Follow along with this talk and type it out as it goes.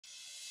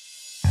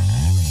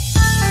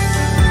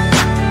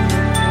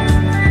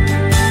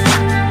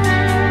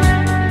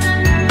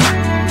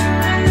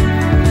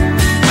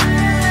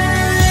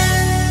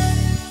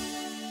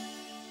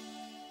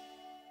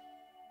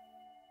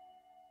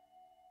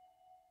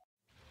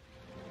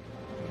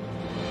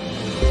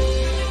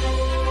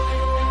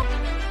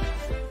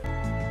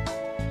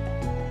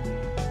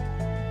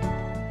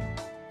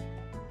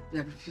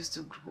I refuse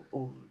to grow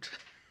old.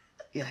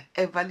 You're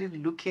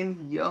everly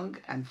looking young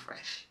and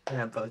fresh.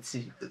 How about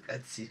you? Look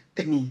at you.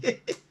 Me.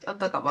 Don't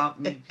talk about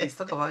me, please.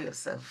 Talk about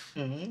yourself.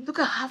 Look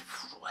at how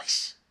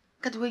fresh.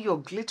 Look at the way you're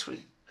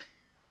glittering.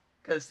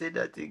 Can say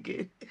that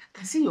again.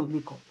 I see your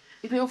makeup.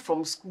 Even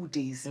from school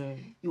days,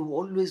 you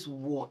always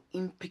wore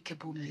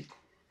impeccable makeup.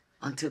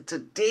 Until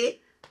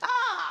today,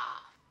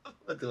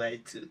 what do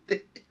I do?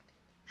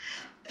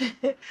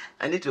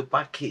 I need to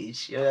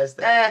package, you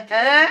understand?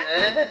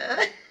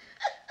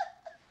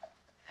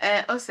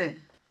 Ose.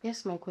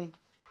 Yes, my queen.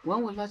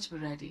 When will lunch be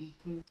ready?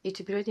 It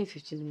will be ready in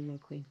 15 minutes, my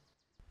queen.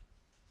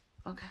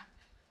 Okay.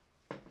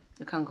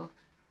 You can go.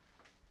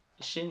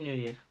 Is she new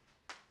here?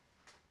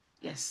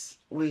 Yes.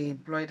 We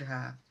employed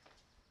her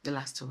the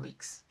last 2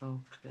 weeks.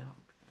 Okay.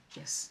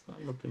 Yes.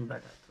 Not looking bad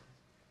at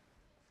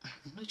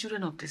all. No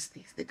children of these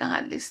days. They can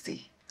hardly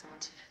stay.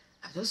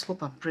 I just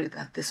hope and pray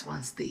that this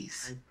one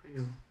stays. I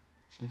pray.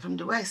 From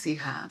the way I see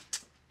her,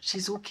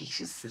 she's okay.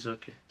 She's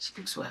okay. She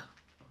looks well.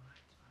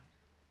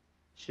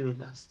 She will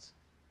last.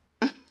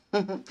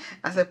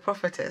 As a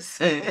prophetess.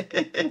 Before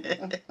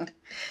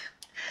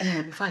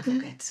I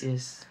forget.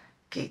 Yes.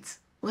 Kate,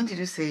 when did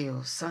you say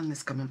your son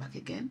is coming back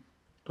again?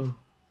 Oh,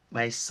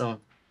 my son.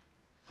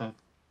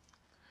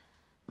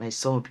 My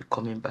son will be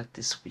coming back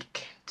this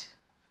weekend.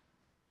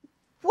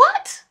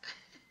 What?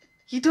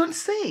 You don't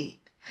say.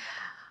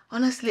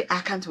 Honestly, I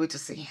can't wait to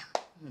see him.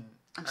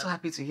 I'm so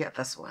happy to hear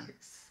this one.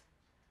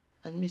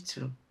 And me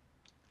too.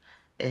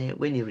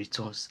 When he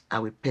returns, I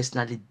will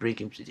personally bring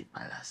him to the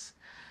palace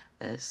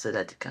so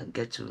that they can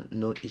get to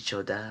know each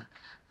other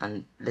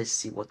and let's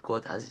see what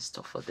God has in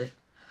store for them.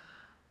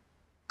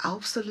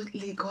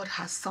 Absolutely, God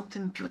has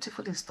something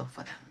beautiful in store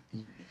for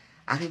them.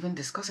 I've even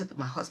discussed it with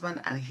my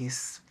husband and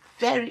he's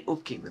very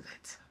okay with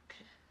it.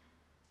 Okay.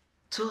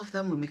 2 of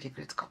them will make a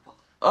great couple.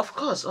 Of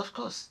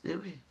course, they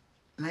will.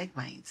 Like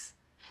minds.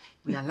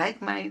 We are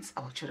like minds,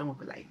 our children will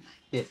be like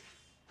minds. Yeah.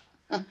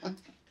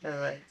 All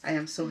right. I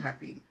am so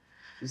happy.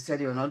 You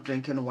said you're not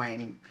drinking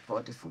wine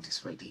before the food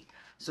is ready.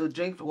 So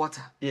drink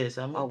water. Yes,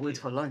 I'm okay. Or wait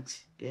for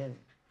lunch. Yeah.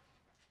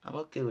 I'm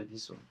okay with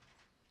this one.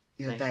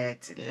 You're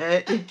dieting.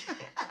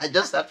 I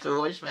just have to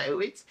watch my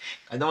weight.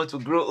 I don't want to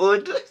grow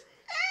old.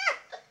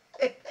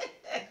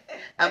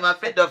 I'm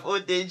afraid of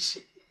old age.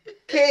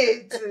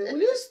 Kate, will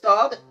you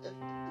stop?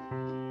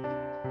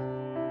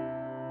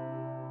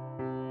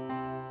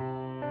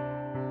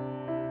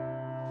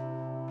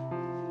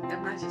 Your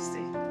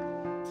Majesty.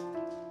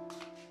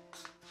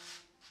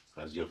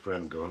 Has your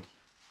friend gone?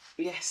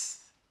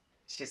 Yes,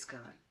 she's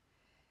gone.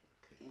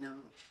 You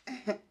know.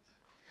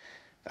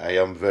 I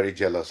am very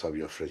jealous of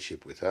your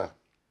friendship with her.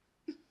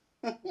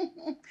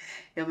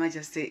 Your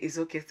Majesty, it's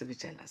okay to be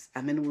jealous.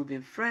 I mean, we've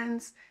been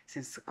friends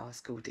since our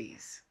school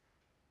days.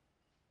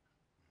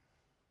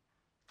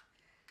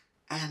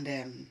 And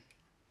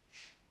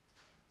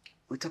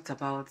we talked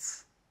about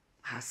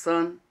her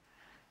son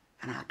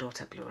and our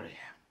daughter,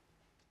 Gloria.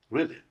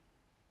 Really?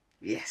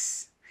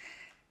 Yes.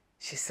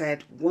 She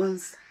said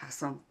once her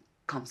son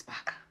comes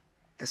back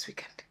this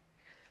weekend,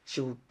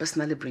 she will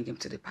personally bring him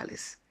to the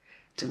palace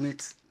to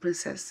meet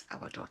Princess,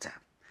 our daughter.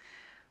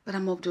 But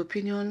I'm of the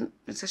opinion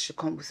Princess should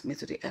come with me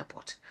to the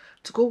airport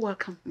to go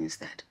welcome me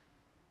instead.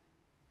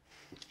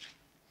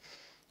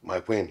 My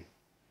queen,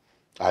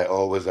 I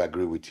always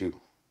agree with you,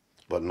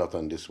 but not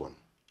on this one.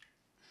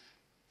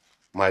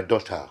 My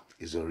daughter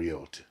is a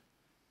realty.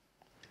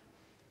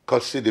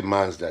 Courtesy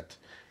demands that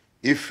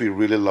if he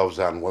really loves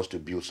her and wants to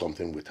build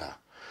something with her,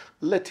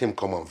 let him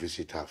come and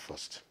visit her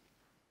first.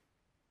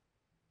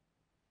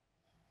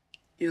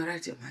 You're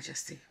right, Your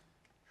Majesty.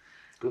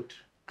 Good.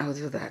 I'll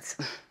do that.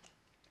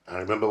 And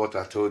remember what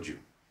I told you.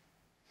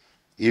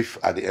 If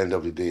at the end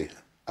of the day,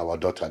 our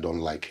daughter don't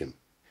like him,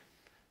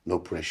 no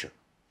pressure.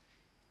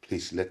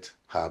 Please let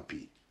her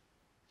be.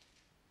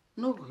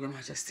 No, Your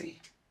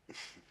Majesty.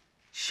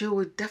 She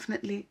will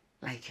definitely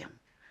like him.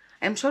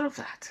 I'm sure of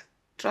that.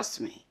 Trust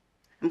me.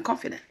 I'm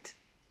confident.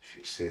 If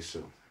you say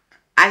so.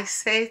 I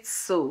said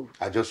so.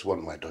 I just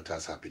want my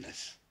daughter's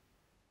happiness.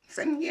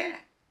 Same here.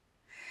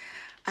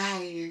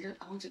 I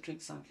want to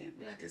drink something.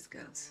 Where are these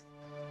girls?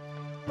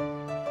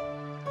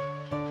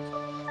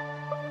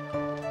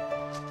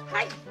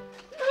 Hi.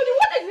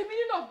 What is the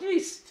meaning of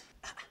this?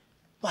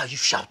 Why are you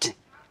shouting?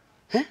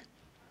 Huh?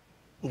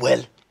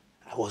 Well,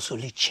 I was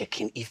only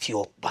checking if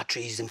your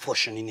battery isn't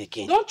functioning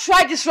again. Don't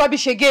try this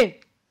rubbish again.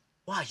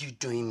 Why are you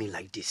doing me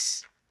like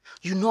this?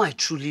 You know I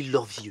truly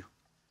love you.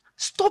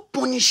 Stop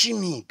punishing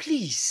me,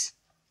 please.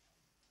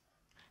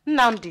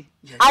 Nnamdi,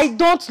 Yes. I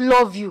don't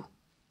love you.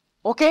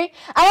 Okay?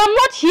 I am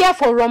not here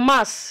for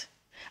romance.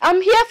 I'm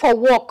here for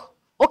work.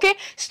 Okay?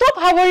 Stop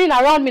hovering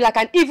around me like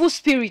an evil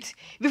spirit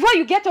before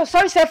you get your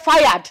sorry self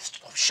fired.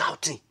 Stop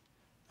shouting.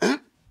 Huh?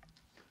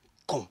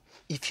 Come,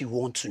 if you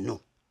want to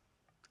know.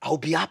 I'll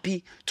be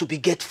happy to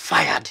get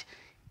fired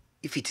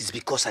if it is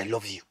because I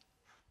love you.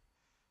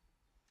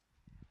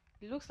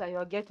 It looks like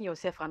you're getting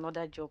yourself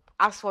another job.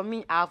 As for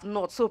me, I have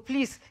not. So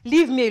please,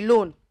 leave me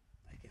alone.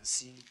 I can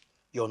see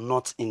you're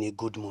not in a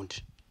good mood.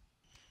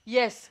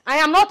 Yes, I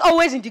am not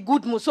always in the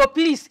good mood, so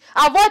please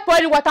avoid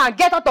pouring water and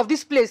get out of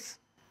this place.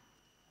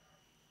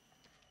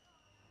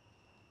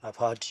 I've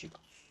heard you.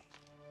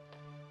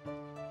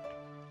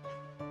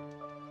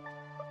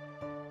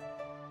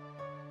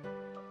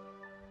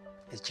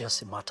 It's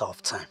just a matter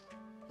of time.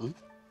 You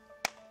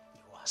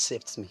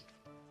accept me.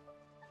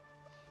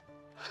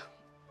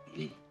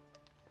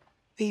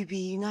 Baby,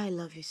 you know I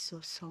love you so,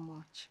 so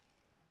much.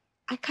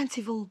 I can't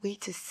even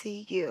wait to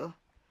see you.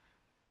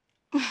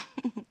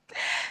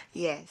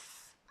 Yes,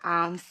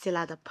 I'm still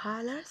at the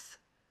palace.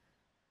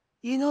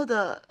 You know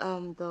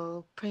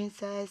the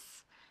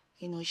princess,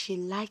 she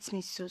liked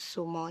me so,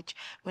 so much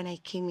when I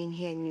came in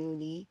here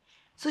newly.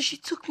 So she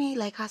took me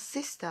like her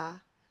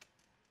sister.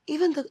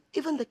 Even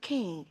the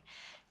king.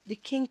 The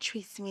king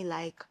treats me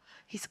like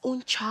his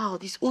own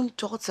child, his own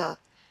daughter.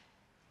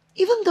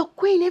 Even the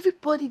queen,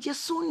 everybody, they're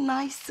so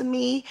nice to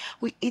me.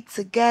 We eat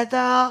together.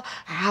 I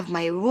have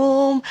my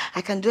room.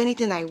 I can do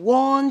anything I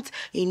want.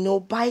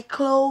 Buy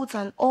clothes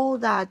and all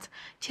that.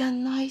 They're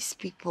nice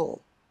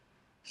people.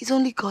 It's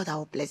only God that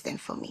will bless them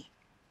for me.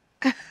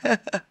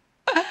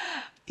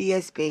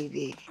 Yes,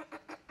 baby.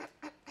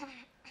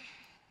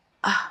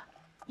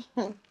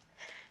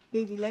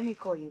 Baby, let me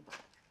call you.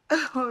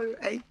 All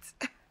right.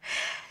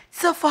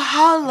 So for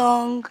how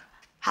long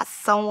has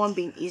someone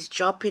been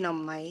eavesdropping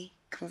on my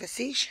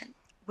conversation?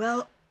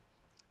 Well,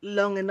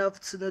 long enough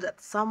to know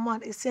that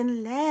someone is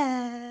in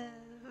love.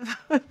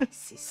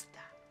 Sister,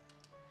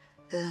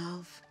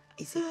 love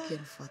is a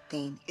beautiful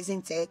thing,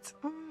 isn't it?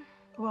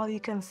 Well, you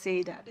can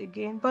say that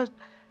again, but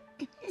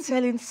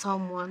telling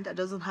someone that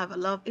doesn't have a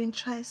love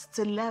interest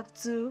to love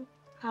to,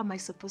 how am I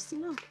supposed to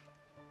know?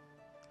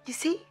 You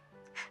see,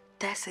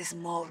 this is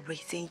more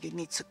reason you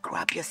need to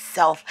grab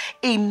yourself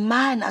a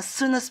man as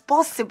soon as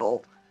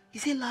possible. You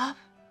see, love,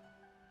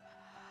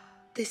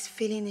 this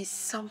feeling is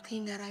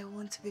something that I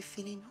want to be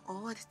feeling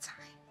all the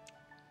time.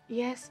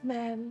 Yes,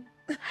 ma'am.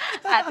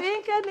 I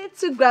think I need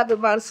to grab a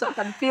man so I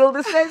can feel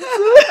the same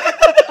too.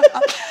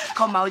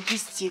 Come, I'll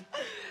gist you.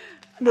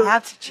 No, I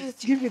have to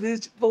gist you. give me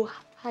this. Oh,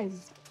 hi.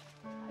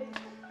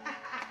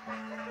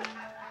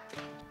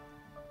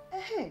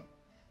 Hey,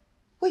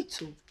 wait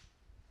too.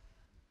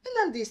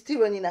 Nnamdi is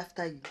still running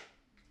after you.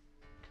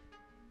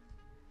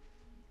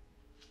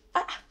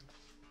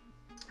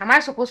 Am I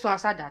supposed to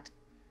answer that?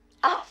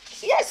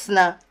 Yes,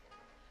 now.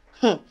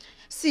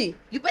 See,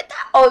 you better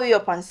hurry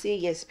up and say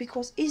yes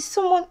because it's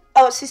someone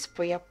else's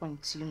prayer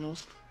point.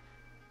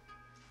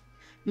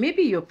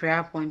 Maybe your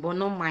prayer point, but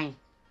not mine.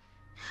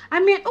 I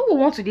mean, who would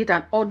want to date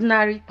an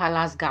ordinary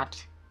palace guard?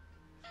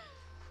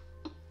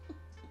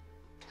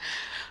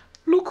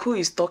 Look who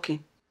is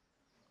talking.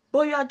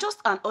 But you are just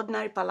an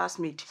ordinary palace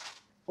maid.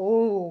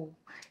 Oh,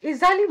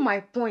 exactly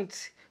my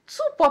point.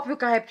 Two poor people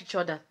can help each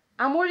other.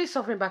 I'm already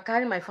suffering by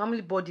carrying my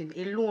family burden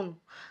alone.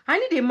 I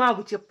need a man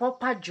with a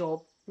proper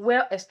job,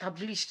 well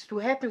established, to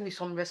help me with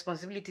some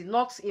responsibility,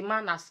 not a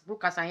man as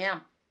broke as I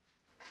am.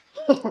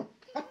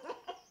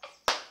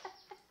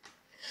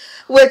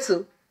 Wait,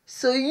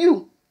 so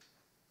you,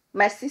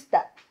 my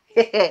sister,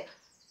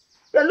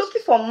 you're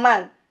looking for a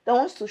man that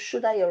wants to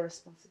shoulder your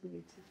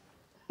responsibility.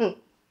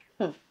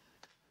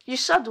 You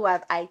sure do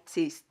have eye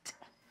taste.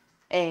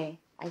 Eye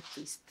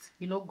taste.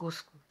 You know, go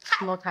school.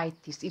 It's not high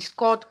taste. It's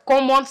called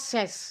common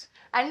sense.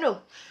 I know. No,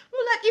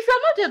 like, if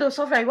you're not there to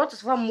suffer and you want to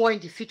suffer more in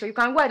the future, you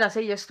can go ahead and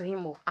say yes to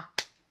him.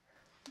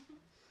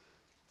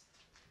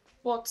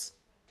 But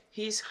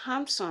he's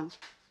handsome.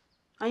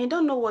 And you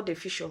don't know what the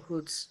future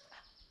holds.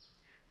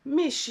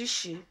 Me,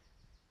 Shishi,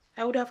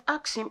 I would have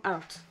asked him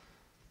out.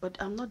 But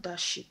I'm not that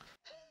sheep.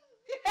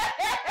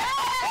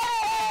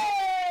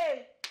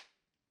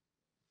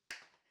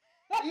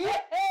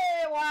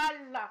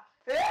 Voila.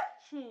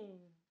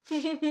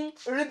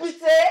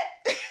 Repeat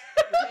it.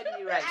 You heard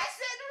me right. I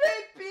said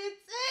repeat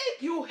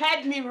it. You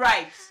heard me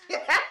right.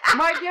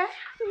 My dear.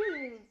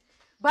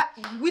 But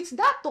with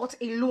that thought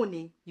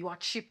alone, you are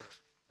cheap.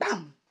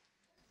 Bam.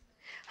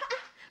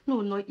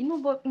 No,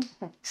 but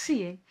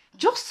see,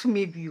 just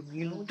maybe,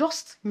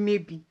 just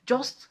maybe,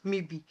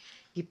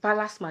 the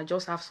palace might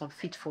just have some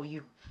fit for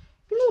you.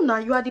 Now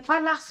you are the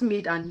palace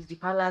maid and he's the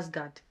palace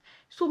guard.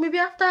 So maybe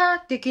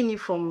after taking it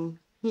from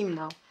him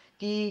now,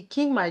 the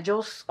king might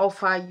just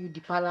offer you the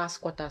palace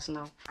quarters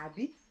now.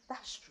 Abi?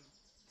 That's true.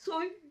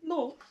 So,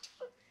 no,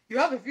 you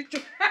have a future.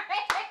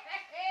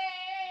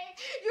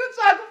 You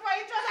two are good for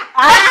each other.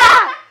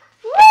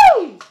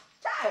 Woo!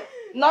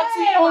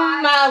 Nothing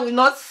on man will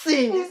not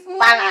see in this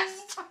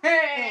palace.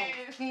 Hey,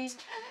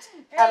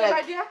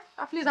 my dear,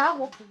 please, I have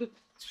work to do.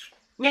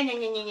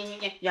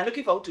 You are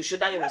looking for who to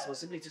shoulder your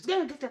responsibilities.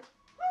 Get it.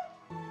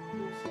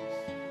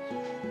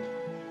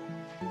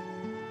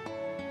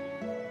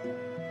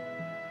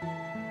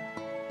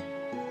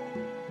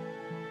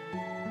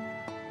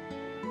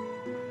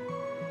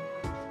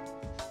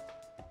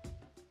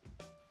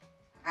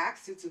 I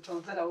asked you to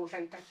come so that we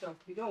can catch up.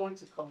 You don't want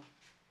to come.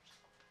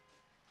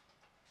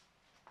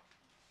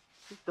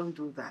 Don't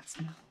do that.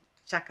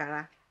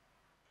 Chakara.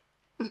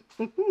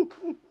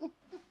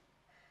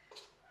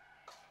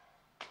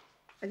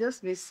 I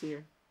just miss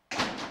you.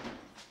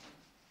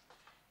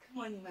 Good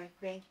morning, my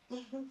friend.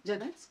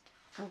 Janet,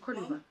 I'll call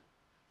you back.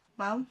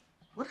 Mom?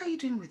 What are you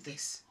doing with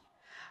this?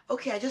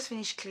 Okay, I just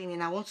finished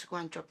cleaning. I want to go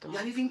and drop them You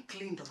off. are even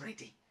cleaned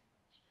already.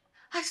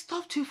 I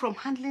stopped you from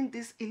handling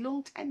this a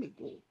long time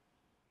ago.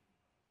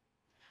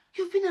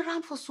 You've been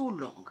around for so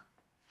long.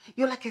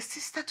 You're like a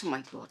sister to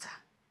my daughter.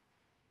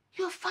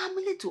 You're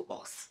family to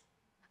us.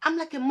 I'm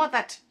like a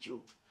mother to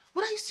you.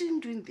 What are you still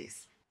doing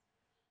this?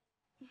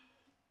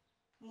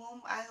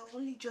 Mom, I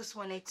only just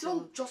wanted to...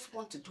 Don't just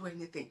want to do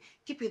anything.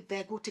 Keep it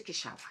there. Go take a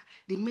shower.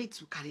 The maids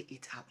will carry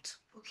it out.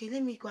 Okay,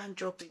 let me go and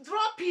drop it.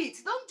 Drop it.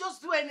 Don't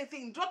just do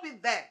anything. Drop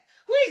it there.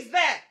 Who is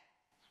there?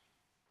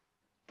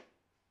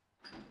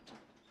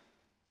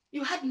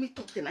 You had me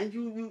talking and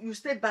you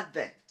stayed back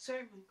there.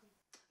 Sorry, Mom.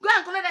 Go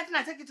and collect that thing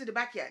and take it to the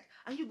backyard.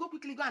 And you go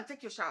quickly go and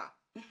take your shower.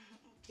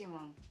 Okay,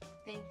 Mom.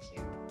 Thank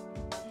you.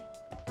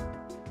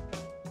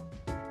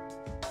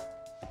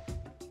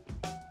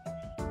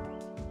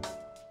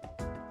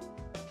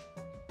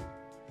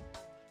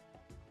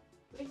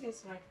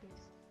 Greetings, my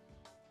prince.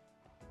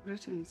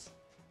 Greetings.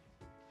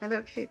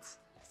 Hello, Kate.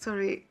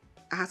 Sorry,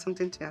 I had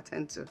something to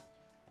attend to.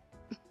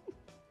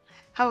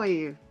 How are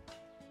you?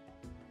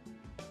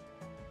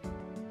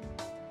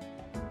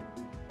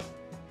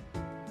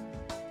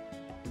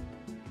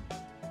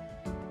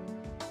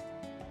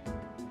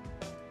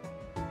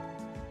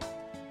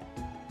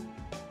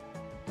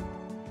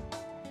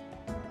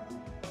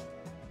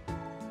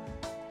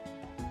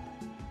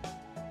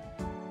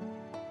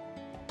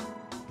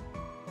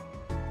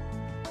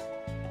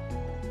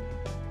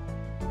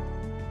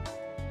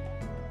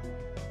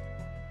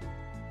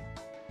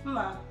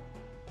 Ma,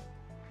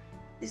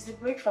 is the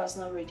breakfast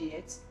not ready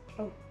yet?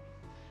 Oh,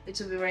 it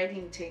will be ready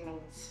in 10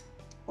 minutes.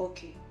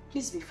 Okay,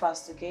 please be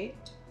fast, okay?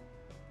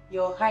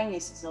 Your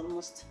Highness is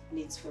almost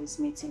late for his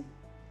meeting,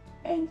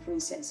 and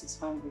Princess is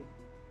hungry.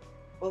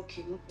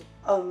 Okay, no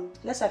problem.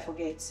 Lest I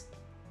forget,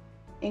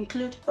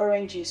 include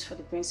orange juice for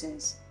the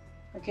princess,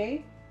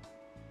 okay?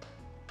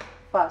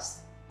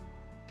 Fast.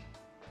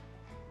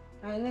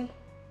 And then,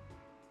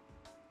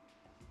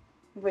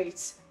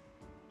 Wait,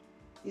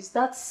 is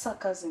that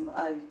sarcasm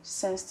I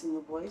sensed in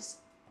your voice?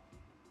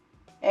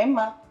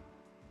 Emma,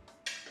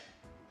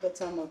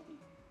 better not be.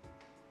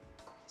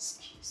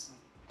 Excuse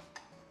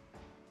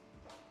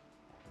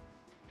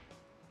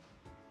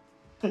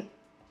me.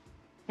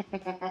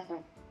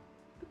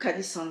 look at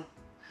this one.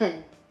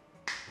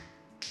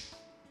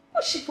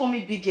 What's she for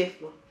me big girl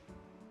for?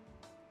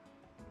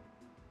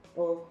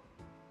 Or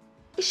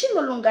is she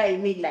no longer a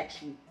maid like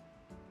you?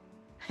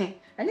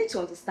 I need to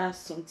understand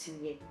something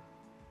here.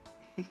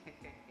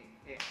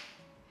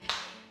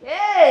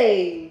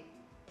 Hey!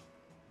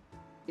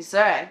 It's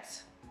alright.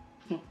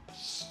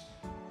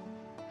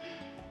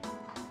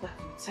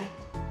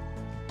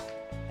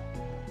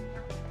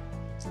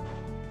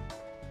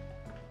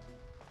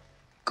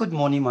 Good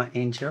morning, my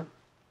angel.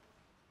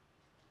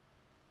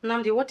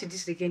 Namdi, what is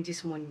this again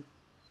this morning?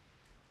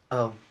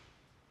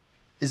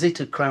 Is it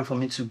a crime for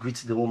me to greet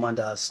the woman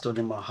that has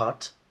stolen my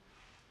heart?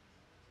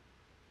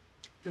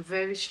 You're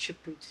very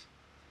stupid.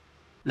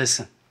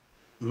 Listen.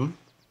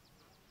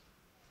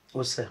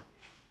 What's that?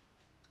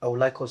 I would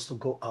like us to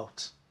go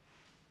out.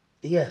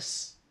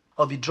 Yes,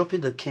 I'll be dropping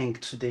the king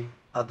today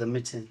at the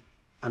meeting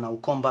and I'll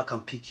come back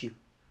and pick you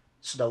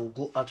so that we'll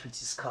go out with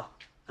his car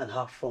and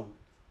have fun.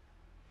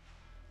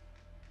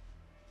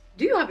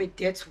 Do you have a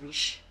death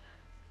wish?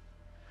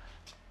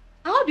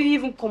 How do you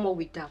even come up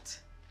with that?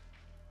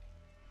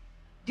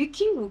 The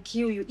king will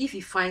kill you if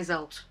he finds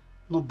out.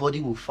 Nobody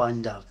will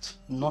find out,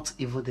 not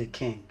even the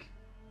king.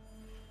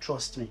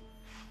 Trust me.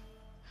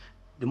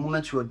 The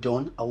moment we're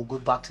done, I will go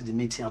back to the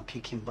meeting and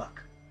pick him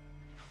back.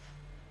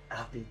 I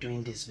have been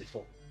doing this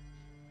before.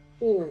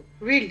 Oh,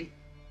 really?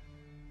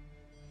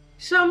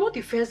 So I'm not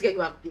the first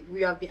girl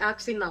you have been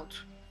asking out.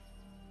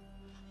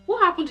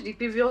 What happened to the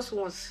previous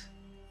ones?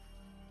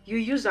 You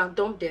used and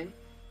dumped them?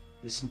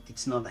 Listen,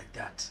 it's not like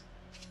that.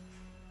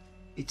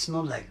 It's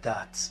not like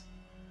that.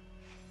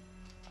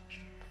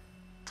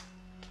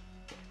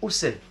 Who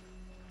said?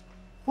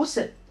 Who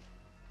said?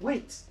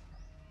 Wait.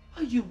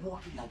 Why are you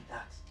walking like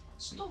that?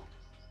 Stop.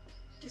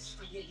 Just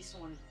forget this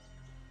one.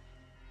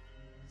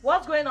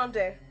 What's going on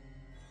there?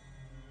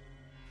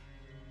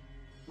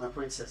 My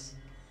princess.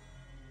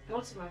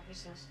 What's my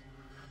princess?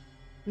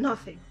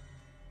 Nothing.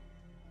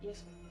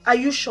 Yes, my princess. Are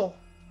you sure?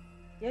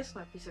 Yes,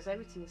 my princess.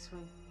 Everything is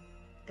fine.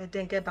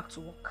 Then get back to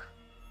work.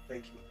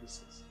 Thank you, my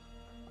princess.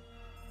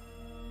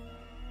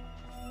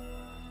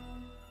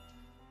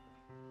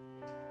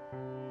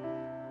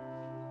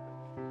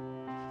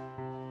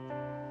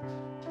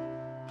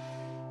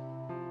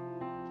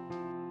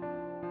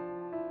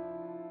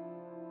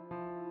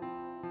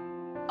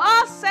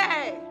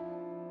 Ose!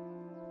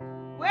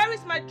 Where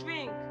is my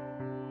drink?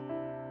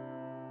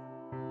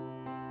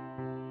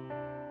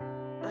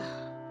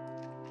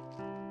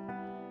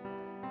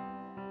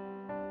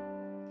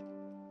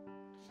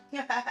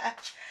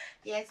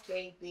 Yes,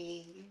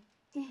 baby.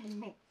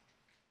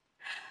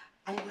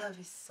 I love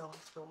you so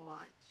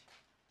much.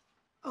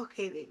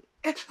 Okay, baby.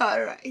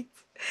 All right.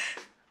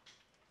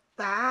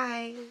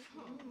 Bye.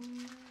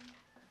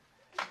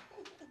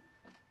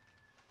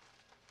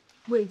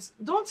 Wait,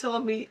 don't tell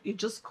me you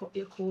just caught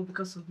your cold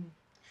because of me.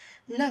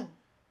 No,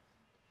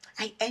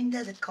 I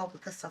ended the call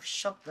because of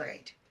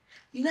shortbread.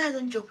 You know I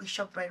don't joke with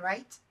shortbread,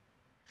 right?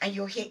 And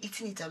you're here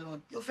eating it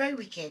alone. You're very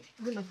wicked.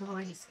 Even if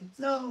I is it.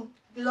 No,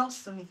 it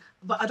belongs to me.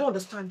 But I don't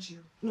understand you.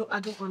 No, I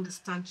don't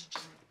understand you,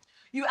 Jerry.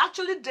 You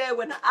actually there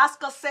when I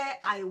asked her, say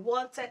I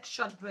wanted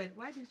shortbread.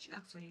 Why didn't you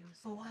ask for yours?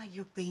 So why are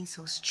you being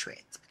so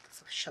straight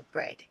because of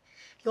shortbread?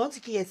 You want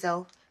to kill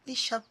yourself? This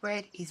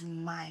shortbread is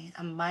mine.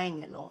 I'm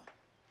mine alone.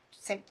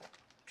 Simple.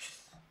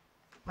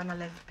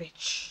 Manalef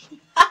bitch.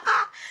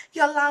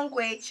 Your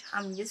language,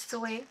 I'm used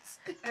to it.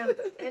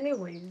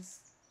 Anyways,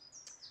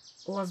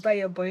 was that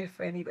your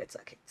boyfriend you better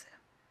get?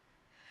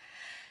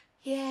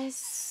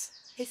 Yes,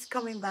 he's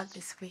coming back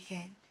this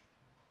weekend.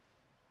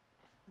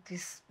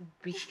 This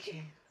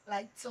weekend.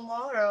 Like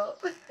tomorrow.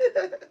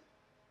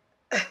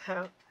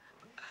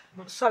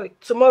 Sorry,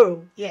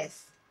 tomorrow.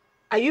 Yes.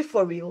 Are you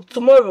for real?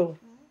 Tomorrow?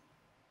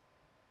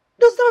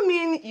 Does that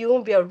mean you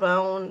won't be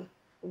around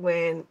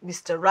when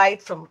Mr.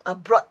 Right from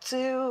abroad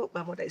too?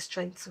 My mother is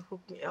trying to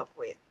hook me up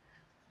with.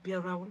 Be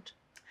around?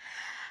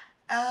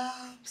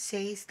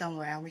 Says don't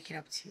worry, I'll make it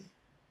up to you.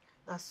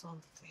 That's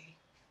something.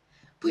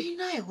 But you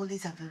know I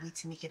always have a way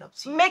to make it up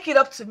to you. Make it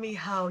up to me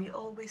how? You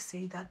always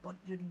say that, but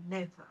you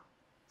never.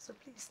 So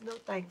please, no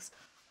thanks.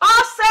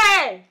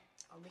 Ose!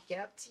 I'll make it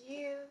up to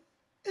you.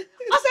 Ose,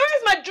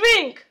 where's my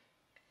drink?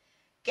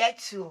 Get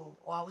to,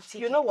 or I'll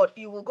take You know what?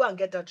 You will go and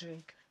get that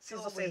drink.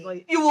 No Ose,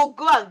 way. you will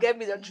go and get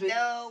me the drink.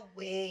 No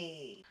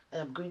way. I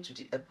am going to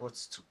the airport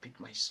to pick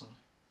my son.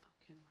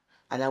 Okay.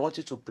 And I want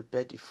you to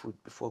prepare the food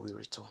before we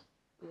return.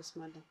 Yes,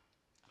 madam.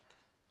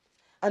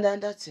 And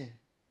another thing,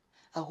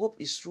 I hope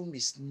his room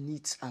is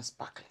neat and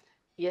sparkling.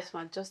 Yes,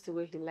 ma'am. Just the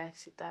way he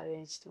likes it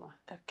arranged, ma'am.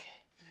 Okay.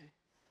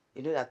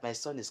 You know that my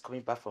son is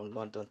coming back from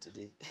London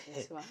today.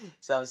 Yes, ma'am.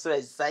 So I'm so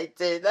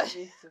excited. Yes,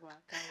 ma'am.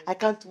 I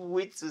can't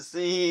wait to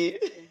see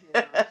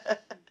him.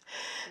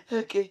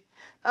 Okay.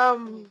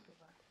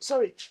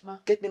 Sorry, Ma.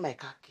 get me my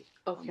car key.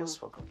 Okay. Almost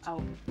forgot.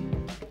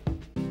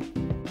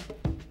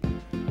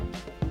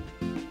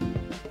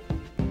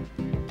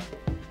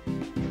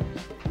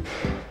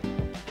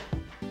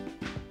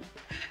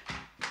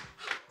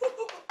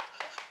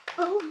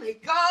 Oh my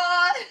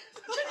God.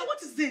 Jenny,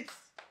 what is this?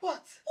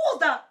 What? What was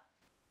that?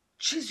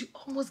 Jeez, you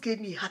almost gave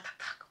me a heart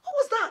attack. What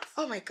was that?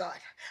 Oh my God.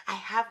 I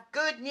have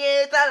good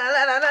news. La, la,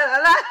 la, la,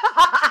 la, la.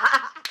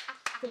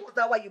 Was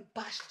that why you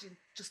bashed him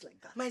just like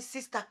that? My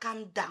sister,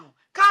 calm down.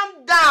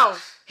 Calm down.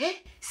 Hey,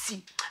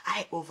 see,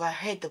 I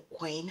overheard the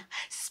Queen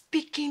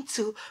speaking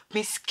to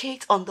Miss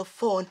Kate on the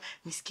phone.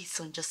 Miss Kate's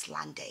son just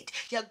landed.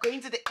 You're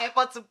going to the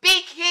airport to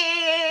pick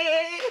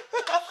him.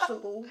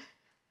 So,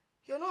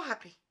 You're not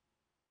happy.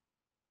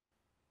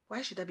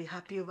 why should I be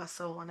happy over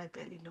someone I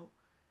barely know?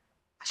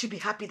 I should be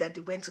happy that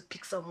they went to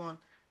pick someone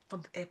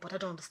from the airport. I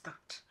don't understand.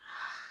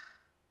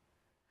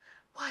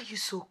 Why are you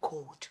so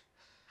cold?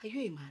 Are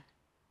you a man?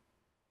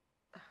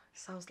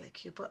 Sounds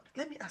like you, but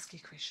let me ask you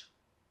a question.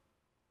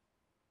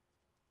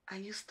 Are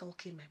you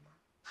stalking my mom?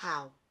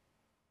 How?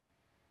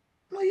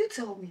 No, you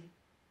tell me.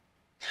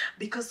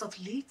 Because of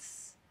late,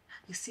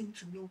 you seem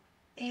to know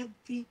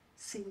every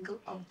single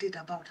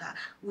update about her.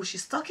 Who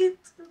she's talking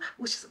to,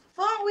 who she's on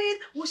the phone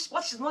with,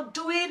 what she's not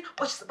doing,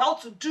 what she's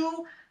about to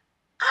do.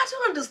 I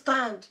don't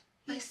understand.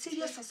 My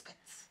serious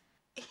suspects.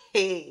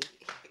 Hey.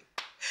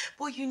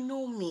 But you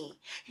know me.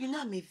 You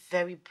know I'm a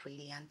very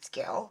brilliant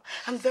girl.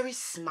 I'm very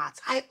smart.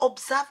 I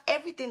observe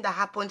everything that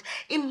happened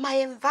in my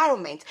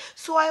environment.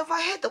 So I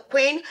overheard the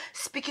Queen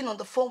speaking on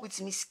the phone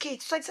with Miss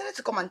Kate. So I decided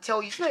to come and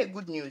tell you. It's not a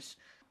good news.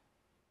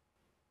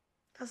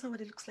 That's not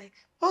what it looks like.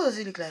 What does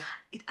it look like?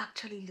 It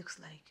actually looks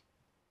like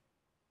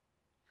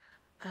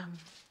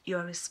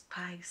you're a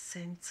spy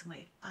sent to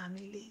my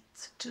family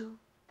to do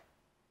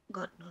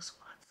God knows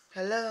what.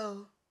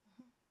 Hello?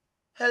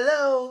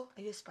 Hello?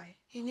 Are you a spy?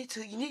 You need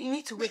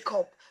to wake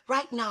up.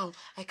 Right now,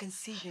 I can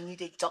see you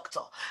need a doctor.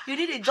 You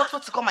need a doctor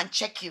to come and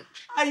check you.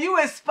 Are you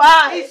a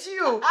spy? It's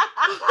you.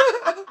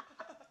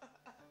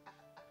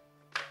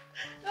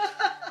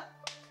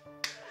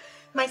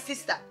 My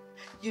sister,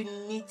 you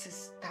need to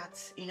start,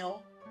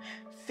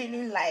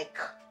 feeling like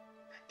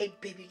a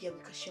baby girl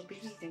because your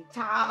baby is in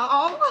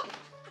town.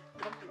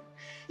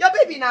 Your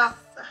baby now.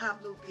 I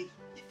have no baby.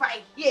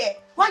 Fine, yeah.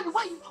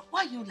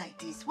 Why you like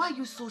this? Why are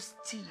you so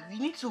still? You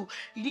need to,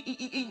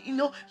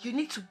 you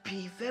need to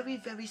be very,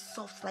 very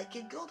soft like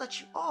a girl that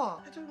you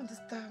are. I don't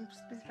understand.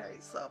 Be very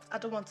soft. I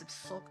don't want to be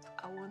soft.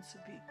 I want to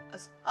be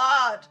as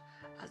hard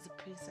as the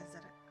princess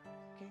that I am.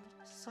 Okay?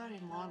 Sorry,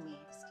 mommy.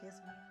 Excuse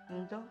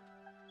me. No.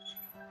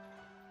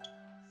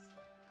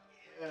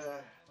 Yeah.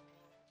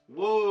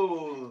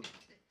 Whoa.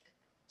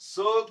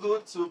 So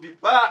good to be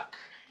back.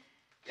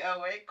 You're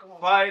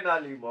welcome.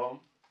 Finally, Mom.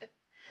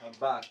 I'm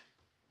back.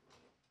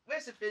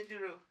 Where's the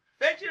Fejiro?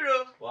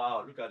 Fejiro!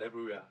 Wow, look at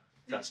everywhere.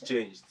 It has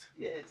changed.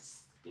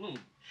 Yes.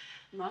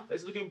 Ma?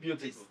 It's looking Please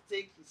beautiful.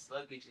 take his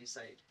luggage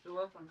inside. You're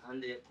welcome.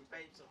 And prepare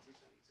him something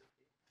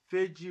to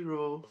eat.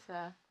 Fejiro,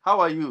 Sir. how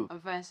are you?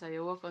 I'm fine, sir.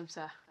 You're welcome,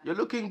 sir. You're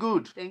looking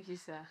good. Thank you,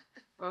 sir.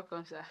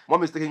 Welcome, sir.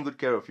 Mom is taking good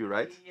care of you,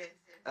 right? Yes.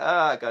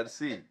 I can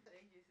see.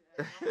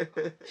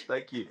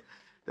 Thank you.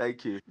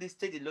 Thank you. Please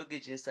take the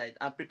luggage inside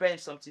and prepare him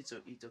something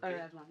to eat, okay?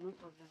 Alright, ma, no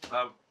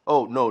problem.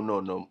 Oh, no, no,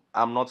 no.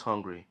 I'm not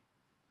hungry,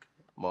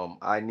 Mom.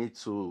 I need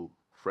to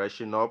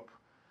freshen up,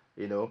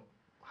 you know,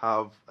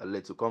 have a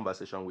little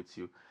conversation with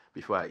you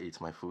before I eat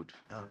my food.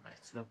 All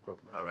right, no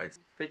problem. All right.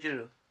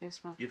 Fejiro, Yes,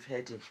 ma. you've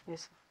heard him.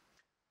 Yes, sir.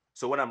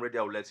 So when I'm ready,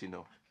 I'll let you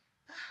know.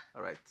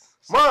 All right.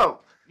 Mom!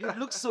 You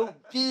look so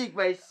big,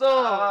 my son.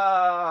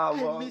 Ah, I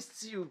Mom.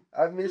 missed you.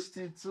 I missed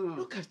you too.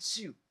 Look at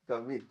you.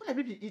 Come in. What have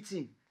you been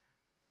eating?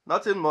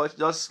 Nothing much,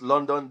 just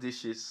London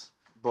dishes,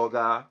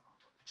 burger,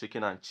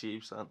 chicken and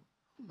chips, and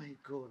Oh my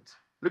God.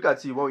 look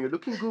at you, Mom. You're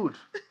looking good.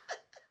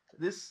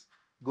 This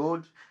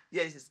good.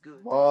 Yes, it's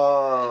good.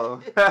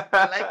 Oh,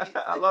 I like it.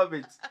 I love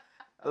it.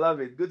 I love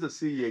it. Good to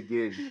see you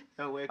again.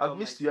 You're welcome, I've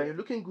missed my you, and son. you're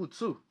looking good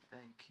too.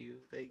 Thank you.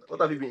 Thank you. What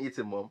have you been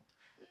eating, Mom?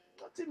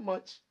 Nothing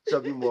much.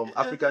 Chubby Mom,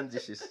 African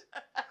dishes.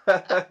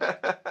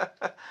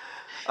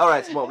 All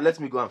right, Mom. Let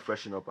me go and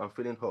freshen up. I'm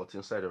feeling hot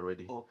inside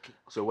already. Okay.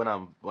 So when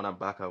I'm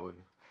back, I will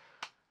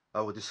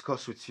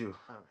discuss with you,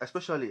 Alright.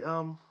 especially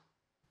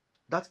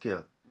that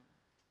girl.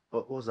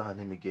 What was her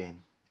name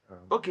again?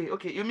 Okay.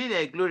 You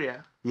mean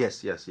Gloria?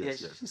 Yes. Yes,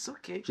 she's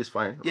okay. She's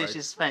fine. Yeah, right?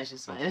 she's fine.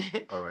 She's fine.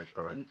 All right.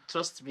 And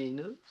trust me,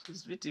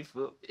 she's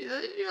beautiful.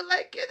 You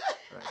like it.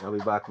 Right, I'll be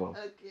back, Mom. Okay.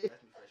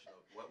 Let me freshen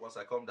up. Once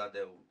I come down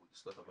there, we'll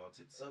discuss about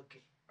it.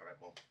 Okay. All right,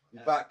 Mom. Be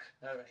back.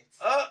 All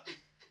right.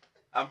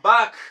 I'm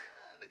back.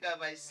 Look at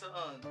my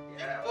son.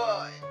 Yeah,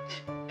 boy.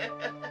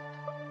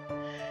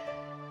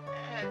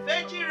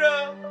 Fejiro.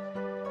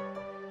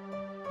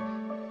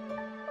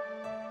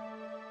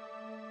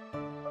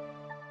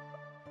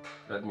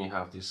 Let me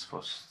have this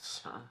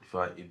first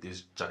before I eat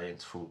this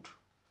giant food.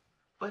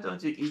 Why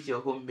don't you eat your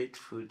homemade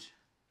food?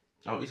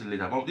 I'll eat it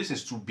later. Mom, this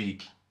is too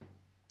big.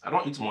 I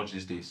don't eat much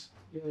these days.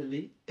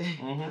 Really?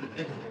 Mm-hmm.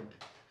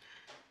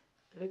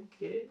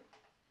 Okay.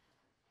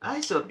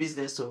 How's your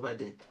business over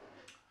there?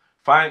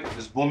 Fine,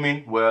 it's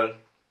booming. Well,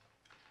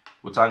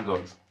 we thank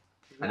God.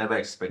 I never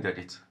expected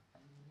it.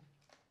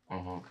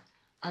 Mm-hmm.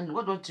 And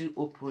why don't you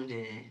open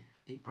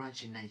a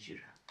branch in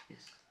Nigeria?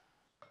 Yes.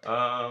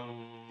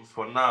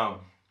 For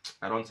now,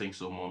 I don't think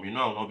so, Mom. You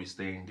know I'll not be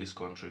staying in this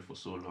country for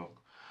so long.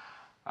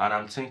 And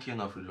I'm thinking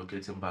of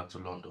relocating back to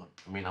London.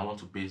 I mean, I want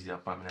to base there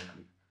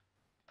permanently.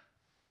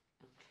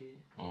 Okay.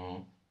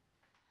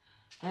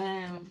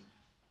 Mm-hmm.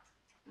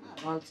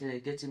 About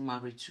getting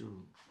married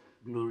to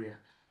Gloria.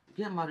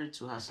 Get married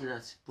to her so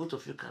that both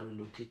of you can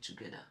relocate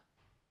together.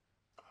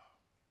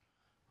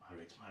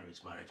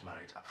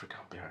 Marriage, African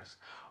parents.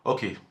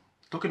 Okay,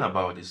 talking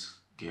about this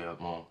girl,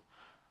 Mom.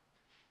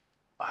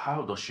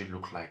 How does she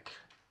look like?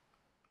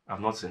 I've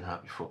not seen her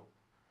before.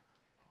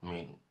 I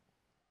mean,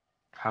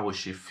 how will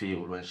she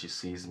feel when she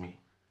sees me?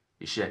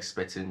 Is she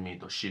expecting me?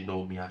 Does she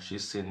know me? Has she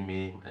seen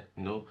me?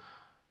 You know,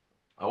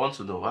 I want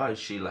to know, how is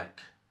she like?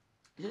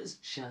 Yes,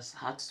 she has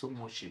heard so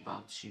much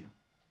about you.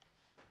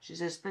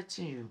 She's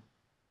expecting you.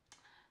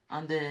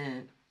 And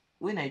then,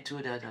 when I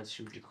told her that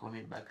she would be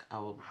coming back, I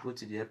will go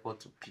to the airport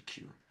to pick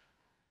you.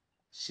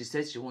 She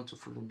said she wants to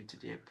follow me to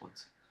the airport.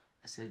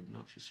 I said, no,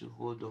 she should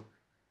hold on.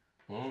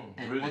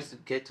 And Really? once you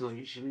get home,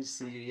 you should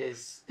see you,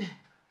 yes.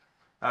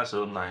 That's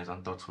so nice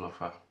and thoughtful of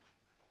her.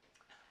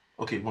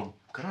 Okay, Mom,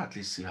 can I at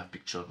least see her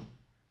picture?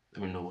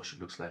 Let me know what she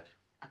looks like.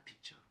 A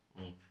picture?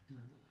 No,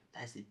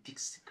 that's a big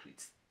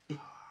secret.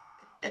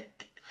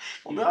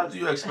 Mom, how do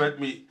you expect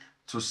me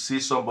to see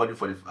somebody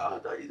for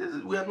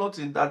the... we are not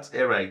in that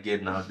era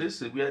again now.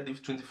 We are in the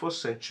 21st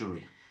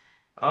century.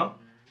 Huh?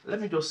 Let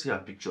me just see her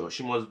picture.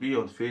 She must be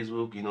on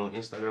Facebook,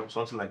 Instagram,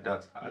 something like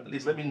that. At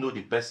least let me know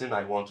the person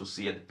I want to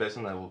see and the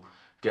person I will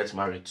get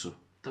married to.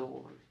 Don't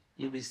worry.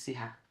 You will see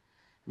her.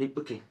 Maybe,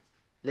 okay,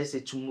 let's say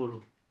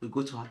tomorrow. We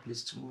go to her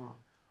place tomorrow.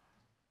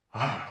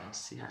 And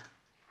see her.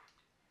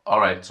 All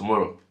right,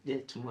 tomorrow. Yeah,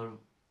 tomorrow.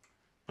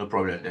 No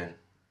problem then.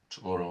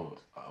 Tomorrow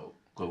I'll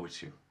go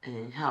with you.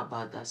 And how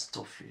about that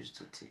stuff you used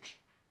to take?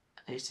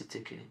 I used to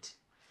take it.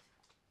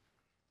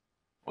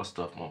 What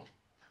stuff, Mom?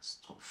 That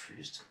stuff you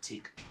used to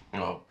take.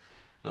 No,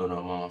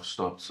 Mom, I've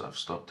stopped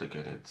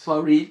taking it.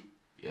 For real?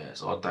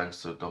 Yes, all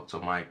thanks to Dr.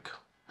 Mike.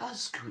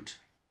 That's good.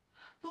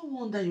 No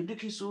wonder you're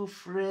looking so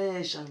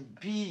fresh and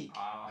big.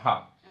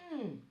 Aha.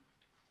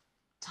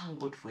 Thank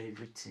God for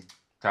everything.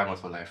 Thank God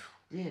for life.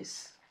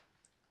 Yes.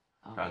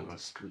 Thank God.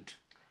 That's good.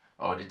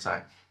 All the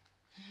time.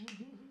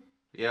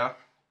 Yeah.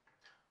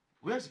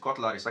 Where's the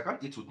cutlery? I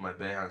can't eat with my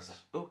bare hands.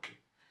 Okay.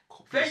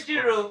 Please,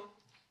 Fejiro!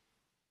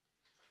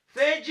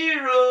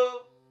 Fejiro!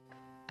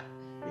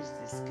 Who's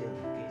this girl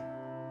again?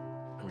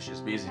 I mean,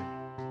 she's busy.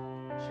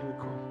 She will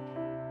come.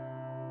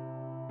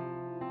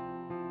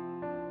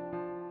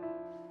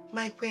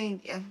 My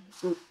queen,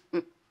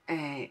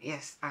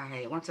 Yes,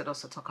 I wanted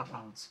us to talk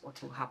about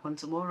what will happen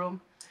tomorrow.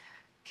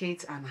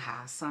 Kate and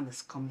her son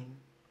is coming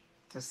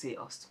to see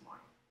us tomorrow.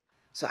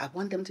 So I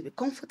want them to be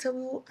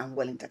comfortable and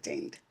well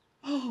entertained.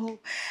 oh,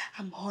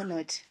 I'm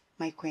honored,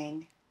 my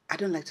queen. I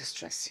don't like to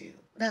stress you.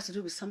 It has to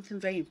do with something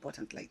very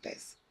important like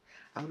this.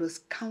 I always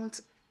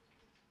count,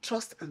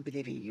 trust, and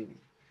believe in you.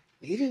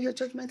 Believe in your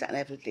judgment and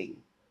everything.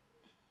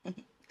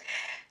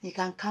 You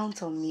can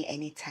count on me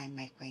anytime,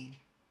 my queen.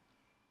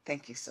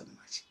 Thank you so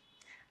much.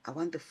 I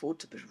want the food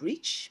to be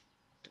rich,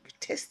 to be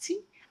tasty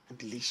and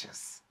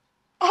delicious.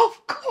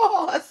 Of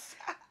course.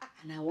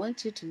 And I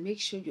want you to make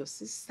sure your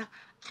sister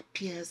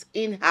appears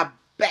in her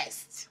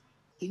best.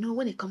 You know,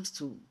 when it comes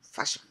to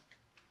fashion,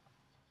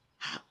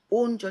 her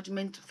own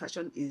judgment to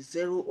fashion is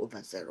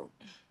 0/0.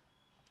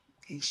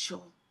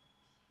 Ensure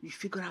you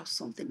figure out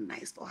something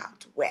nice for her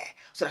to wear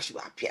so that she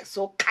will appear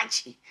so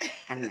catchy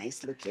and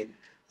nice looking.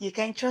 You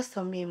can trust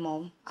on me,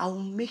 Mom. I will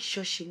make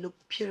sure she look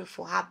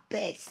beautiful, her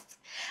best.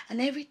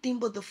 And everything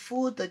but the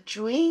food, the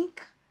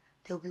drink,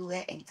 they'll be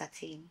well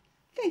entertained.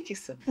 Thank you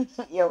so much.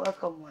 You're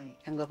welcome, Mommy.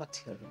 And go back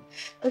to your room.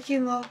 Okay,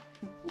 Mom.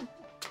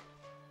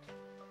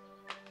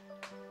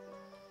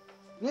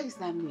 Where is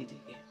that maid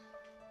again?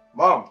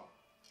 Mom.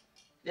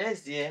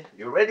 Yes, dear.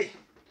 You ready?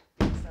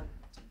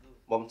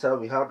 Mom, tell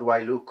me, how do I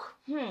look?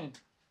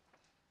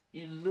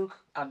 You look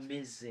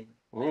amazing.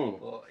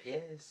 Mm. Oh,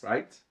 yes.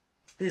 Right?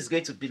 This is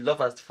going to be love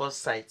at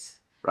first sight.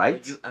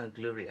 Right? For you and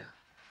Gloria.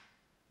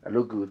 I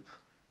look good.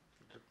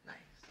 You look nice.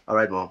 All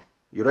right, Mom.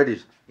 You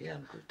ready? Yeah,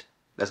 I'm good.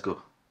 Let's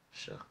go.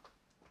 Sure.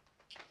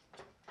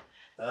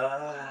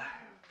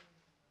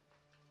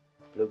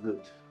 Look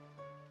good.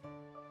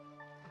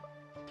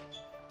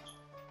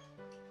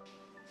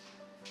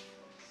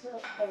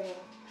 So,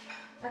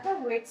 I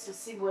can't wait to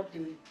see what the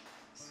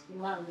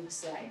man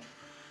looks like.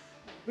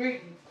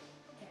 Really?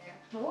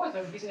 Yeah. What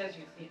was the business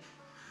you think?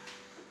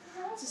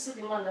 I want to see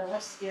the man that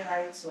wants to get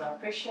married to our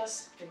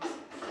precious princess.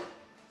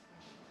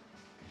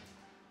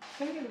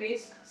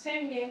 Anyways,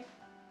 same here.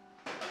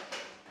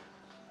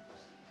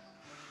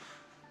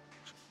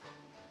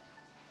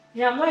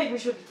 Yeah, I'm not even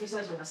sure the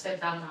princess will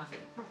accept that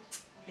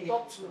man.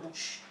 Talk too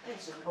much.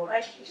 That's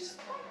alright.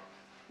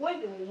 When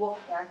they will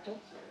walk back,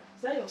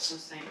 is that your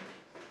concern?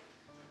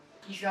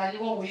 If you are the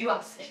one, will you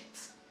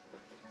accept?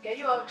 Can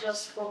you all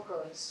just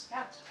focus?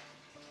 Yeah.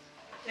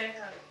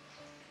 Yeah.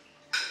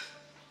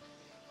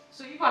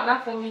 So you are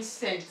not for me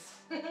sense.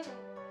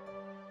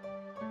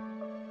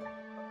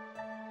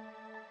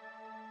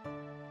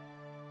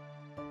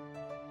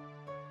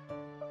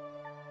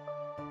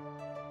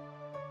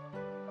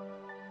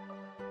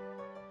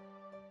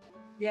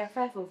 There are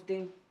 5 of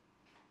them.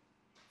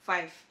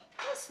 5.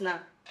 Yes, now.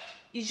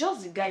 It's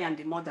just the guy and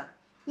the mother.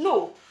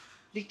 No,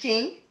 the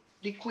king,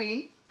 the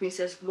queen,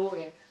 Princess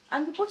Gloria,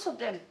 and the both of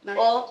them. Now,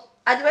 Or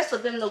are the rest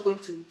of them not going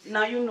to eat?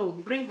 now you know.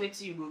 Bring what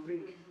you go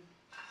bring.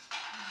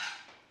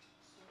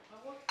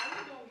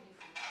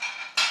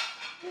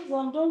 Move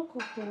on, don't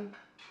cook him.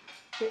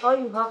 So all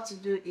you have to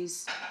do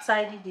is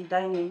tidy the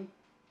dining.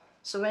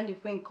 So when the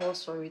queen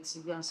calls for it,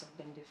 you go and serve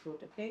them the food,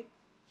 okay?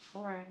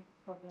 Alright,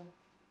 problem.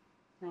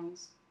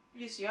 Thanks.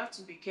 Please, you have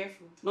to be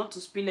careful not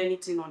to spill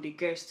anything on the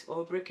guest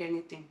or break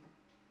anything.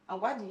 And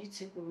why do you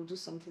think we will do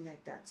something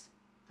like that?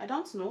 I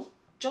don't know.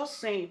 Just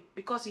saying,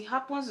 because it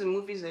happens in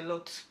movies a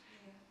lot.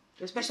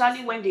 Yeah.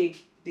 Especially when the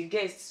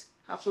guest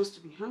happens to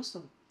be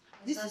handsome.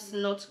 This is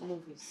not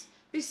movies.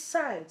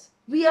 Besides,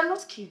 we are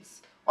not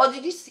kids. Or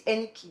did you see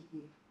any kid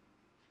here?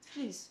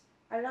 Please,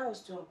 allow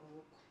us to have a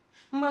walk.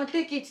 Ma,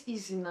 take it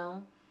easy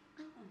now.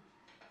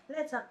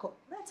 Let her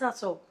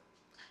talk.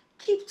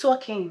 Keep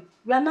talking.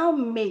 We are now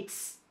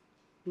mates.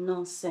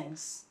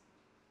 Nonsense.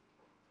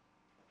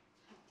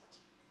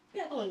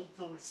 I don't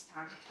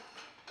understand.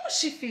 What's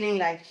she feeling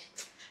like?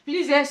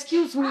 Please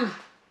excuse me.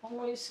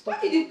 Why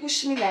did you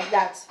push me like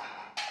that?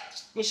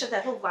 You should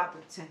have over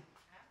pretend.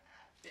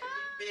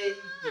 Baby,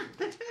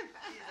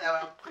 she's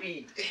our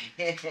queen.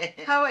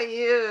 How are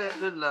you?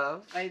 Good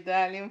love. My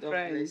darling God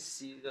friend.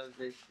 bless you. God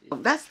bless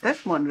you. That's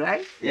Desmond,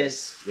 right?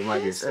 Yes, Your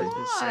Majesty.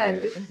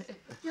 Desmond.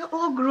 You're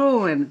all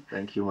grown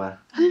Thank you, ma.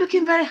 and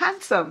looking very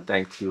handsome.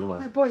 Thank you, My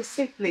ma. boy,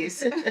 sit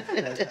please.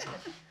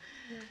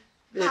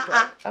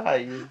 How are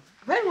you?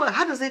 Very well.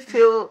 How does it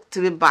feel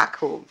to be back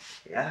home?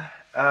 Yeah.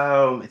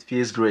 It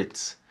feels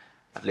great.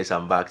 At least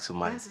I'm back to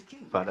my Where's the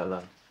king?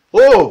 fatherland.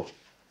 Oh,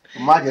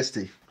 Your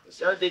Majesty.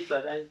 Sure, they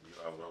can. You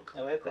are welcome.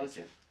 are welcome.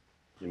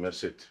 You may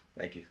sit.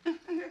 Thank you.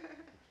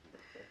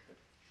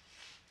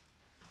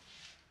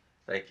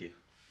 Thank you.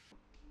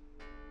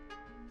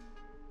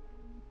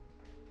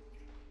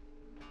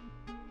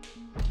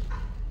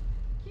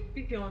 Keep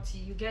peeping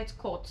until you get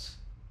caught.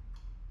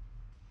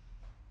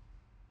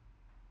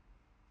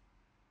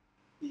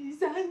 He's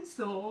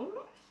handsome.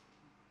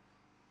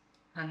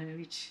 And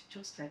rich,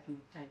 just like my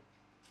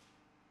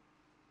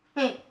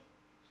type.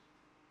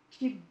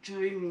 Keep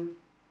dreaming.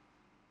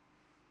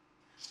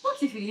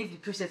 What if you leave the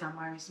princess and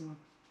marries me?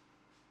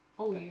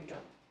 What will you do?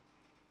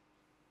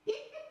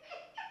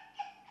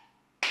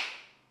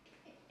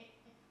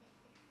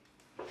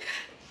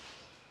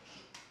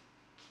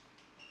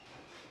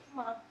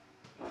 Ma,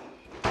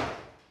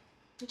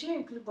 did you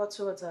include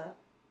bottled water?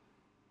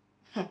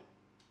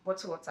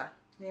 Bottled water.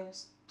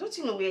 Yes. Don't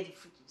you know where the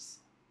fridge is?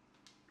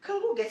 You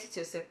can go get it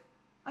yourself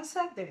and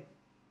serve them.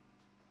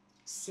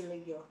 Silly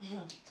girl.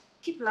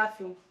 Keep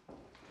laughing.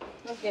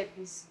 Don't get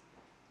busy.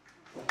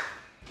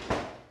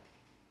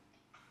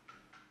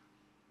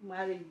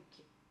 Marry you.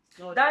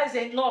 No, that is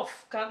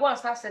enough. Can I go and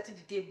start setting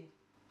the table?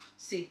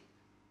 See,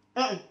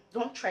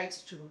 don't try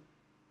it too.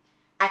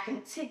 I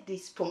can take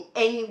this from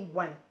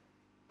anyone,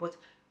 but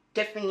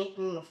definitely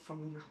not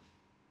from you.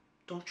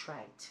 Don't try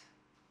it.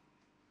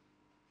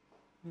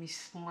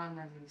 Miss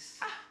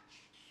Manners.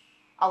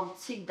 I'll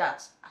take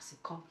that as a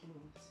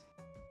compliment.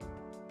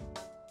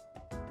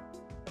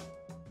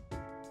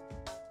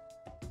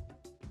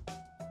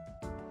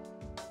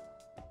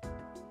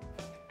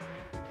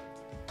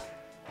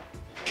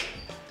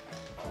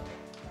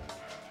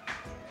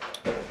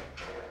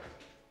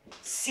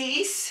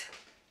 Sis?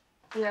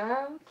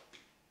 Yeah?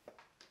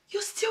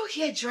 You're still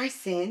here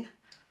dressing?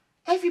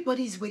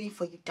 Everybody's waiting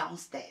for you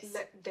downstairs.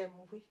 Let them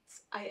wait.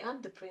 I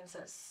am the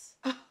princess.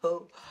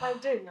 Oh. I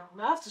do now.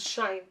 I have to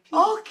shine.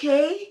 Please.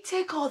 Okay,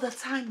 take all the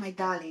time, my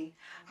darling.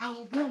 I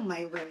will be on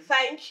my way.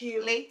 Thank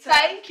you. Later.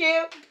 Thank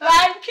you.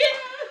 Thank you.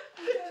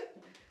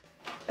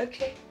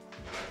 Okay.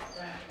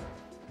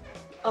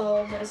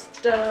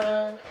 Almost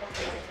done.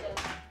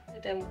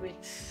 Let them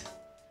wait.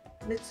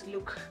 Let's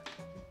look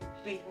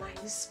really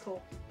nice for.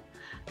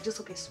 I just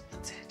hope he's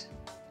spotted.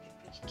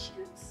 Really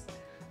cute.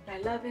 I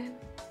love him.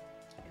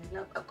 I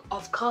love,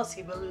 of course,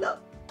 he will love.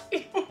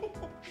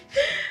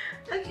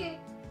 Okay.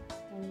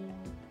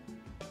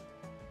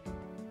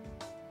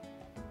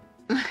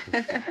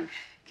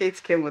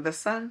 Kate came with the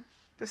son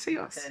to see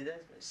us. And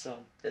that's my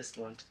son,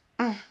 Desmond.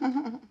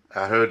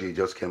 I heard you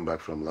just came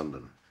back from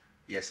London.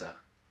 Yes, sir.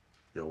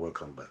 You're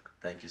welcome back.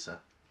 Thank you, sir.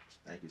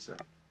 Thank you, sir.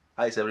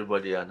 How is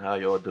everybody and how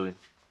you all doing?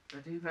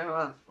 You're doing very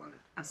well.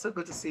 And so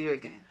good to see you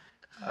again.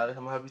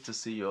 I'm happy to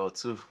see you all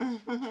too.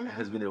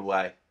 It's been a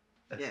while.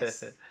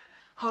 Yes.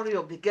 Hurry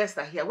up, the guests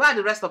are here. Where are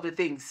the rest of the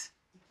things?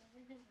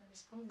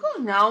 Go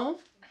now.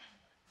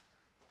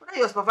 Why are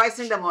you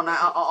supervising them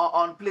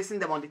on placing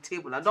them on the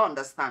table? I don't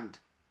understand.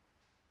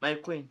 My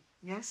queen,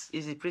 Yes?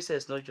 is the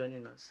princess not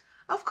joining us?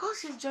 Of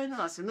course she's joining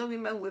us. You know,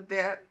 women with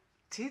their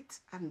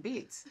teeth and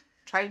beads.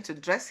 Trying to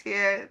dress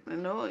here, you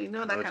know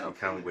that But kind you of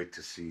can't thing. wait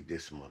to see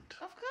Desmond.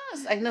 Of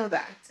course, I know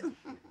that.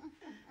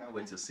 Can't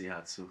wait to see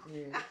her too.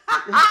 Yeah.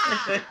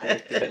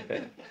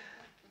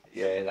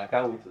 Yeah, I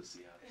can't wait to see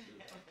her too.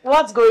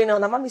 What's going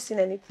on? Am I missing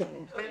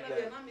anything?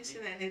 You're not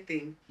missing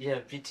anything. Yeah,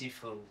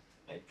 beautiful,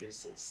 my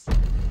princess.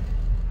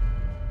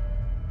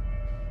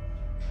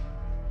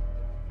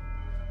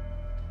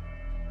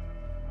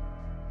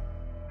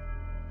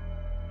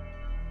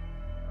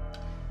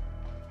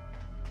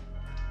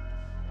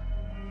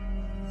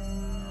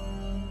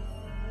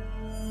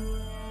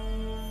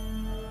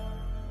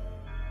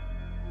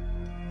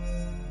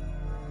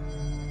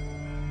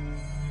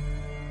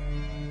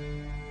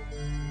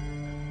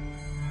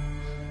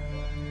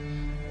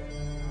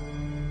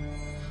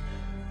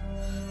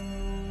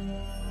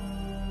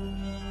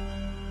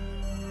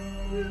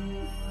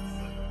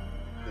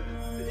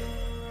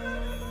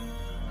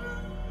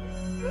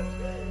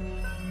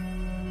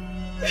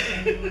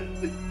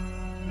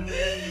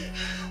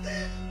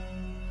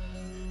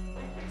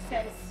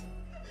 Princess,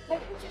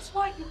 like, just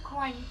why are you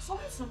crying?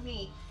 Talk to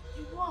me.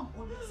 You know I'm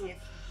always here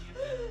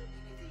for you.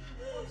 Anything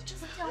you want,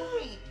 just tell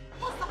me.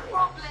 What's the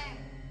problem?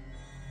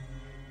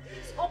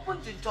 Please open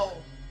the door.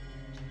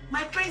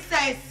 My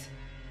princess!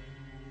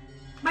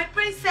 My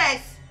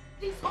princess!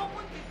 Please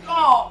open the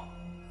door!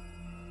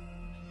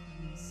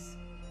 Please.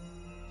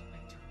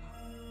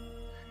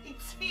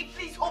 It's me.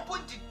 Please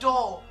open the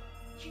door.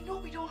 You know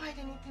we don't hide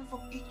anything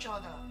from each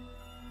other.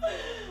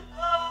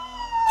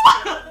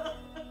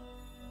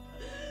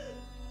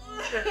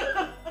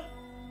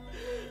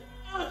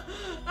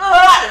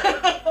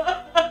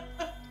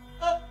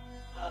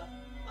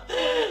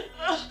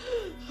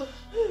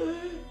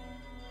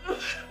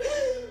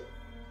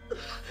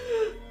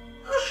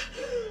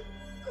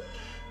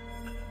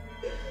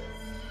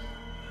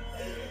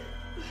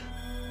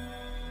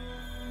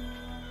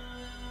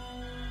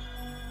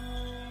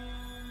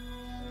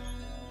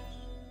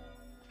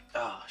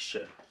 Ah,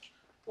 sure.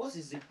 What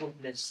is the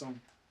problem,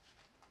 son?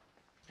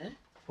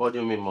 What do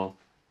you mean, Mom?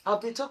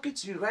 I've been talking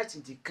to you right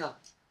in the car.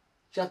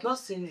 You have not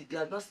seen it. You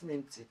have not seen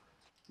anything.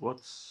 What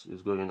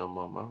is going on,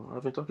 Mom?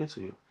 I've been talking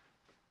to you.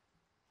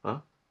 Huh?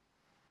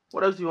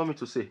 What else do you want me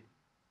to say?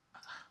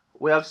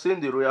 We have seen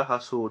the royal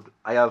household.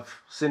 I have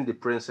seen the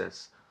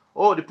princess.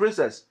 Oh, the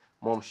princess.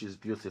 Mom, she's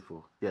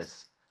beautiful.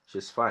 Yes,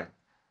 she's fine.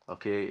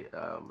 Okay,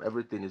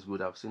 everything is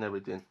good. I've seen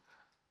everything.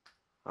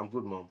 I'm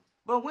good, Mom.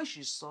 But when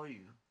she saw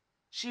you,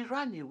 she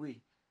ran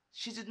away.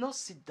 She did not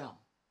sit down.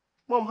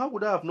 Mom, how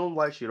would I have known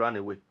why she ran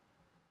away?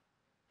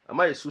 Am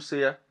I a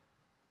soothsayer?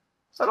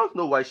 I don't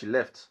know why she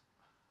left.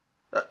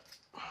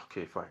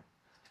 Okay, fine.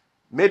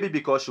 Maybe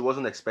because she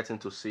wasn't expecting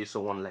to see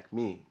someone like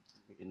me.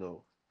 You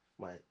know,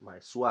 my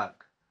swag.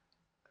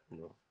 You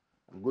know,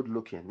 I'm good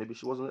looking. Maybe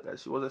she was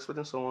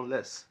expecting someone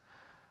less.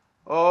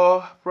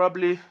 Or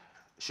probably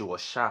she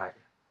was shy.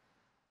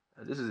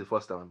 This is the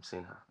first time I'm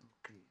seeing her.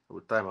 Okay.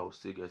 With time, I will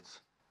still get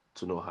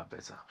to know her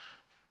better.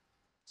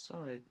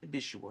 Sorry, maybe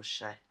she was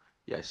shy.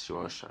 Yes, she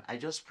was shy. I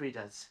just pray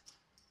that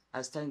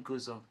as time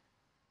goes on,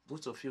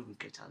 both of you will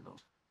get along.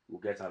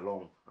 We'll get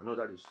along. I know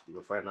that is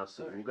your final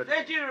say. We'll get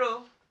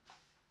Fejiro,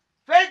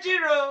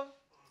 Fejiro!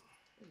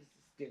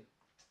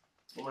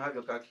 Mama, have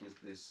your car keys,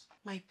 please.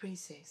 My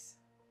princess,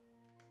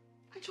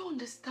 I don't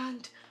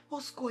understand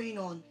what's going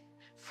on.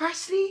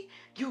 Firstly,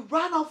 you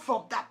ran up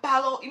from that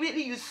parlor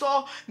immediately you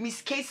saw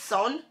Miss K's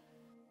son.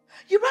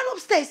 You ran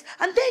upstairs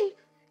and then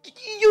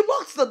you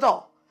locked the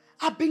door.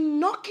 I've been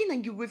knocking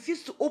and you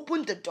refuse to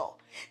open the door.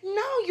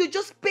 Now you're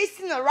just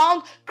pacing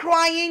around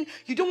crying.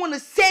 You don't want to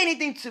say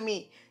anything to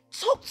me.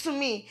 Talk to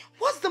me.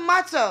 What's the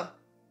matter?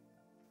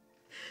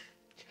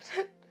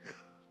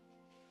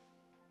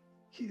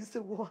 He's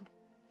the one.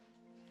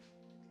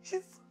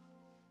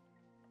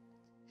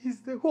 He's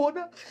the one.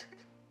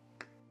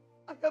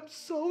 I am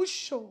so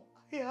sure.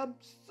 I am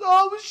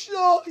so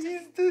sure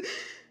he's the...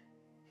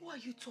 Who are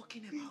you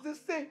talking about? He's the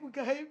same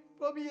guy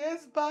from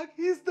years back.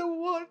 He's the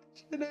one.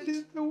 Janet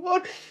is the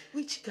one.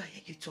 Which guy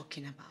are you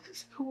talking about?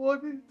 He's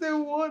the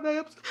one. I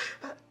am...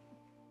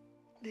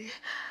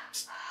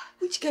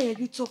 Which guy are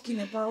you talking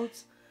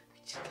about?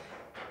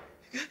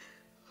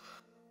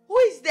 Who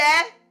is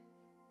there?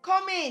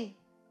 Come in.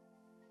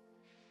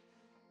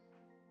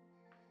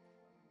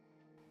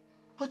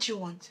 What do you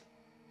want?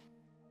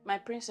 My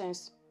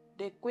princess,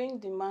 the queen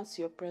demands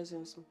your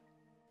presence.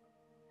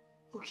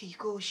 Okay,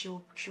 go.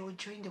 She'll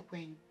join the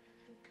queen.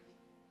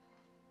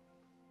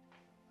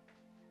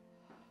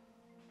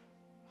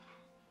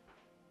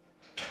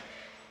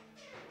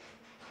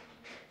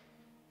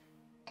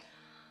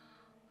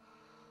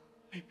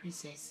 My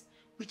princess,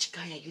 which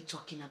guy are you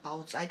talking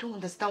about? I don't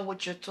understand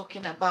what you're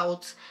talking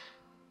about.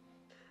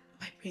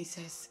 My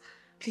princess,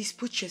 please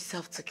put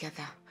yourself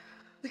together.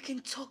 We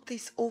can talk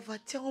this over.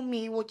 Tell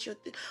me what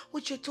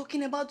you're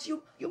talking about.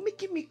 You're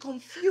making me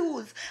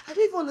confused. I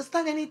don't even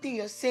understand anything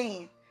you're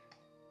saying.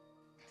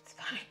 It's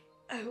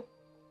fine.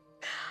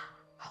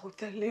 I'll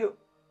tell you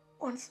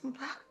once I'm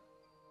back.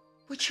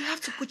 But you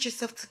have to put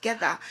yourself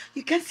together.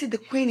 You can't see the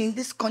queen in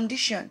this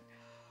condition.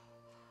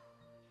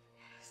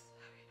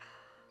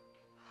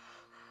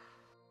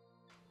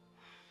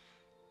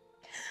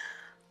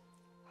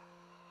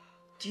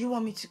 Do you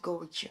want me to go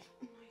with you?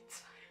 No, it's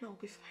fine. I'll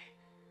be fine.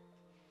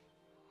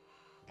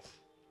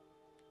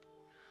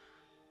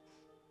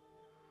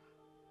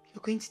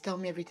 You're going to tell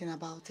me everything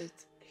about it?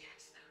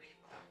 Yes, I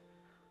will.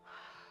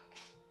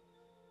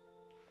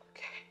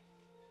 Okay.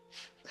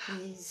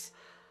 Please,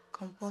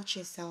 comport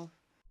yourself.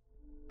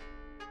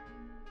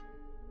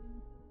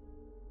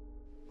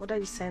 What are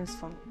you saying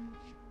for me?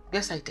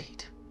 Yes, I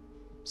did.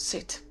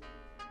 Sit.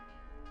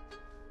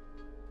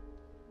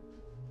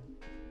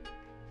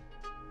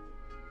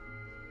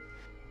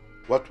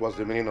 What was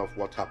the meaning of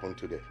what happened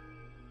today?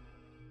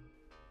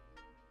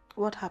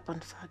 What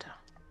happened, Father?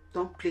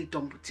 Don't play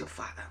dumb with your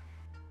father.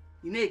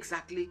 You know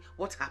exactly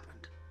what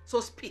happened.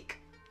 So speak.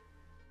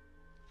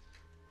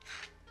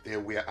 They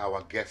were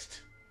our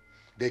guests.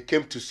 They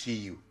came to see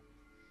you.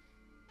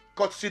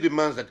 Courtesy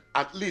demands that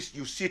at least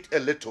you sit a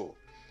little.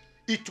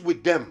 Eat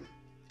with them.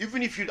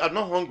 Even if you are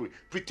not hungry,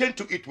 pretend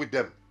to eat with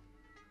them.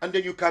 And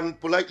then you can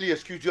politely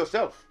excuse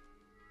yourself.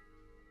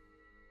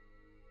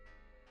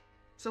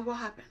 So what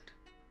happened?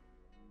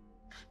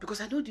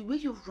 Because I know the way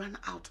you ran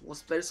out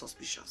was very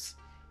suspicious.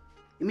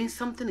 It means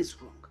something is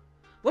wrong.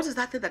 What is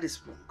that thing that is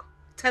wrong?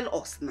 Tell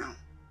us now.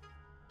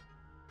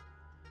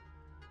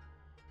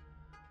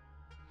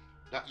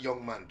 That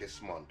young man this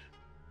month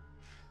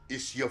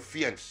is your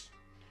fiancé,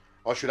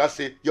 or should I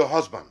say your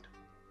husband.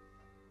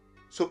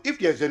 So if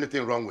there's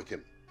anything wrong with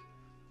him,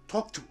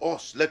 talk to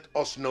us, let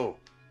us know,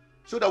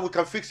 so that we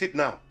can fix it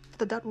now.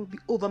 That will be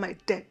over my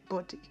dead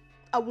body.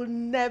 I will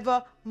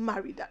never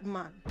marry that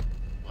man.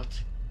 What?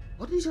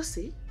 What did you just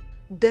say?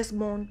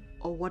 Desmond,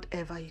 or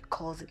whatever he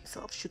calls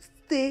himself, should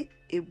stay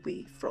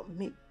away from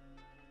me.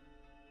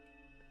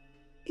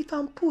 If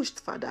I'm pushed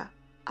further,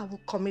 I will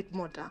commit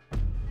murder.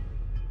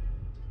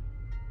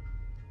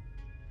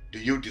 Do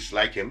you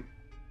dislike him?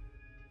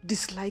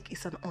 Dislike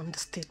is an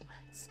understatement.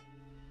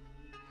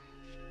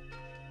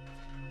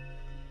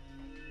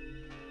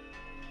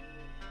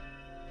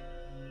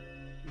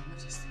 Your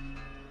Majesty,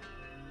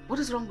 what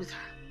is wrong with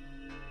her?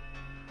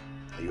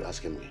 Are you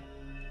asking me?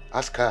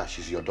 Ask her,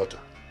 she's your daughter.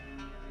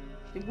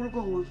 You will go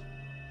on.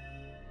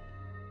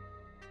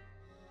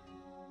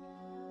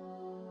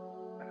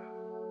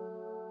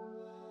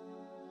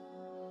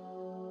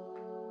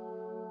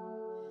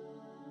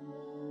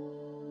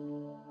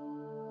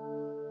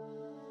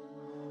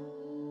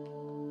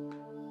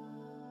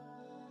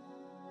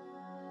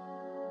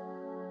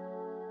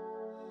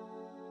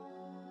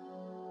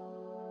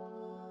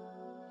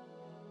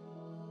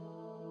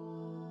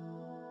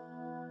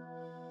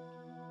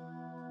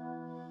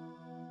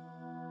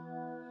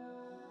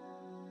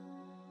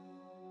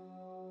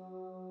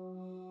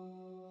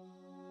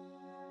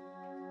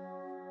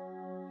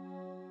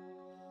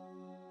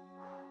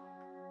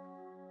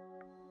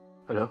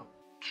 Hello?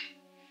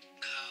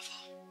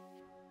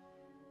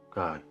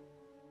 Guy,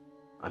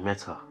 I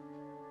met her.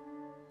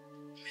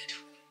 Met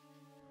who?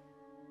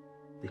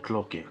 The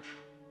club girl.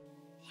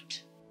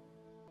 What?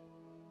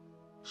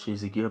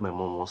 She's the girl my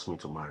mom wants me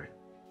to marry.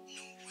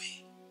 No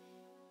way.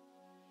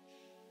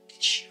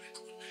 Did she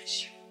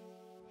recognize you?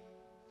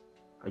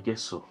 I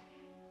guess so.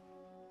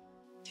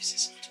 This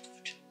is not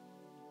good.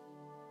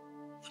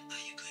 What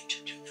are you going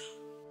to do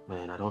now?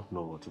 Man, I don't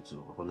know what to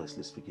do,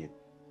 honestly speaking.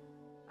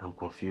 I'm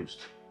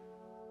confused.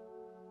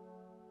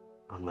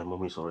 And my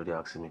mom is already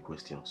asking me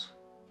questions.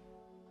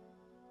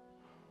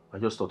 I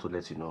just thought to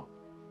let you know.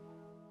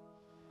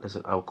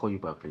 Listen, I'll call you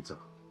back later.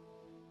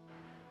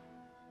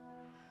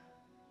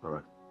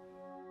 Alright.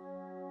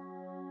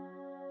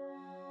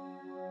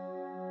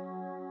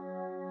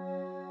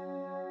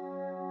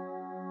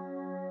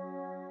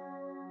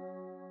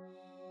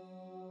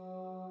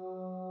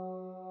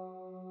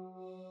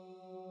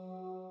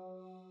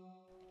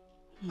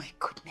 My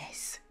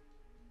goodness.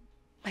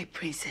 My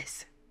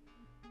princess.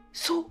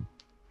 So,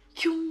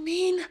 you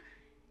mean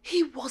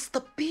he was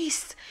the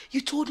beast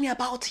you told me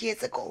about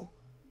years ago?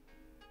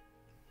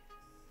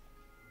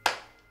 Oh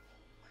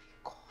my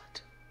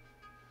God.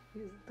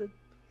 He's the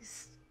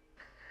beast.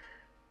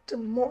 The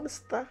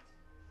monster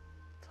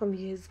from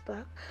years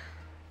back.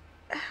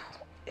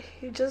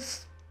 He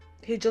just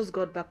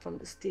got back from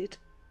the state.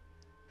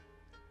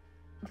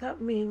 That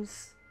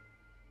means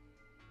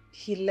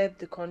he left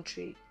the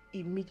country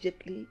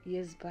immediately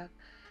years back.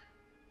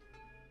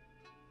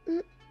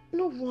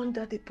 No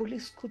wonder the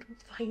police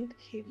couldn't find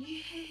him.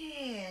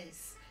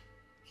 Yes.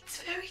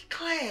 It's very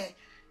clear.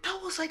 That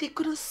was why they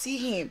couldn't see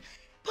him.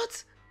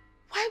 But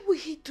why would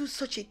he do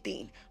such a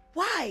thing?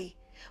 Why?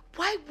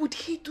 Why would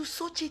he do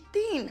such a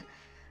thing?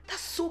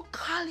 That's so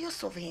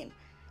callous of him.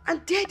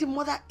 And there the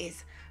mother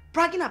is,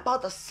 bragging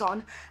about the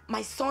son.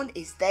 My son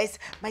is this.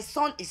 My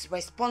son is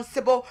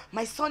responsible.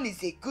 My son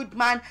is a good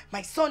man.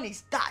 My son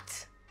is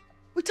that.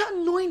 Without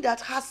knowing that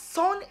her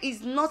son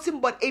is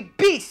nothing but a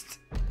beast.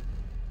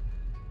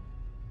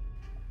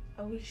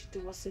 I wish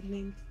there was a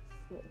name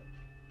for...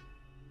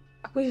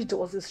 I wish there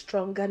was a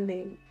stronger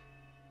name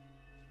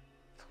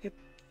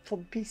for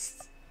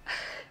beast.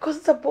 Because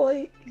the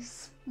boy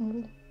is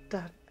more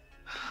than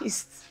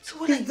beast. So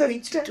what are you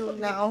going to do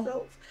now?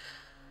 Himself.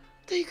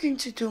 What are you going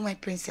to do, my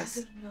princess?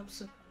 I don't know, I'm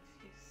so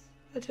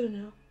confused. I don't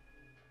know.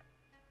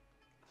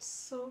 I'm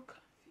so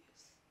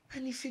confused.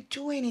 And if you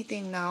do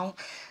anything now,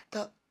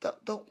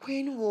 the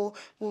queen will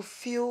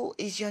feel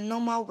is your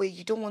normal way.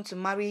 You don't want to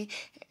marry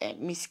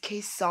Miss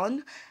K's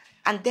son.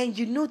 And then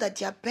you know that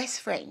they are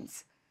best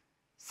friends.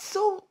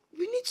 So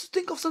we need to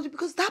think of something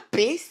because that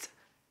beast,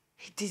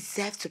 he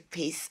deserves to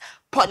face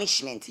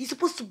punishment. He's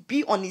supposed to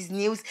be on his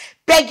knees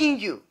begging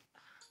you.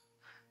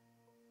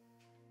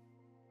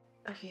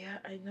 Yeah,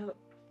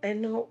 I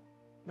know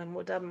my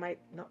mother might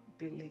not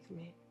believe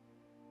me.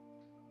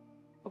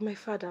 But my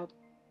father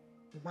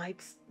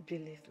might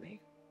believe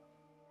me.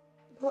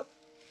 But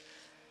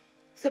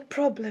the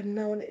problem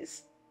now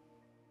is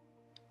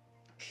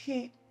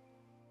he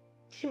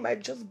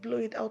might just blow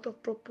it out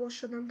of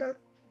proportion, and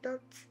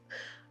that's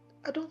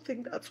I don't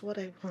think that's what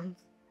I want.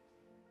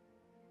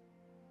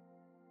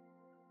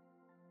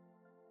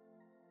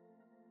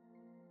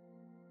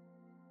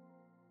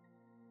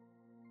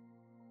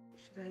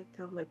 Should I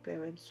tell my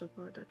parents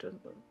about? I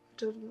don't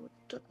know.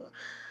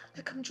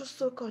 Like, I'm just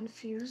so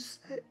confused.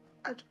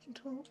 I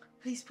don't know.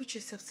 Please put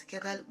yourself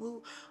together.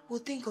 We'll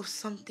think of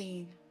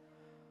something.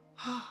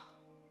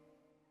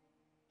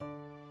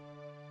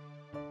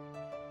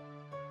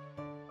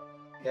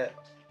 Yeah,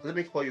 let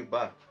me call you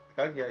back.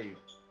 I can't hear you.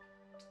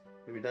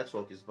 Maybe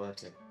network is bad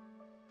here.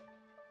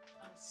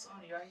 Son,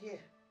 you are here.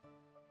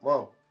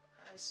 Mom.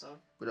 Hi, son.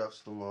 Good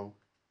afternoon, Mom.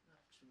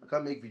 I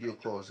can't make video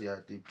calls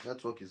here. The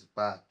network is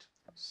bad.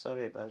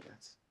 Sorry about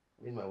that.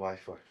 I need my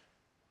Wi-Fi.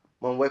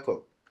 Mom, wake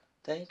up.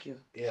 Thank you.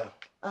 Yeah.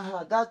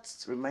 That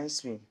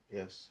reminds me.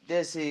 Yes.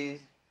 There's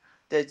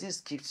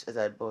this gift that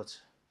I bought.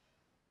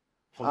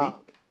 For me?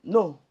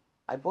 No.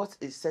 I bought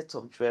a set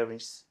of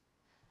jewelries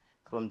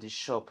from the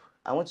shop.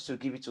 I wanted to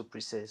give it to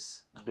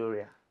Princess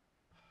Gloria.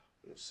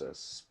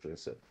 Princess.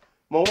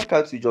 Mom, why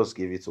can't you just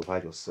give it to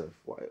her yourself?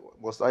 Why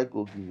must I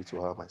go give it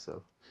to her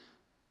myself?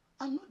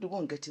 I'm not the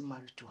one getting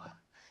married to her.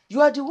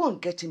 You are the one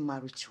getting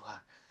married to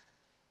her.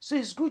 So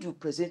it's good you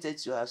present it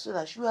to her so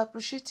that she will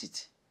appreciate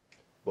it.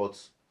 But,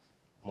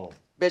 Mom.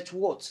 But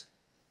what?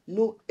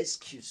 No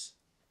excuse.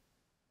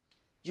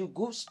 You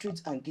go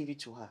straight and give it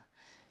to her.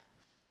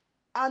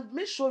 And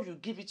make sure you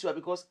give it to her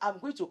because I'm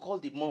going to call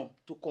the mom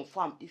to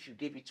confirm if you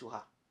gave it to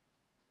her.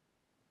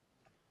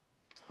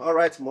 All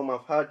right, Mom,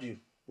 I've heard you.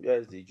 Where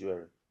is the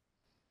jewelry?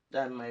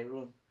 That's in my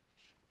room.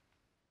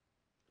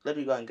 Let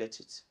me go and get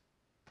it.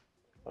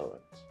 All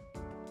right.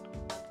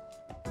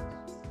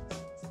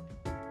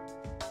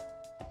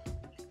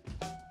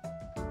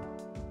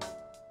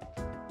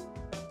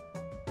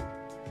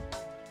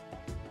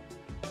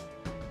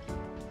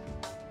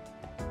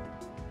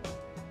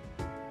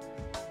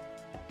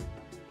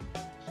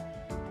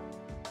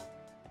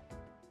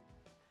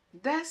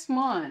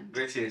 Desmond.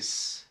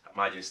 Greetings,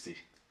 Majesty.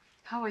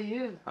 How are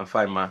you? I'm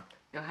fine, ma.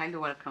 You're highly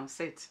welcome.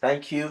 Sit.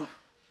 Thank you.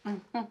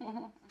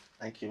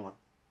 Thank you, ma.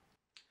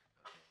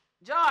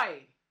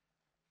 Joy!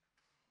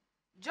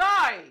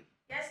 Joy!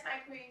 Yes, my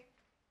queen.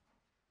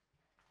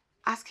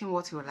 Ask him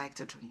what he would like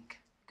to drink.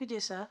 Good day,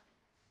 sir.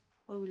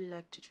 What would you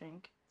like to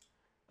drink?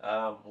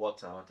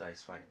 Water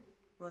is fine.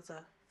 What's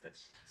that?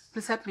 Yes.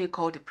 Please help me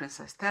call the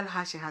princess. Tell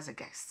her she has a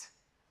guest.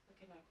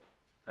 Okay, my God.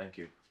 Thank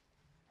you.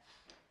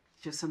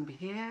 She'll soon be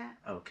here.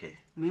 Okay.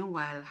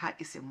 Meanwhile, how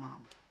is your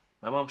mom?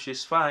 My mom,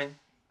 she's fine.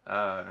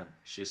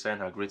 She sent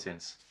her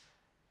greetings.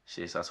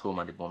 She's at home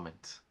at the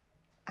moment.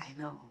 I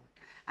know.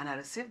 And I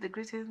received the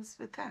greetings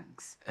with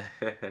thanks.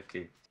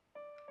 Okay.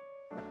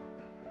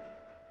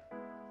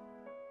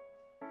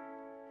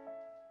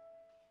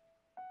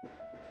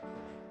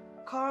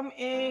 Come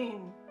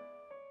in.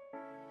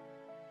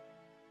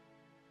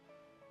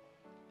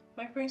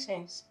 My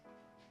princess.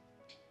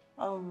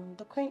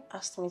 The queen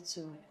asked me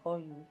to call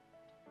you.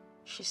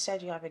 She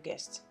said you have a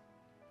guest.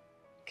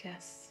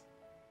 Guess.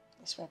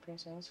 Yes, my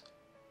princess.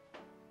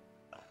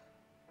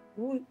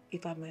 Who,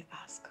 if I may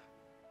ask?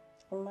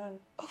 A man.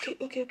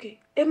 Okay.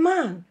 A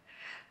man.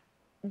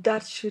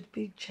 That should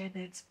be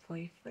Janet's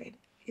boyfriend.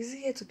 Is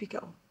he here to pick her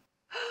up?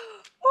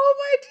 Oh,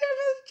 my dear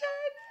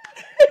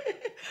Miss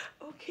Janet.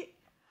 Okay.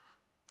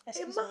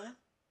 Excuse A me. man.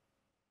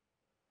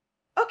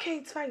 Okay,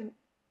 it's fine.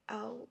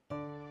 I'll...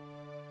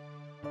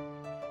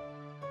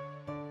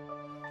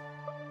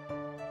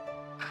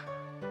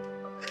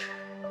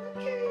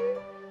 Okay.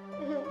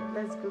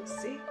 Let's go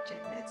see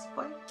Janet's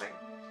boyfriend.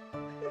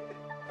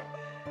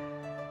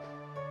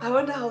 I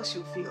wonder how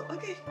she'll feel.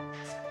 Okay.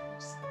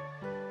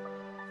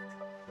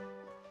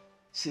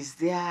 She's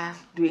there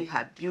doing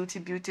her beauty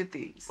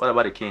things. What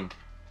about the king?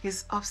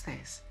 He's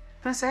upstairs.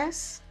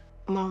 Princess?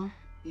 Mom,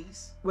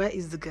 Yes? where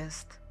is the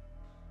guest?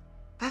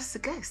 That's the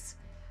guest.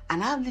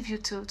 And I'll leave you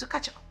to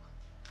catch up.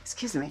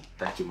 Excuse me.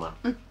 Thank you, ma'am.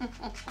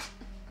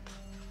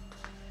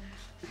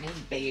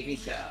 Baby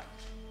girl.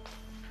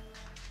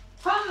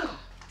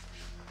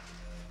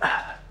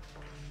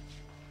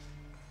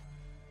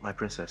 My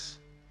princess.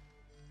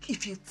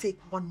 If you take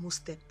one more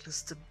step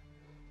close to me,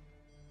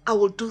 I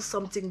will do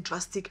something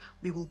drastic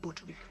we will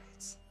both regret.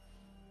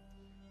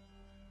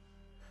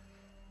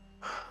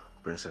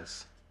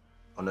 Princess.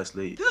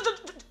 Honestly,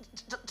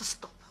 Just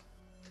stop.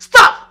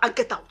 Stop and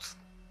get out.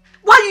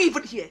 Why are you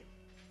even here?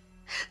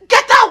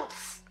 Get out!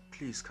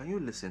 please, can you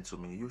listen to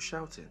me? You're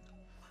shouting.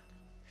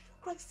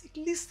 Christ,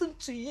 listen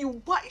to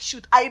you. Why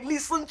should I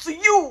listen to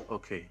you?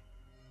 Okay.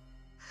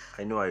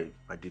 I know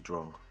I did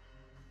wrong.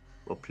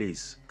 But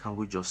please, can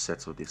we just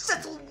settle this?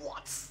 Settle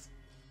what?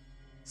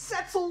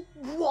 Settle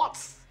what?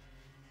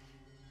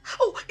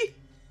 Oh,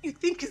 you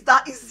think it's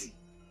that easy?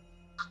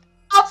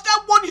 After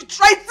what you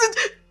tried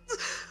to...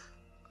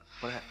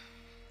 But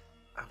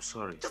I'm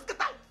sorry. Just get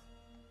out!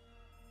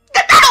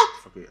 Get out!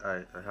 Okay,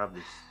 I have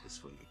this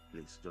for you.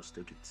 Please, just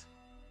take it.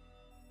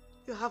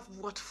 You have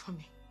what for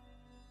me?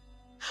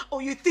 Oh,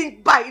 you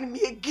think buying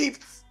me a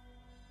gift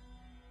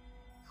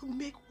will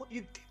make what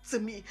you did to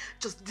me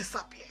just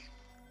disappear?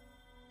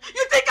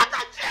 You think I'm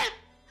that gem?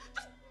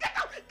 Just get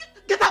out!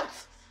 Get out!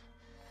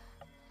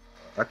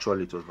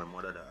 Actually, it was my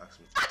mother that asked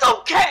me. I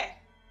don't care!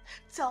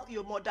 Tell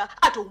your mother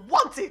I don't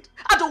want it.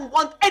 I don't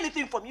want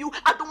anything from you.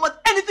 I don't want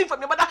anything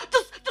from your mother.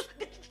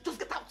 Just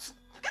get out.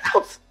 Get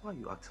out! Why are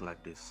you acting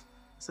like this?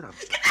 I said I'm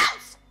Get out!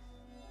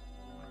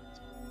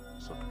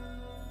 It's okay.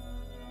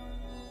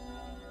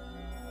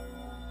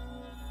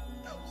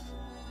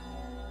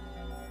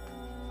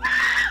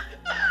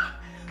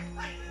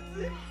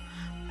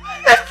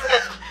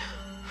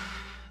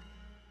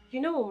 You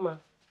know, Uma,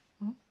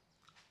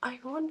 I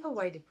wonder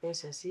why the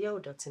princess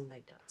yelled at him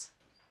like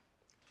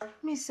that.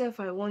 Myself,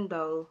 I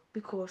wonder,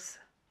 because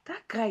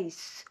that guy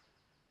is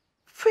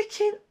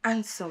freaking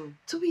handsome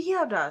to be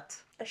yelled at.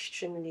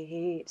 Extremely,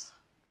 he is.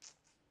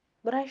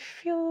 But I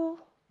feel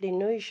they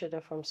know each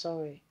other from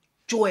somewhere.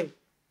 Joy,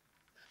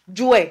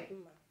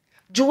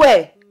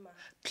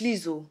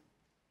 please, oh,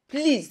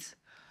 please,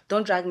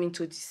 don't drag me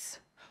into this.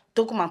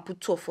 Don't come and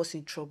put two of us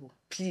in trouble.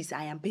 Please,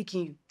 I am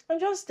begging you. I'm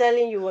just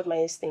telling you what my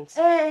instincts.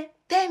 Tell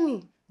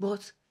me.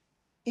 But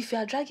if you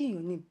are dragging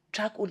your name,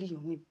 drag only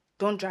your name.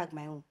 Don't drag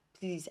my own.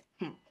 Please.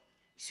 You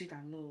should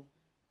have known.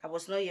 I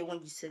was not here when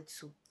you said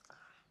so.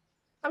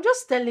 I'm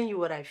just telling you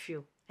what I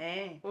feel.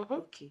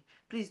 Okay.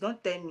 Please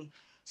don't tell me.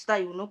 So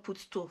that you will not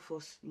put two of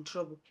us in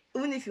trouble.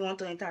 Even if you want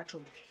to enter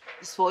trouble.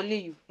 It's for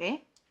only you.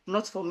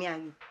 Not for me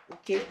and you.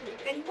 Okay?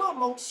 And who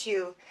amongst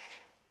you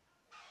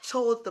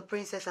told the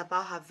princess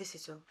about her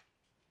visitor?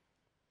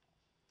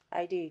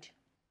 I did.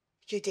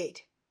 You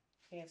did?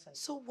 Yes, I did.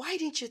 So why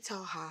didn't you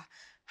tell her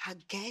her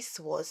guest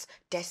was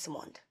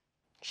Desmond?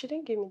 She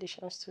didn't give me the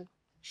chance to.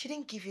 She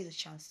didn't give you the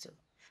chance to.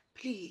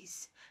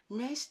 Please,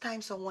 next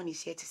time someone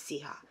is here to see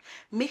her,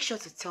 make sure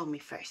to tell me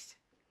first.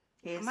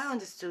 Yes. Am I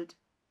understood?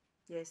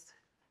 Yes.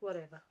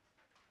 Whatever.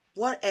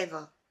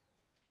 Whatever.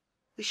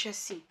 We shall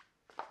see.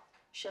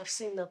 Shall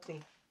see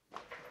nothing.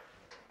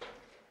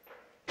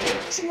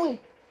 Joy!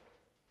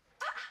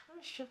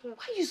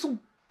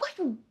 Why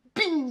you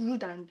being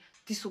rude and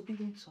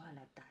disobedient to her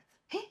like that?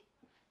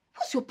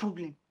 What's your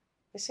problem?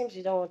 It seems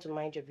you don't want to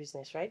mind your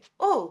business, right?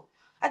 Oh,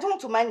 I don't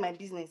want to mind my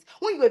business.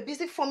 When you were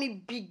busy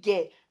forming big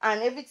girl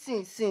and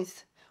everything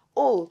since.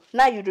 Oh,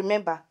 now you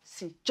remember.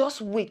 See, just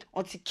wait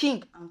until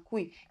king and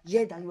queen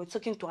hear that you were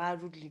talking to her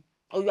rudely.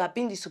 Or you are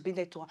being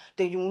disobedient to her.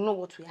 Then you will know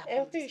what will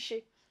happen. Fish.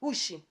 Who is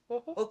she?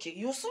 Okay,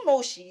 you also know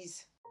who she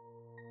is.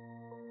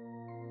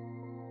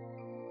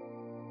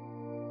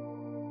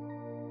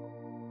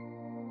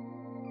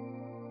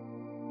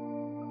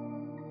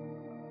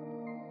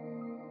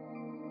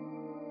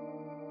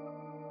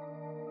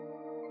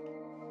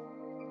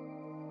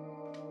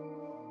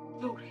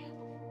 Gloria.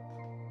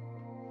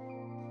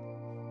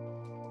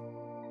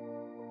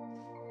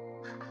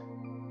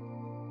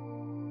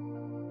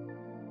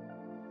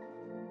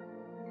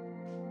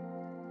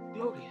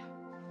 Gloria.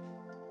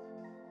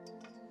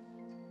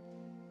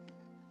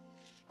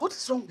 What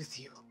is wrong with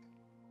you?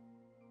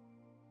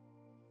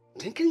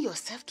 Drinking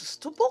yourself to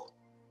stupor?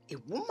 A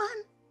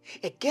woman?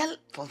 A girl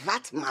for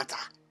that matter?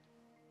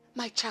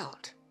 My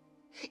child,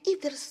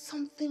 if there is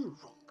something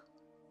wrong,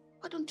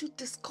 why don't you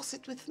discuss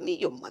it with me,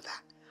 your mother?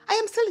 I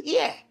am still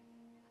here.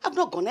 I've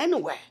not gone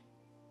anywhere.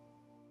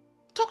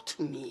 Talk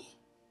to me.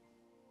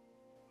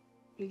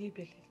 Will you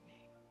believe me?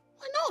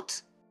 Why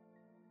not?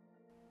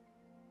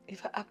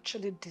 If I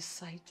actually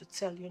decide to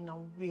tell you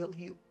now, will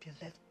you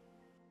believe me?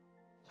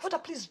 Father,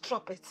 please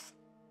drop it.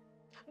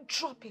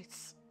 Drop it.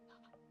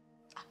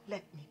 And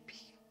let me be.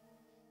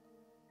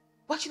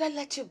 Why should I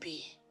let you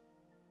be?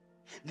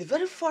 The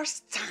very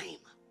first time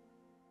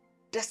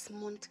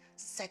Desmond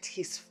set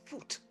his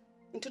foot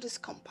into this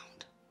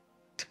compound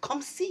to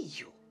come see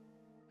you,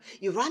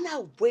 you ran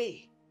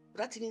away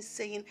without even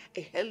saying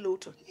a hello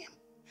to him.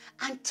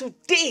 And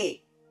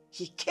today,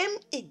 he came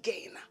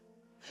again.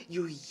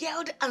 You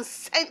yelled and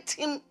sent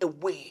him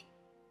away.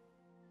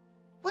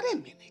 Wait a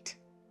minute.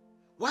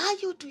 Why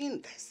are you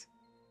doing this?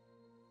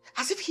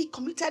 As if he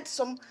committed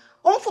some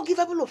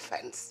unforgivable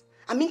offense.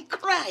 I mean,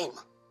 crime.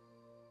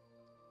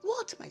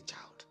 What, my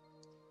child?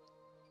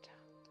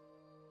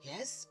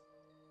 Yes?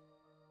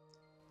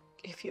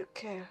 If you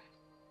care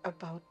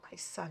about my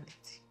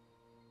sanity,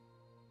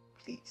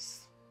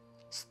 please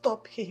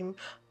stop him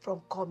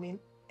from coming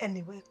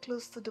anywhere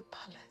close to the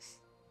palace.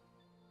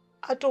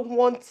 I don't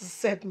want to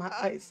set my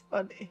eyes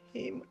on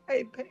him.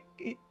 I beg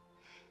you.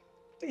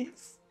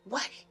 Please.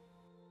 Why?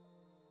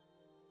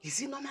 Is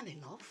he not man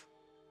enough?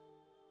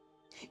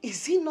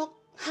 Is he not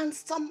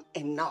handsome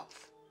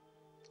enough?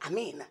 I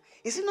mean,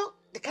 is he not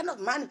the kind of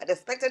man you had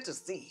expected to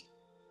see?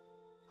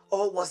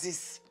 Or was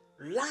his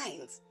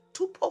lines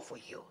too poor for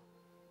you?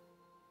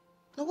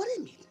 Now, what a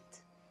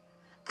minute.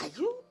 Are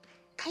you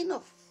kind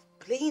of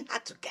playing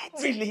hard to get?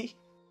 Really?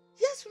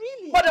 Yes,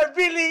 really. Mother,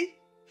 really?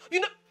 You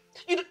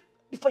know,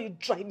 before you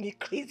drive me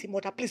crazy,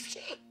 Mother, please,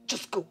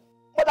 just go.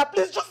 Mother,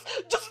 please,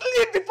 just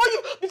leave before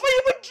you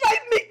even drive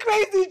me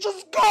crazy.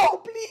 Just go,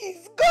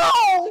 please,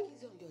 go. Take it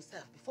easy on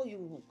yourself before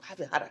you have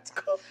a heart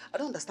attack. I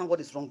don't understand what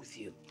is wrong with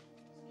you.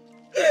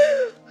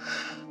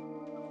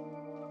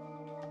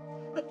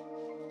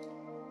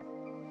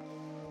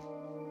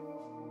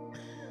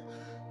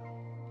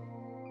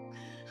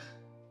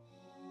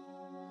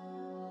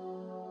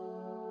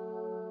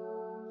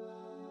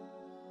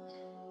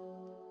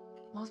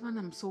 Husband,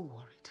 I'm so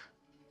worried.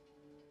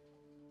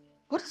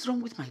 What is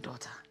wrong with my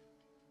daughter?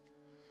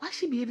 Why is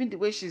she behaving the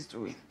way she's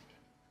doing?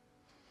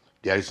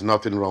 There is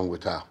nothing wrong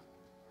with her.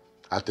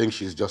 I think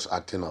she's just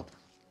acting up.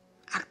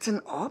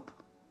 Acting up?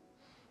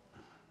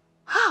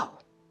 How?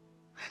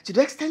 To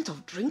the extent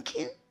of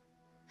drinking?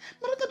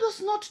 My daughter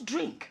does not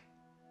drink.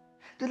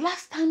 The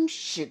last time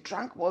she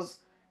drank was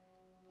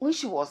when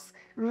she was...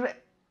 I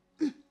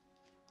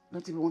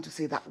don't even want to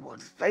say that word.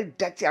 It's very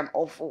dirty and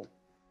awful.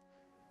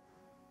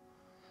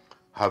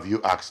 Have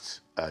you asked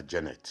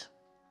Janet?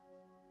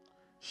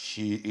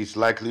 She is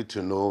likely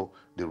to know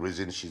the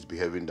reason she's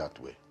behaving that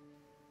way.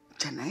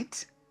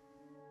 Janet?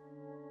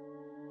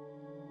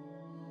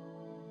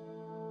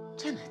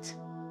 Janet?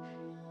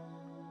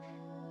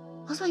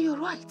 Husband, you're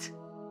right.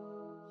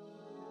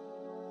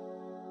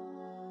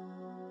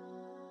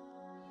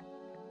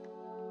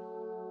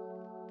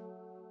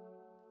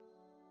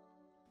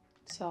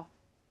 Sir,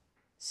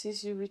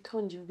 since you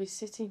returned, you'll be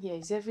sitting here.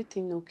 Is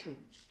everything okay?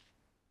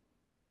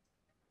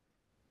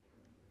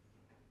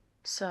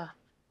 Sir,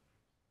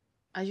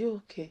 are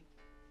you okay?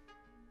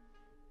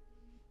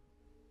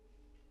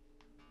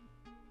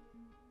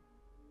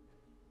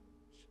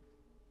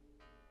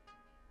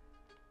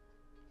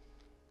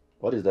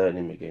 What is that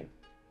name again?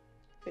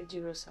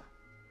 Fejiro, sir.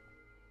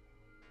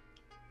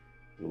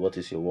 What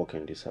is your work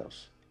in this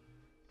house?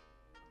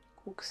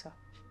 Cook, sir.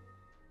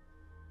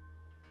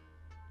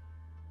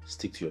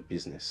 Stick to your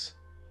business.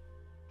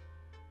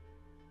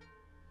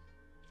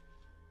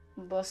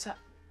 But, sir...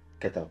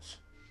 Get out.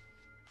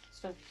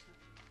 Sorry, sir.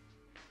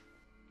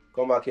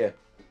 Come back here.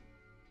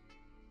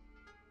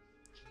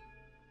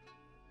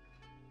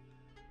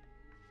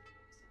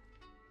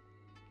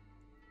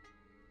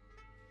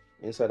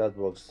 Inside that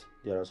box,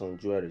 there are some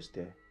jewelries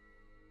there.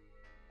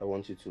 I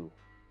want you to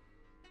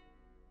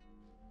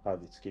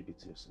have it. Keep it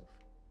to yourself.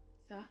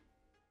 Sir? Are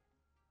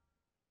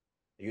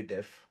you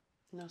deaf?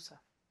 No, sir.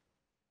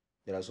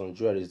 There are some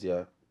jewelries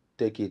there.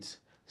 Take it,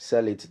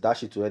 sell it,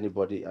 dash it to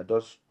anybody. I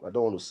don't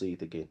want to see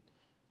it again.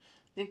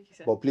 Thank you,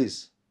 sir. But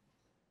please,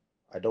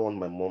 I don't want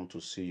my mom to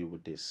see you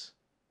with this.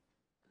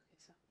 Okay,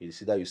 sir.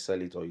 It's either you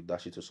sell it or you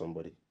dash it to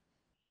somebody.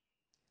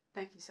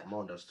 Thank you, sir.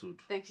 More understood.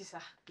 Thank you, sir.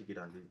 Take it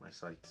and leave my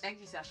sight.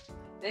 Thank you, sir.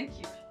 Thank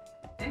you.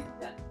 Thank you,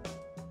 sir.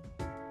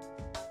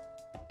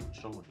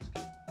 What's wrong with this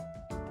kid?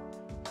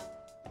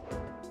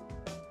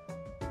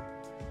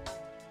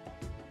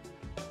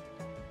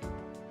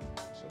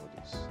 What's all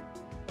this?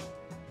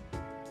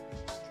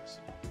 She's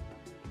stressing.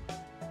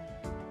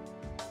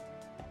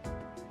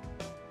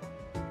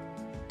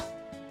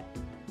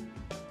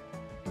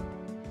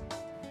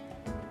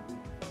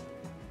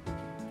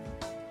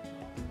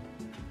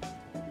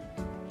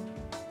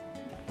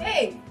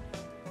 Hey!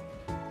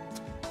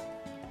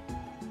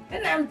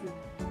 Nnamdi.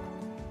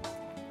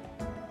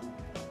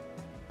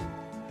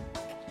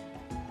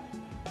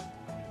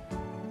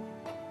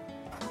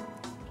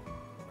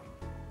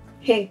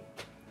 Hey.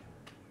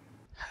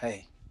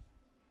 Hey,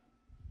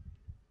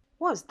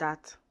 What's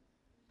that?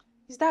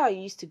 Is that how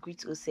you used to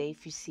greet Ose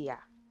if you see her?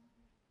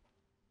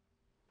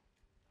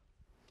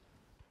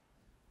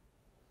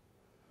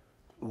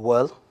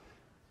 well,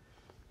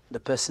 the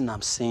person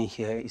I'm seeing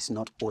here is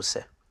not Ose.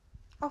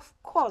 Of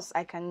course,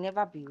 I can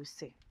never be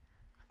Ose.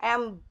 I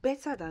am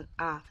better than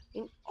her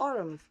in all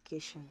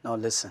ramifications. Now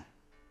listen,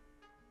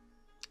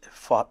 a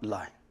fat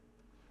lie,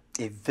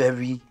 a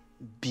very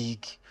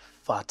big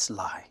fat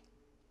lie.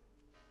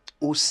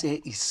 Ose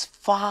is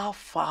far,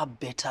 far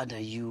better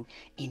than you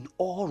in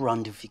all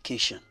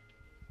ramification.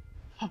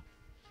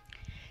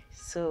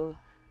 So,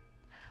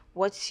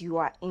 what you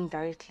are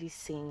indirectly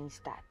saying is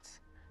that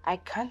I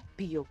can't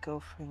be your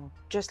girlfriend,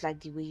 just like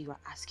the way you are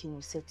asking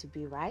yourself to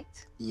be, right?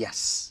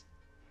 Yes,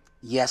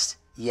 yes,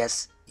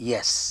 yes,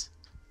 yes.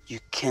 You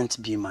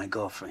can't be my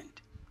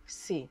girlfriend.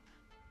 See,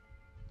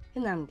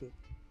 Nnamdi,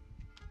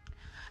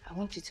 I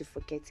want you to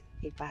forget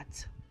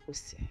about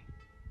Ose.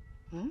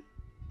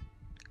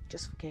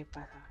 Just forget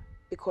about her.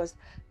 Because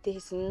there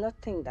is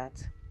nothing that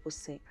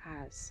Ose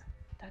has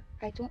that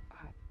I don't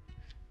have.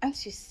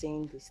 Aren't you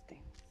saying these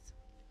things?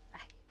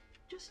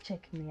 Just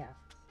check me out.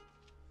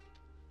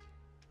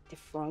 The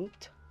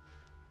front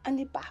and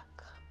the back.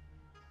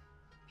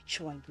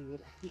 Which one do you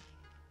like?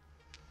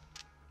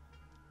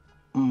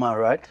 Am I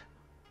right?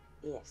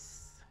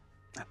 Yes.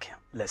 Okay,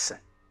 listen.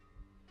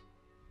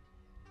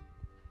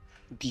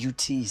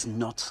 Beauty is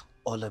not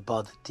all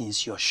about the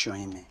things you're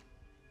showing me.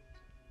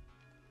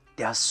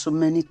 There are so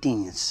many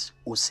things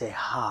Ose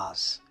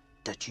has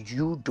that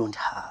you don't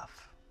have.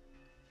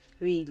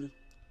 Really?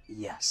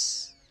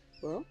 Yes.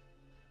 Well,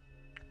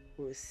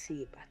 we'll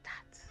see about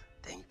that.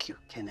 Thank you.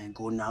 Can I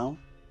go now?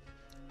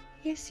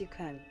 Yes, you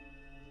can.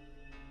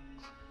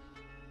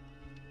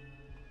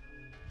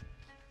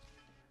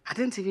 I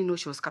didn't even know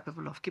she was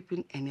capable of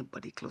keeping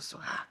anybody close to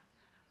her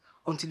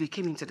until you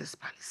came into this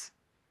palace.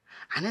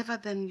 And ever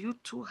then, you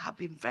two have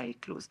been very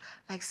close,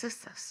 like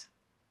sisters.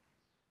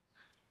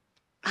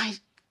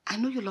 I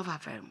know you love her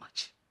very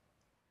much.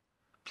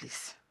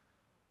 Please.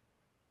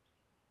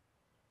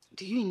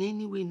 Do you in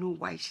any way know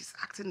why she's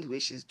acting the way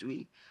she's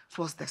doing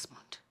towards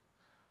Desmond?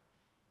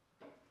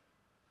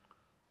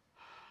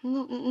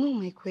 No,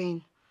 my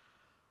queen.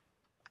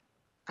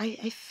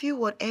 I feel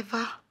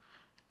whatever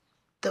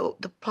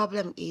the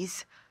problem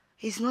is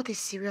not a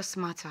serious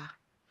matter.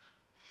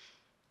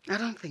 I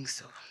don't think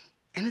so.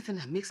 Anything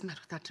that makes my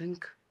daughter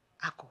drink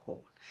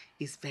alcohol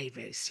is very,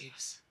 very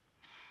serious.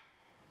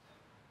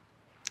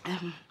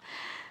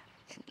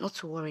 Not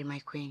to worry, my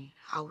queen.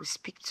 I will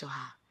speak to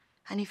her.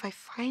 And if I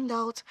find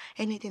out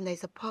anything that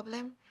is a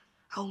problem,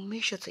 I'll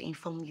make sure to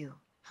inform you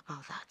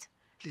about that.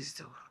 Please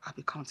do. I'll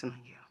be counting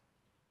on you.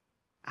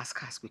 Ask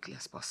her as quickly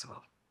as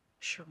possible.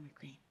 Sure, my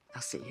queen.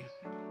 I'll see you.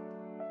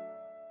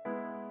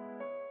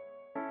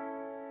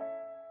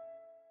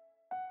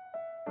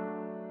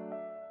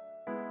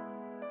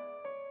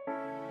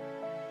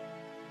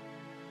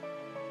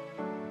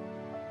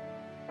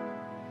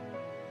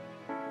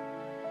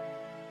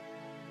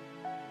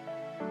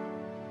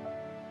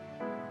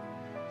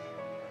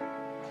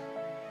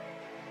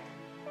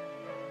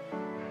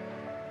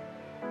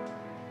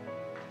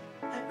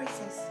 My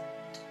princess.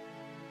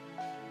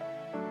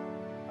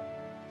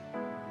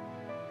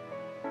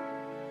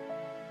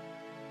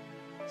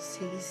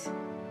 Sis.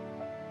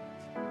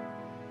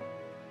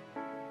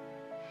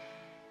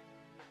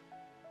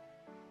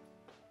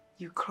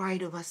 You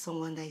cried over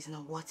someone that is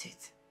not worth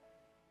it.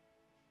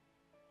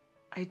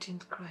 I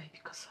didn't cry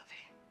because of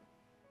him.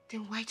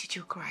 Then why did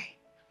you cry?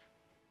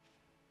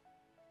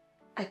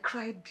 I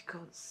cried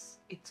because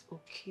it's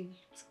okay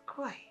to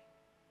cry.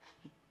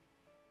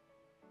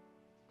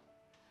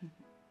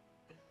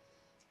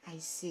 I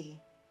see.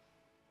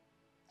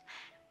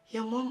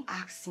 Your mom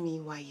asked me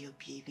why you're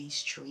behaving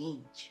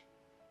strange.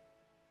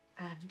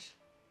 And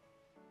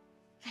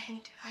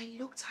And I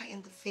looked her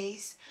in the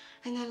face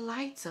and I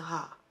lied to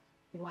her.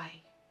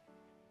 why?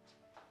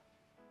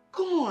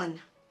 Come on.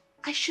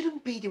 I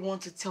shouldn't be the one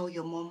to tell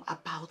your mom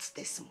about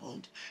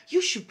Desmond.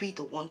 You should be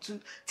the one to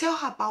tell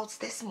her about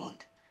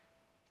Desmond.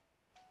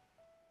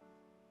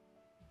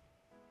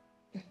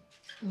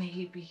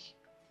 Maybe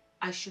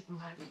I should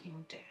marry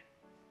him then.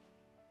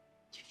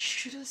 You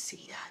shouldn't say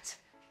that.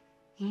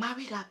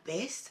 Married her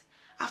best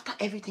after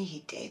everything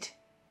he did?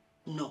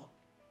 No,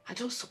 I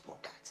don't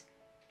support that.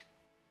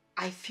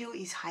 I feel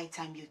it's high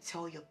time you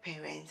tell your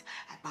parents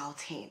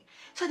about him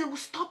so they will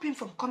stop him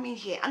from coming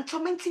here and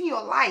tormenting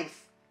your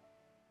life.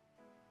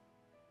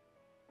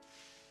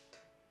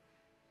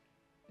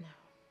 No.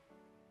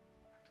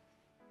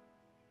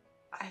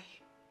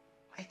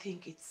 I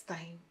think it's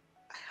time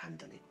I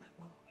handle it my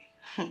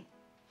own way.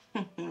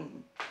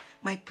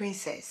 My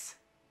princess,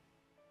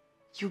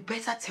 you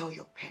better tell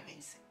your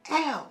parents,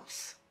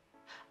 else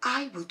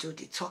I will do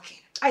the talking.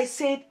 I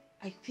said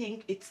I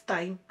think it's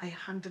time I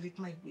handle it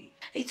my way.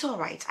 It's all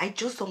right. I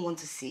just don't want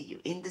to see you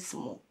in this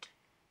mood.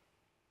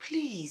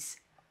 Please.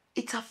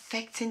 It's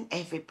affecting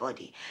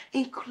everybody,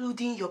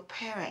 including your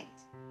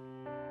parents.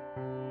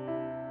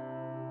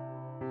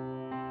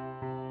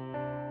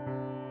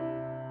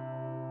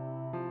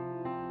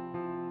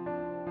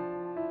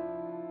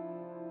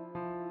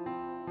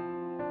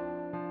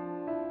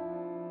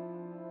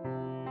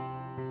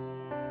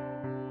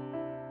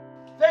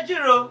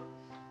 Vegiro!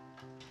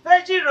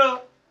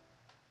 Vegiro!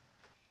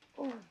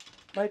 Oh,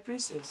 my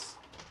princess.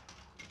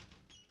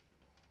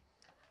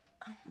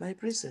 My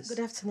princess.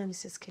 Good afternoon,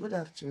 Mrs. Kim. Good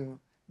afternoon.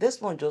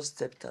 Desmond just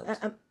stepped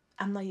out.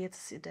 I'm not here to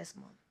see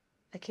Desmond.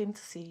 I came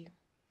to see you.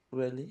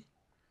 Really?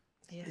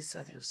 Yes. Please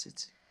have your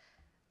seat.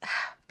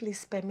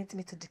 Please permit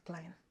me to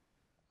decline.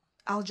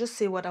 I'll just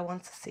say what I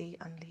want to say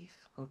and leave.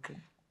 Okay.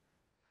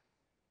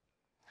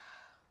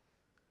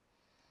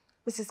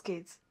 Mrs.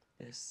 Gates.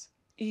 Yes.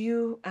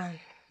 You and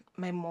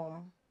my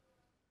mom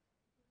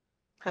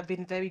have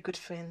been very good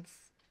friends,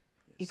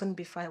 yes, even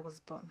before I was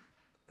born.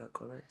 You're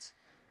correct.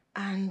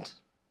 And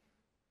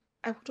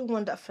I wouldn't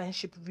want that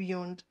friendship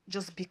ruined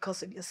just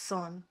because of your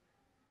son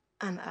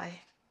and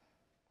I.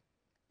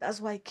 That's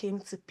why I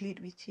came to plead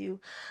with you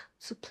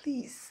to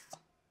please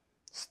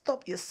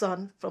stop your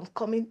son from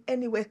coming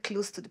anywhere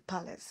close to the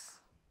palace.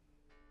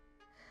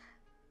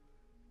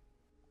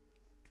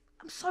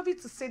 I'm sorry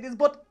to say this,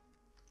 but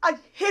I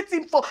hate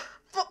him for...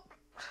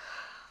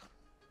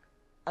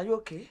 Are you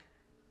okay?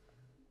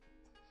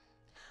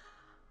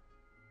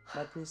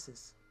 My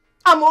princess.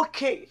 I'm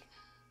okay.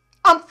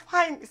 I'm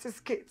fine,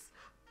 Mrs. Gates.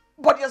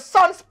 But your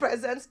son's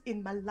presence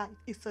in my life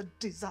is a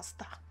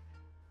disaster.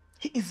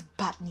 He is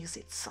bad news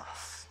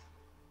itself.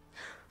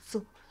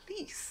 So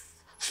please,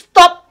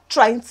 stop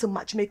trying to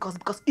matchmake us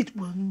because it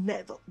will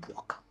never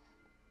work.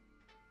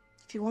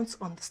 If you want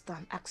to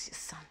understand, ask your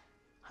son.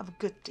 Have a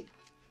good day.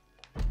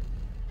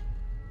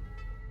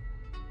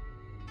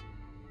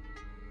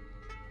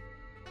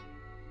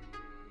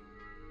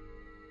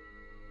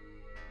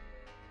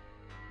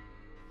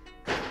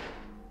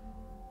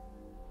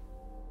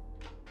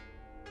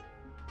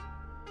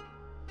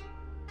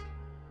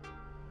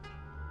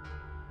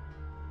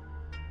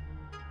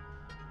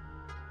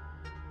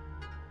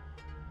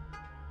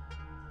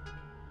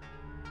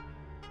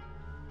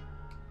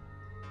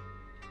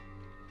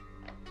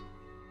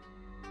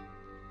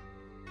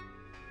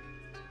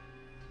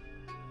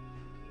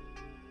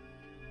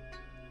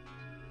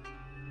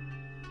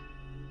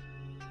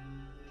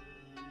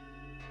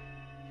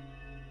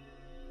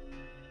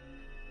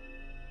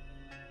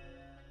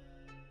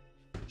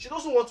 She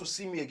doesn't want to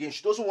see me again.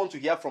 She doesn't want to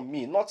hear from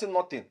me. Nothing.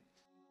 What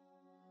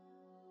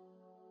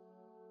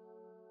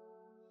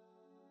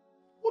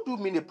do you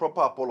mean a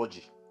proper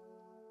apology?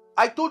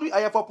 I told you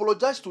I have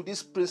apologized to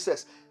this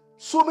princess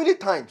so many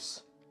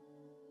times.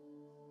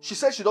 She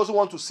said she doesn't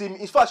want to see me.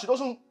 In fact, she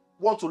doesn't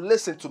want to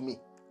listen to me.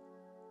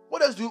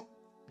 What else do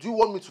you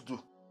want me to do?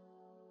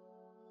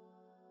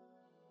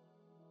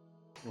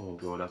 Oh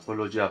God,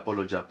 apology.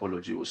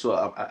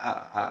 So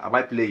am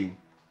I playing?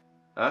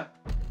 Huh?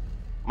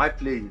 Am I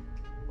playing?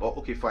 Oh,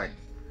 okay, fine.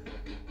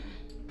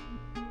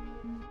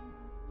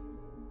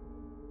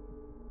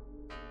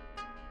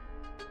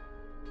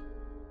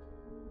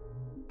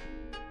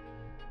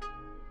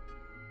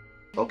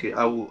 Okay,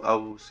 I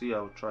will see.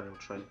 I'll try.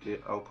 Okay,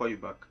 I'll call you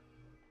back.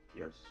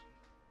 Yes.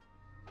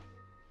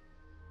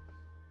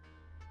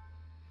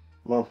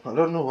 Mom, I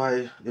don't know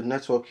why the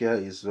network here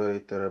is very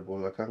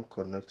terrible. I can't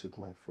connect with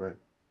my friend.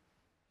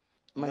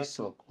 My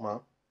son,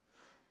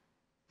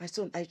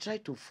 I try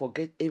to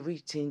forget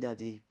everything that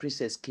the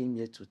princess came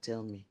here to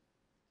tell me.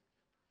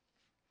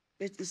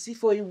 But you see,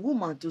 for a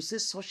woman to say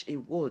such a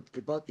word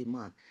about a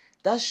man,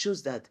 that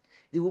shows that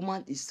the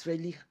woman is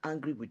really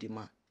angry with the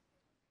man.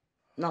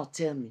 Now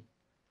tell me,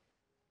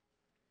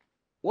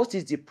 what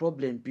is the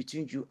problem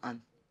between you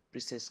and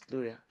Princess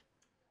Gloria?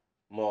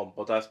 Mom,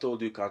 but I've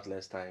told you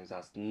countless times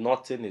that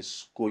nothing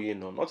is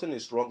going on. Nothing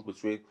is wrong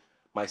between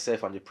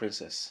myself and the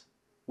princess.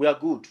 We are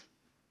good.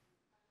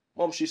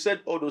 Mom, she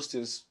said all those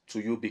things to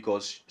you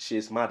because she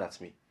is mad at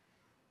me.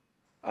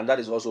 And that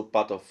is also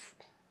part of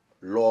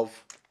love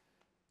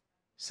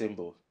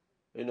symbol.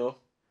 You know,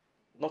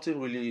 nothing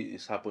really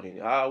is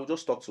happening. I will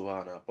just talk to her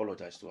and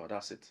apologize to her.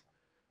 That's it.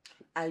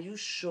 Are you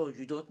sure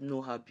you don't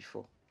know her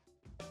before?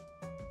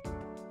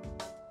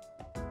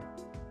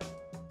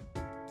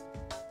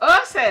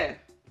 Oh, sir.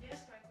 Yes,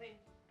 my queen.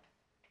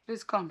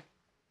 Please come.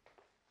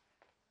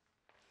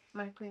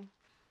 My queen.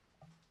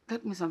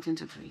 Get me something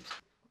to drink.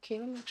 Okay,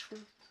 let me try.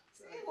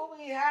 See who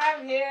we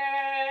have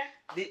here.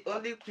 The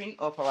only queen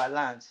of our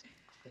land.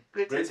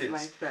 Greetings, my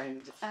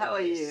friend. How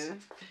are you?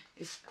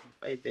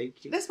 Fine,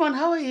 thank you. This one,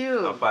 how are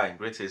you? I'm fine.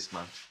 Greetings,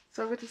 man.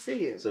 So good to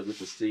see you. So good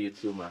to see you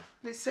too, man.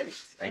 Please sit.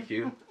 Thank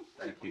you.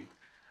 Thank you.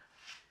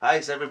 How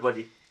is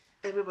everybody?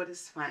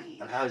 Everybody's fine.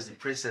 And how is the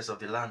princess of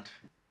the land?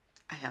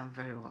 I am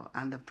very well.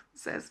 And the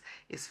princess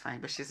is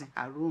fine, but she's in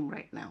her room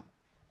right now.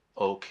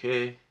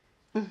 Okay.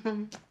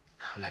 I'd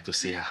like to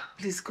see her.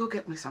 Please go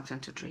get me something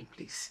to drink,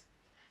 please.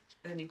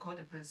 Then you call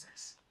the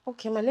princess.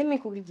 Okay, ma, let me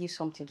quickly give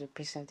something to the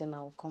patient, then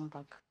I'll come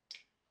back.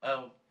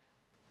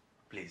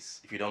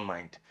 Please, if you don't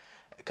mind,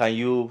 can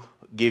you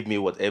give me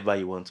whatever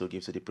you want to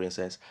give to the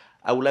princess?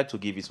 I would like to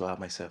give it to her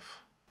myself.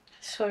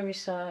 Sorry,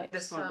 sir.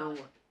 This one, don't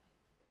worry.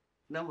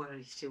 Don't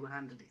worry, she will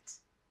handle it.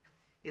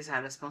 It's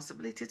her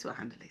responsibility to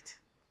handle it.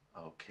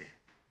 Okay.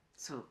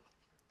 So,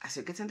 as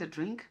you're getting the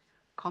drink,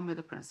 call me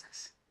the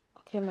princess.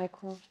 Okay,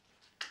 Michael.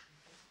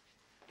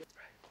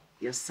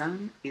 Your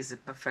son is a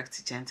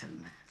perfect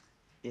gentleman.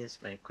 Yes,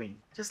 my queen.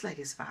 Just like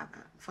his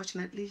father.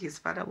 Unfortunately, his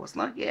father was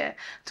not here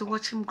to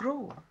watch him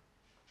grow.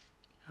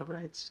 All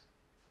right.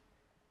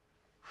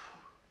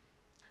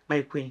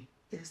 My queen.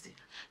 Yes, dear.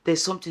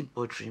 There's something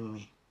bothering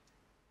me.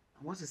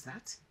 What is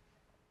that?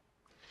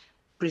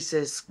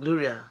 Princess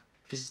Gloria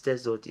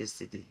visited us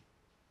yesterday.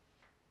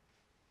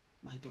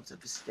 My daughter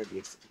visited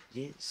yesterday.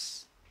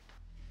 Yes.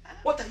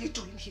 What are you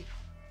doing here?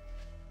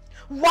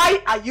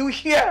 Why are you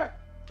here?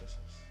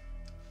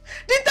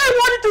 Didn't I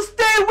want you to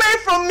stay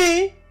away from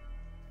me?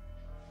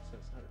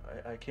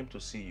 I came to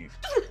see you.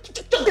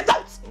 Just get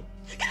out!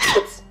 Get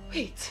out!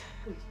 Wait.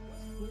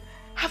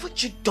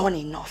 Haven't you done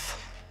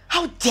enough?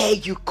 How dare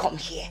you come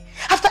here?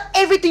 After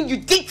everything you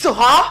did to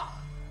her?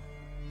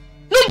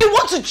 No, you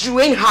want to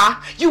drain her.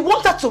 You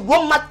want her to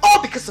run mad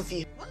all because of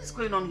you. What is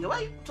going on here? Why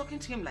are you talking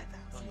to him like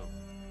that? No.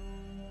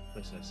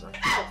 Princess,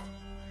 Get out!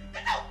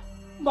 Get out!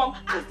 Mom,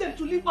 ask them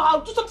to leave her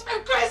out. Do something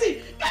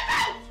crazy. Get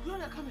out!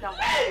 Gloria, calm down.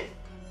 Hey!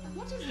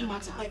 What is the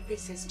matter? My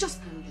princess,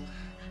 just calm down.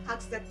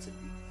 Ask them to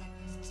leave.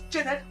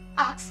 Janet,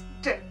 ask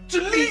them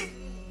to leave.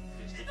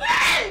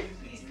 Leave!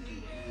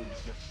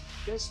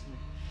 Yes,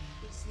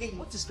 Leave.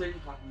 what is going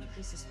on?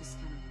 Princess, please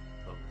calm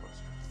down.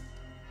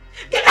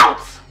 Get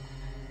out!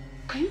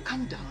 Can you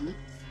calm down?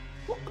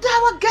 They're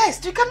our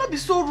guests. You cannot be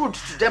so rude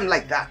to them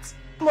like that.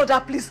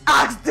 Mother, please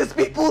ask these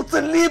people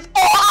to leave or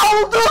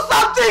I will do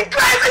something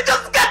crazy.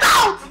 Just get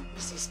out!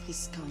 Princess,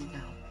 please calm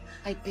down.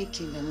 I beg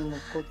you in the name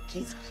of God,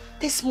 please.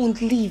 This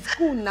won't leave.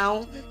 Go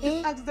now.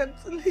 Ask them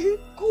to leave.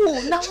 Go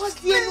now. What's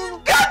the Please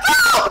get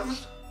out!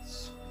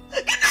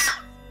 Get out!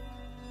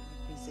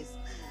 Princess?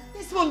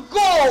 This one,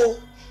 go!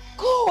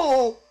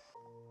 Go!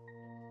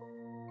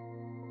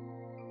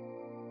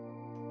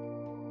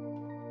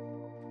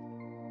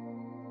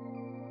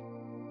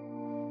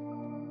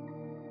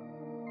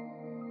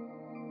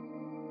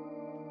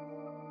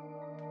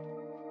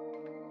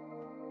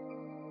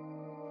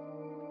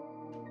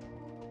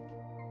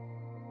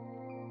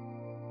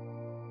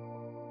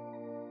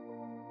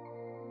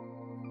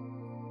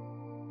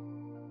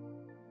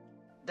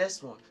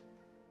 Desmond,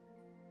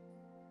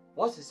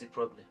 what is the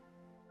problem?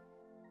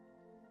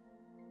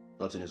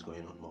 nothing is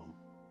going on, Mom.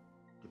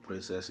 The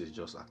princess is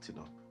just acting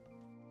up.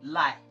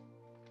 Lie.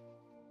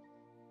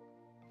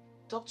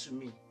 Talk to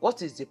me.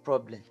 What is the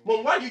problem?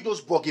 Mom, why are you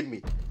just bugging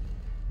me?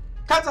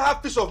 Can't I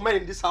have peace of mind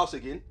in this house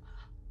again?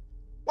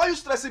 Why are you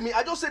stressing me?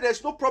 I just said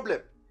there's no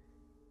problem.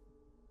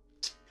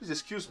 Please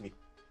excuse me.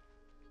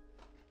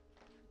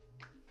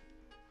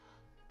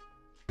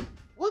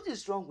 What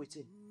is wrong with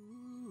him?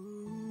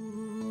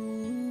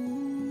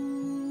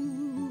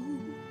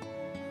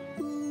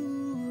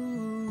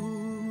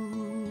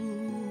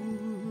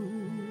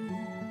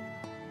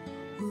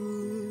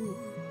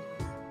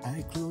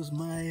 I close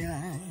my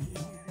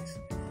eyes,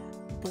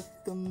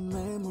 but the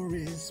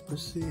memories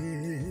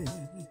persist.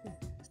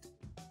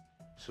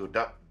 So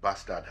that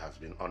bastard has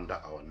been under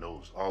our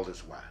nose all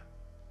this while.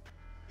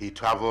 He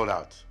traveled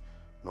out.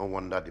 No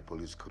wonder the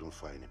police couldn't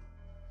find him.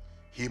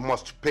 He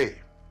must pay.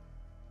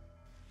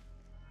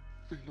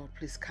 Lord,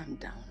 please calm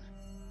down.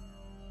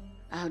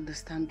 I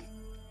understand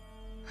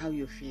how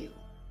you feel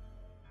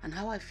and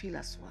how I feel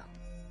as well.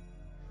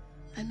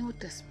 I know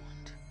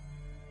Desmond.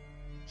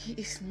 He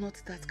is not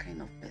that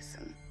kind of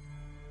person.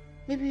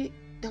 Maybe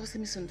there was a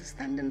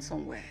misunderstanding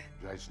somewhere.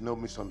 There is no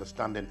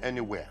misunderstanding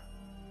anywhere.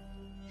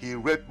 He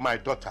raped my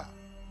daughter.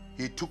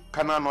 He took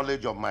carnal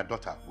knowledge of my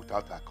daughter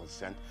without her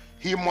consent.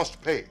 He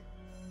must pay.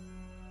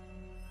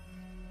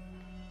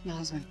 Your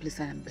husband, please,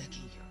 I am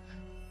begging you.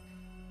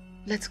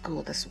 Let's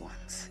go this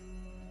once.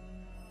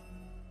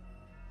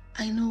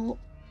 I know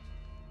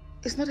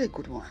it's not a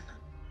good one.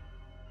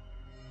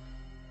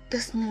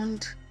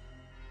 Desmond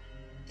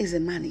is a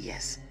man,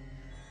 yes,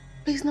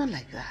 but he's not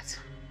like that.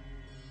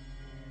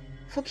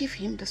 Forgive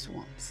him this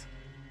once.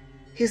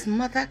 His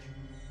mother,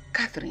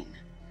 Catherine,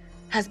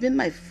 has been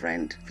my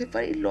friend for a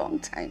very long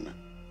time.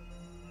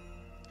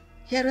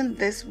 Hearing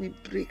this, we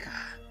break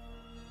her.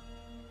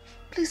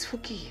 Please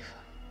forgive.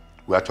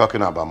 We are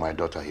talking about my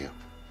daughter here.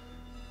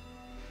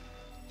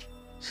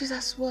 She's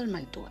as well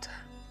my daughter.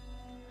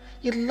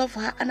 You love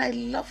her and I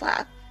love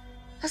her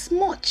as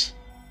much.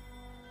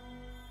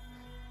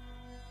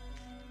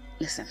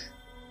 Listen,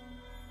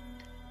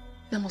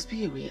 there must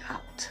be a way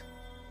out.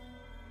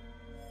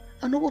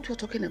 I know what you're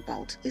talking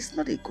about. It's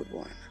not a good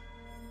one.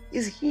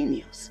 It's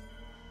heinous.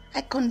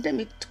 I condemn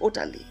it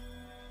totally.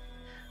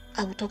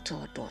 I will talk to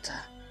our daughter.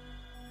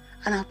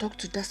 And I'll talk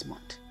to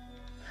Desmond.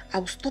 I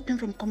will stop him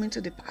from coming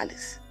to the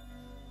palace.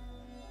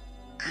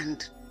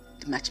 And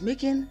the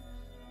matchmaking,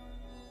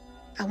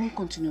 I won't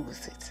continue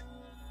with it.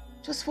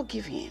 Just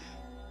forgive him.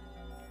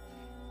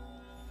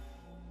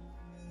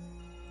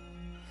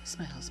 He's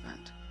my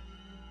husband.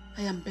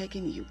 I am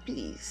begging you,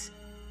 please.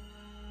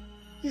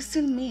 He's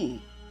still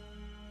me.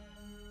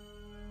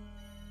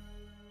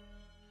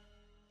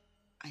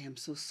 I am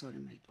so sorry,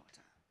 my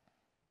daughter.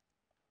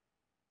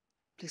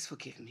 Please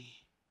forgive me.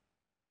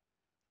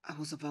 I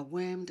was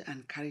overwhelmed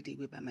and carried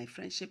away by my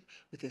friendship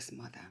with his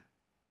mother.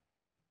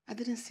 I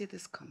didn't see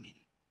this coming.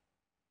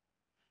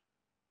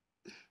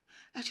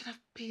 I should have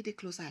paid a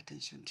closer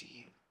attention to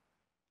you.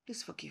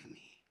 Please forgive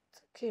me.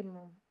 It's okay,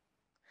 Mom.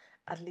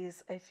 At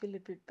least I feel a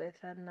bit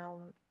better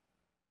now.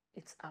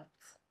 It's out.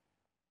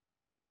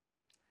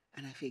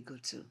 And I feel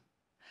good too.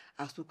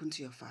 I've spoken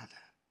to your father.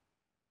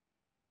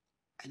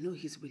 I know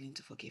he's willing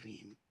to forgive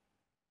him.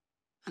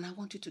 And I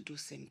want you to do the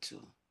same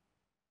too.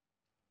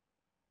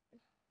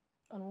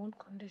 On one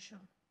condition.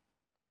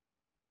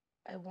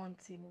 I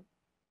want him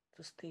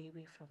to stay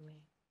away from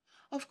me.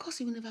 Of course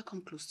he will never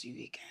come close to you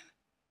again.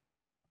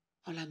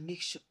 I will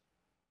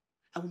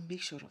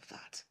make sure of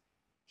that.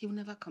 He will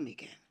never come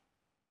again.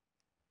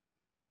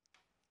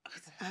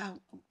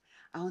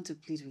 I want to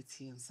plead with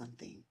you on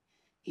something.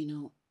 You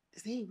know,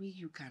 is there a way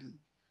you can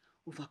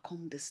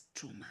overcome this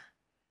trauma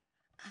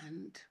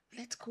and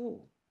let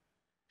go?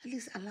 At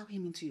least allow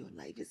him into your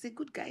life. He's a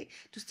good guy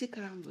to stick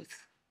around with.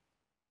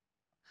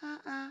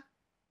 Why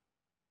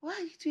are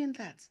you doing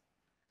that?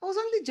 I was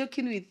only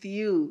joking with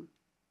you.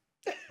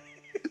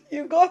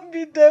 You got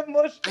me there,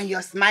 much. And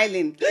you're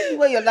smiling.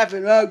 When you're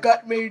laughing, oh,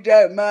 got me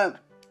there, Mom.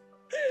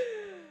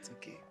 It's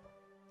okay.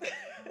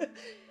 You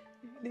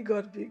really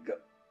got me.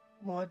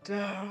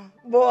 Mother.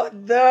 No,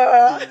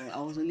 I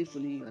was only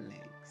pulling your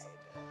legs.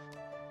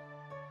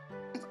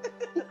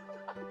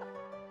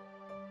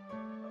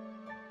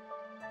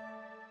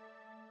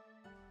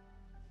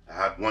 I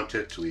had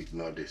wanted to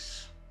ignore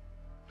this,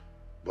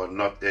 but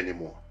not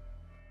anymore.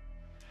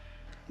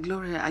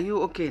 Gloria, are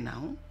you okay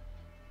now?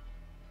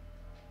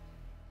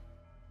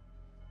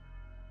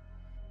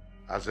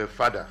 As a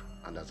father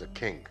and as a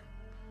king,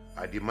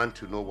 I demand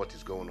to know what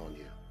is going on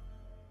here.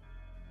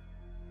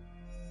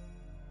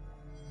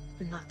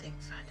 Nothing,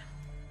 Father.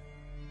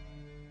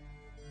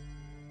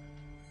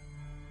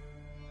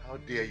 How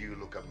dare you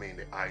look at me in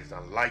the eyes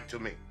and lie to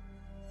me?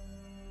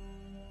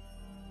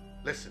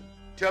 Listen,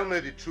 tell me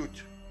the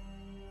truth,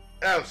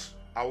 else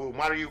I will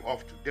marry you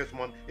off to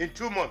Desmond in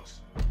 2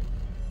 months.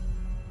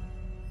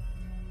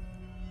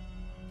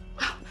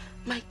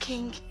 My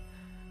king,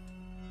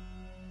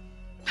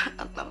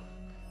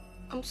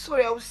 I'm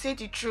sorry, I will say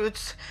the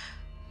truth.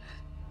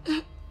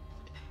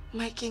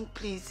 My king,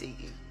 please.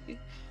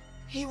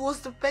 He was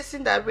the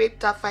person that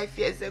raped her 5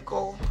 years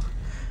ago.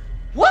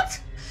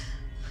 What?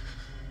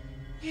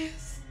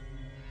 Yes.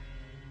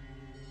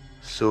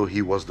 So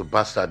he was the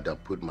bastard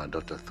that put my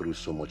daughter through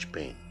so much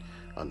pain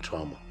and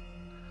trauma.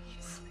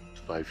 Yes.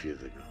 5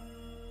 years ago.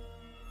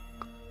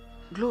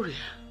 Gloria,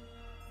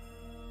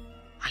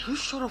 are you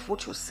sure of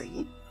what you're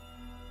saying?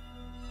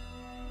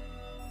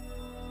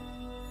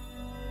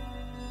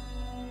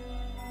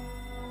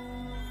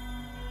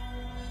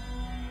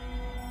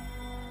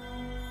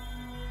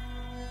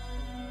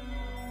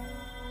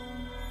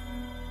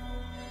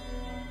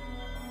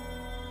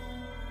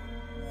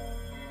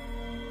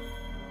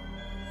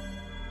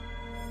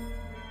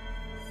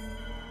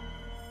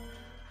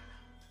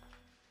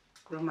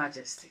 Your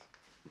Majesty,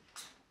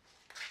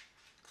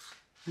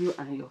 you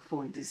and your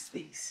phone these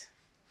days.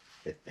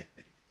 The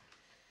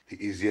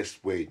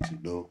easiest way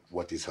to know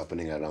what is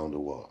happening around the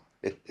world.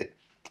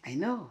 I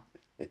know.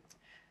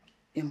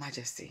 Your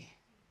Majesty,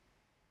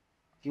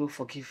 you will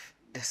forgive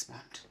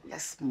Desmond.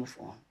 Let's move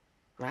on,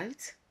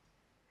 right?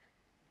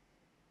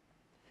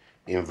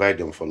 Invite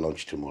them for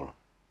lunch tomorrow.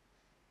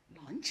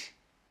 Lunch?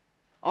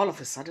 All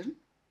of a sudden?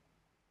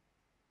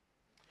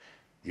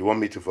 You want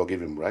me to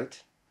forgive him,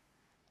 right?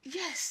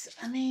 Yes,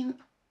 I mean,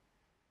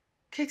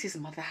 Katie's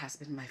mother has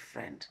been my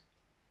friend.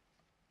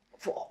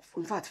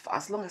 In fact, for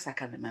as long as I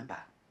can remember.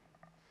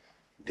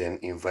 Then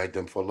invite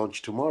them for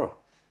lunch tomorrow.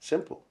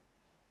 Simple.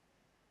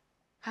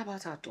 How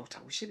about our daughter?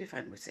 Will she be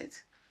fine with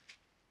it?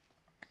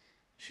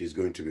 She's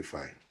going to be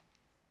fine.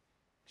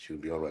 She'll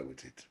be all right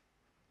with it.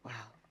 Wow,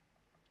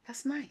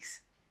 that's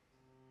nice.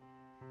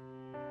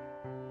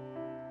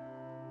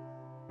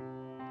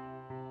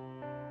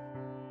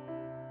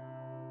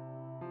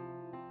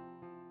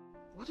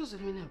 What was the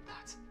meaning of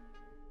that?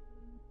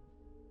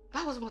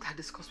 That wasn't what I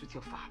discussed with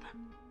your father.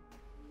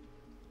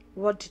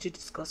 What did you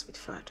discuss with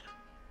Father?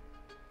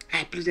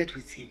 I pleaded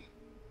with him.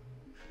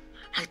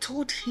 I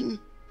told him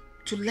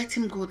to let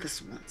him go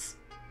this once,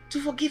 to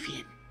forgive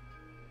him.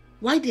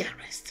 Why the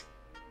arrest?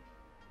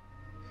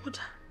 Mother,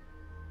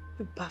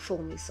 you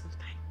baffle me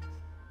sometimes.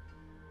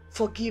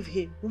 Forgive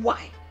him.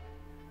 Why?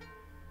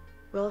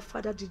 Well,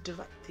 father did the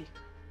right thing.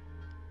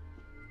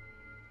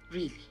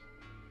 Really?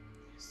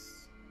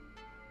 Yes.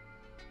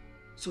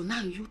 So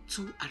now you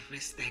two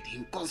arrested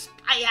him,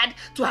 conspired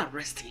to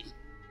arrest him.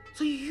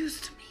 So you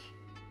used me.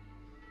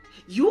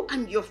 You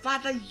and your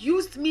father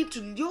used me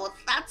to lure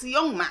that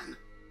young man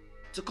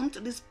to come to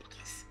this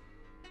place.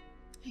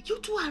 You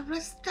two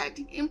arrested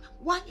him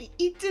while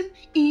eating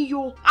in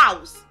your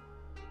house.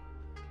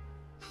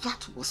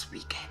 That was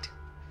wicked.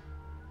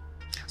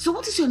 So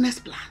what is your next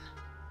plan?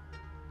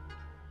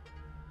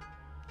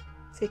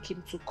 Take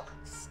him to court.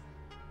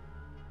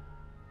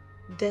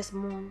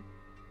 Desmond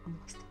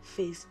must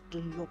face the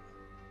law.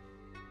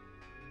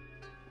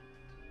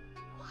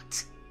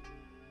 What?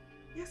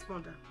 Yes,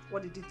 mother.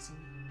 What did it say?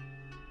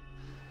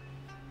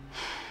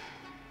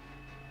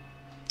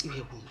 You're a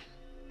woman.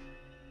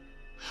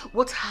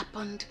 What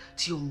happened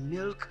to your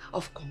milk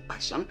of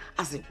compassion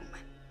as a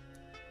woman?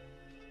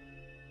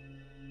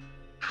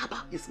 How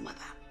about his mother?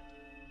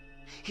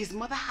 His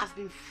mother has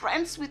been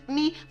friends with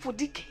me for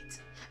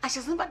decades, and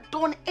she's never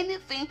done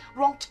anything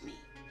wrong to me.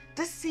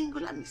 This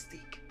singular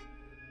mistake.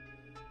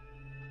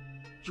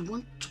 You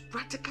want to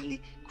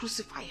practically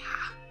crucify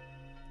her.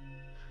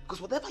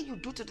 Because whatever you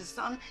do to the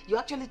son, you're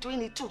actually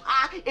doing it to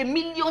her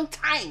 1,000,000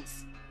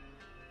 times.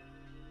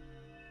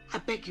 I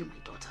beg you, my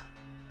daughter,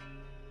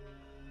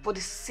 for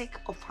the sake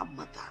of her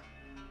mother,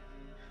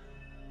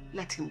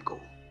 let him go.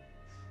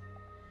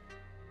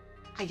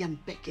 I am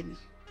begging you.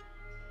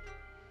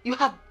 You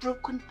have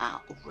broken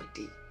her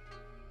already.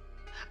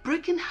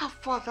 Breaking her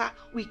father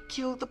will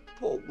kill the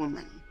poor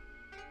woman.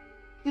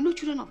 You know,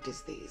 children of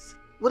these days,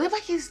 whatever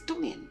he's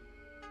doing,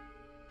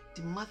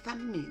 the mother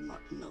may not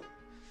know.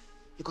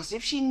 Because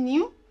if she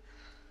knew,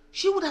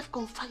 she would have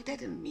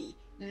confided in me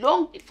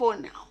long before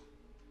now.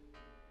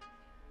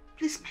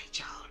 Please, my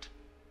child,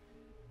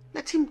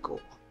 let him go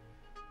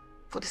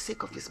for the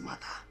sake of his mother.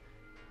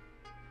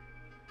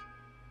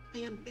 I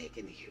am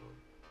begging you.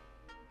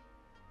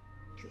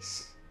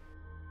 Please.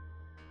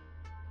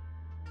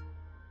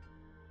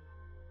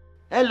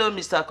 Hello,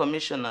 Mr.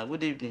 Commissioner.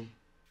 Good evening.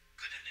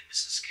 Good evening,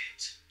 Mrs.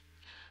 Kate.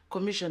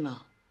 Commissioner,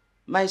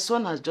 my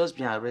son has just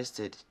been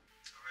arrested.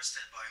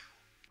 Arrested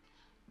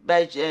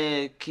by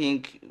who? By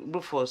King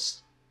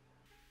Rufus.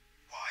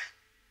 Why?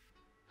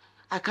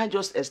 I can't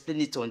just explain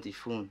it on the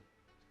phone.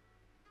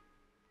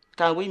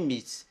 Can we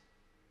meet?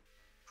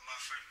 I'm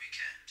afraid we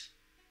can't.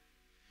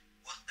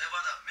 Whatever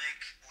that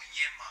make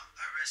Onyema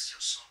arrest your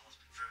son must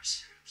be very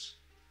serious.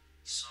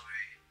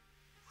 Sorry,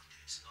 but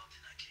there is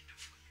nothing I can do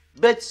for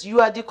you. But you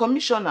are the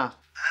commissioner.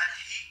 And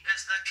he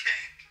is the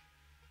king.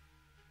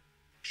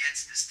 Get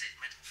the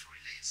statement of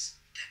release.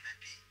 Then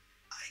maybe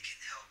I can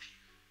help you.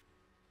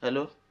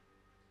 Hello?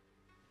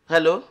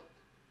 Hello?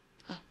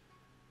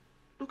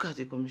 Look at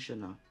the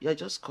commissioner. You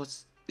just cut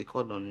the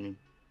call on him.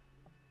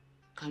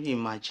 Can you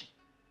imagine?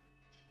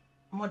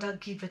 Mother,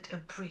 give it a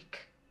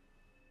break.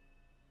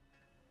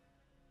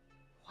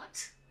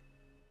 What?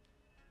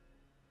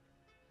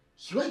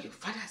 You and your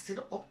father are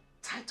still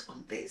uptight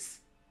on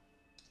this?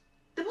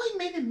 The boy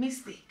made a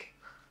mistake.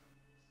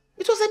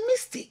 It was a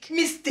mistake.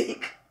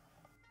 Mistake?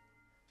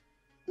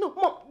 No,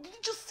 Mom, did you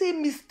just say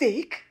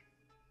mistake?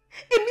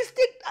 A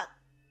mistake that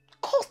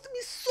cost me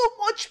so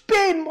much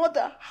pain,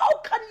 Mother. How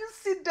can you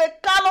sit there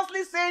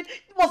callously saying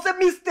it was a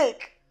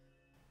mistake?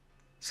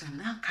 So I'm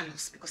now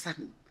callous because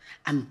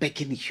I'm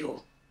begging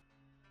you.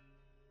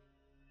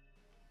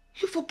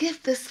 You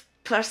forgave this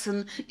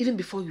person even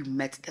before you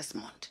met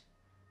Desmond.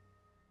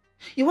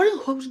 You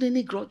weren't holding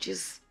any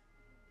grudges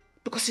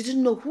because you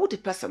didn't know who the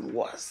person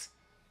was.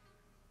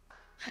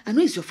 I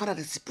know it's your father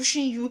that's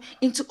pushing you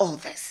into all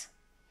this.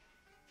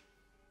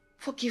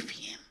 Forgive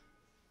him.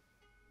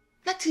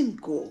 Let him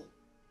go.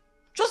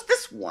 Just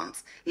this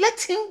once. Let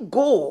him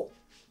go.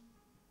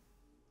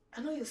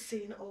 I know you're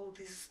saying all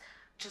this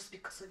just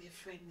because of your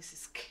friend,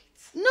 Mrs. Kate.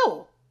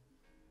 No.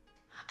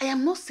 I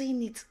am not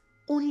saying it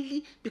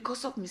only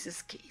because of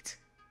Mrs. Kate.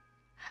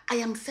 I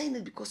am saying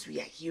it because we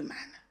are human.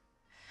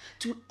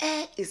 To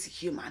err is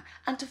human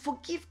and to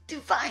forgive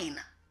divine.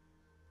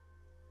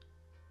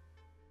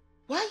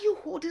 Why are you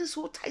holding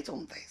so tight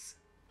on this?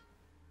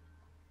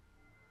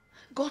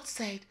 God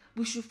said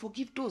we should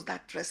forgive those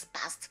that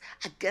trespassed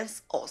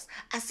against us,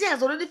 as he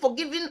has already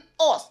forgiven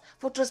us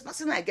for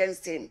trespassing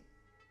against him.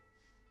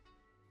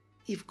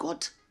 If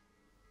God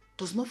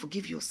does not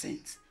forgive your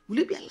sins, will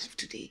you be alive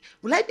today?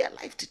 Will I be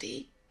alive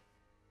today?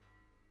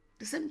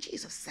 The same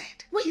Jesus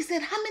said. When he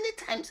said, how many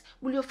times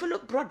will your fellow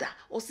brother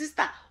or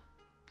sister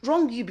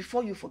wrong you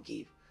before you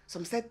forgive?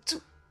 Some said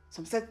 2,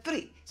 some said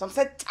 3, some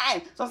said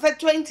 10, some said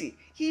 20.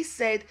 He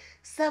said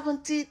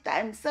 70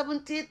 times,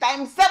 70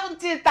 times,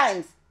 70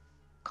 times.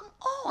 Come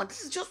on,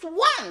 this is just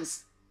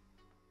once.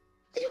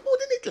 Are you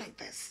holding it like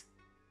this?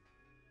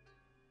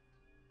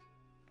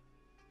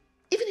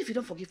 Even if you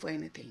don't forgive for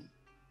anything,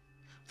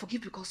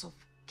 forgive because of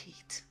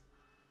Kate.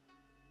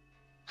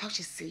 How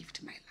she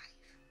saved my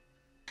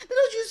life. They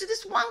don't use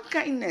this one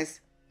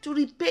kindness to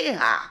repay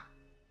her.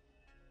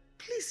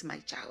 Please, my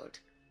child,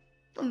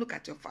 don't look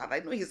at your father. I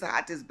know his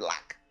heart is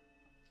black.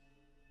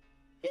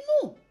 You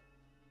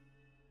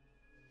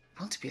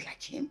want to be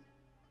like him.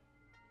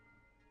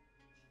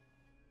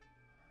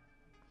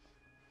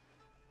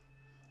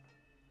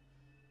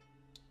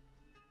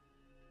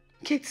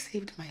 Kate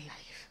saved my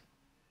life.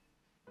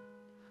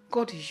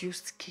 God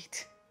used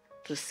Kate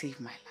to save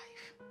my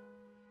life.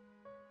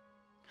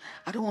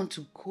 I don't want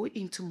to go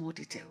into more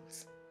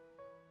details.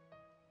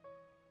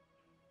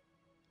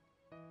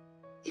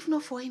 If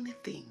not for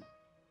anything,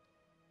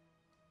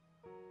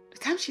 the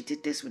time she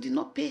did this, we did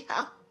not pay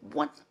her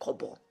 1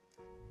 kobo.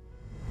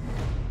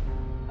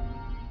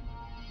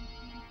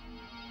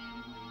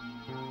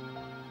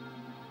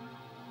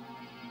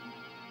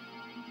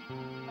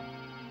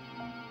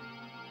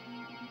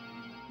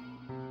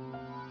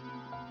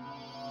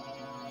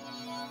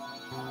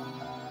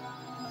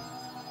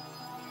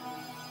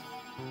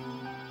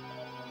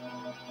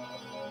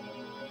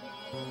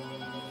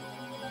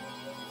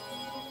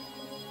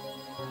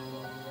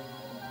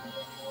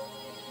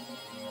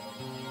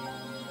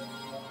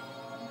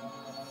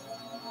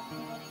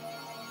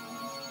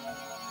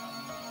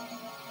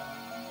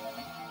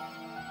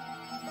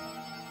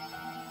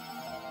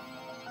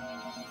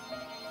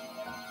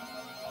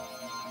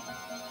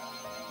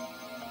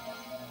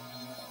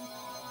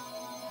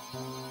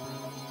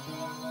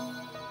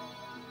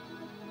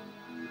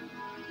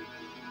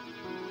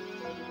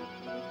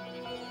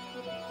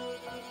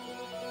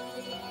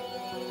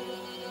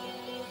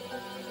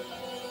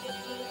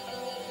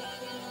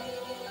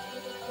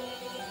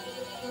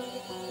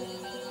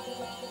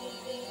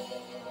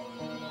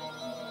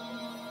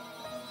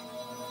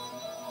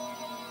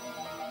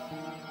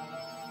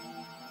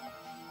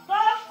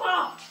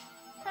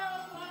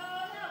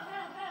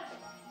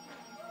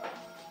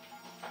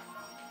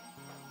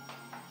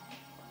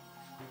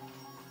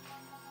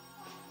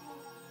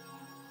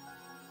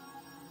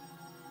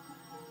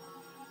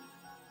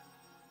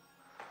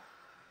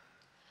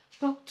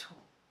 Doctor,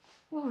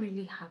 what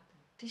really happened?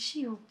 Is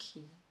she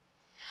okay?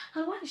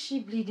 And why is she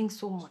bleeding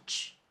so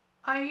much?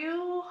 Are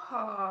you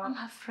I'm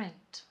her friend,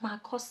 my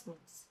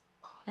cousins.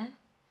 Eh?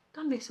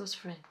 That makes us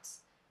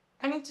friends.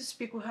 I need to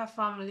speak with her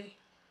family.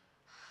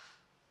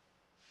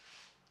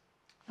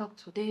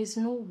 Doctor, there is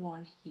no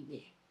one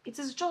here. It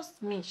is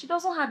just me. She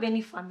doesn't have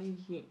any family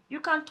here. You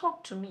can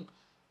talk to me.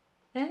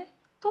 Eh?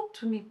 Talk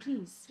to me,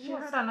 please. She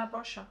had an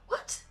abortion.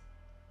 What?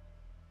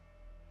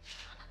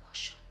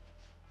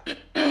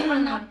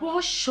 An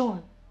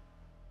abortion?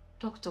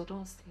 Doctor,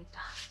 don't say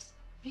that.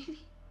 Really?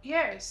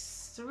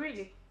 Yes,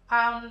 really.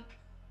 I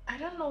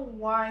don't know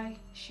why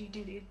she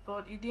did it,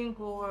 but it didn't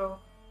go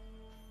well.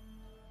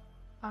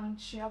 And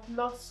she have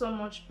lost so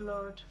much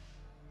blood.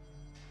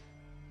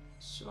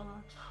 So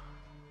much.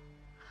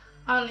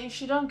 And if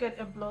she don't get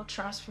a blood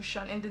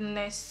transfusion in the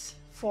next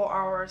 4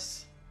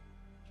 hours,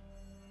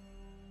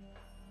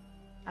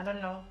 I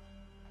don't know.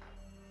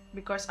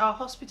 Because our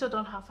hospital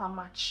don't have her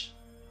match.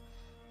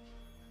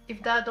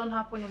 If that don't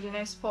happen in the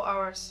next 4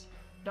 hours,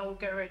 then we'll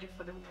get ready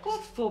for the worst.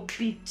 God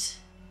forbid.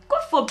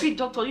 God forbid,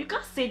 doctor. You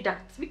can't say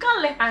that. We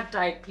can't let her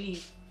die,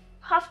 please.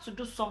 You have to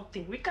do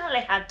something. We can't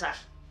let her die.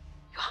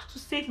 You have to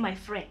save my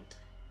friend.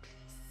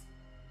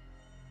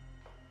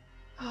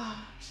 How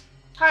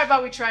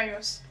about we try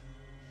yours?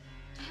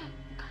 You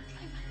can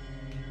try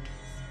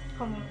mine.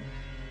 Come on.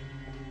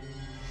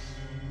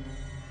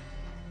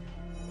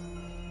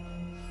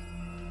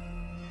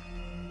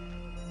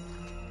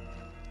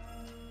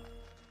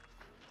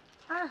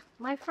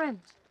 My friend.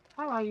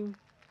 How are you?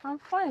 I'm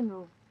fine,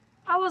 oh.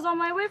 I was on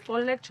my way for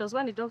lectures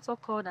when the doctor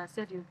called and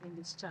said you've been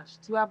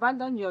discharged. You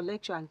abandoned your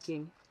lecture and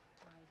came?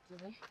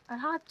 I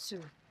had to.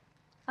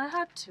 I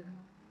had to.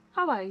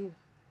 How are you?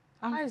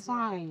 I'm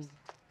fine.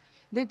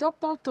 The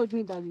doctor told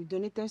me that you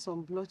donated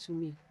some blood to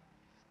me.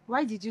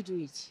 Why did you do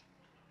it?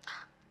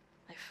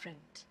 My friend,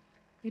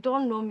 you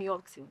don't know me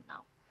up till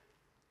now.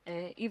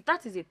 If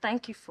that is a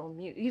thank you from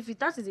you, if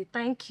that is a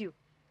thank you,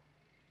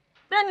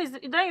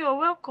 then you're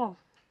welcome.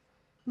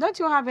 Don't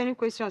you have any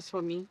questions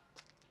for me?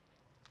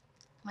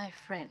 My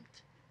friend,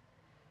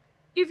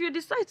 if you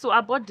decide to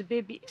abort the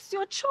baby, it's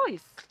your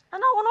choice.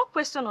 And I will not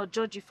question or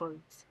judge you for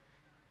it.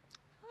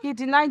 He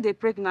denied the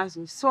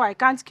pregnancy, so I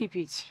can't keep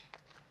it.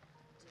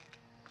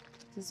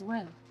 It is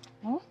well.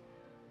 Huh?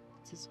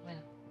 It is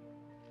well.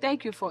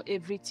 Thank you for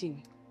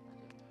everything.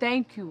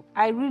 Thank you.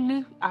 I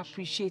really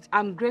appreciate.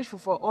 I'm grateful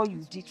for all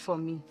you did for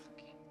me.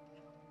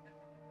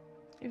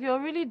 If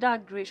you're really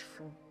that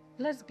grateful,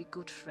 let's be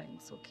good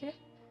friends, okay?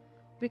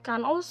 We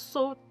can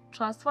also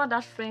transfer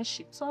that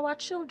friendship to our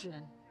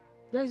children.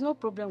 There is no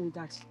problem with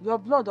that. Your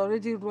blood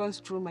already runs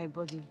through my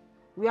body.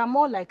 We are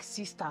more like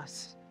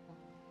sisters.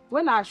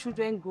 When our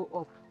children grow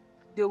up,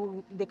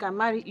 they can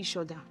marry each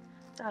other.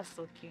 That's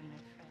okay, my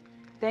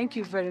friend. Thank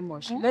you very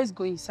much. Let's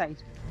go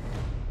inside.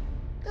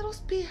 Let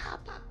us pay her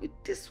back with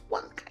this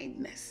one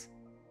kindness.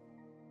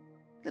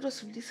 Let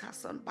us release her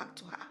son back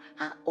to her,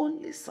 her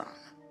only son.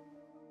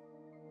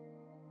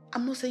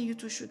 I'm not saying you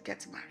two should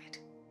get married.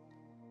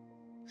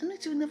 And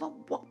it will never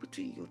work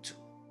between you two.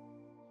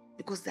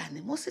 Because the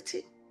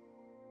animosity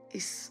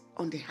is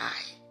on the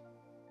high.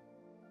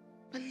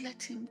 But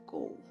let him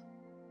go.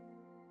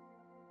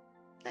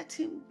 Let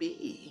him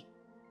be.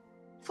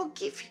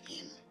 Forgive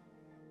him.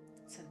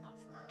 It's enough,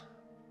 Mother.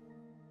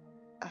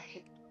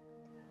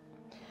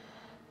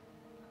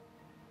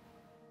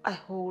 I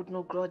hold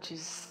no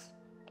grudges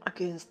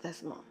against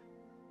Desmond.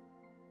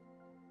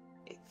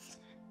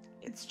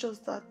 It's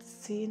just that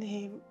seeing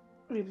him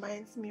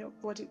reminds me of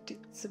what he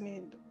did to me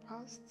in the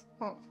past.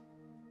 Oh.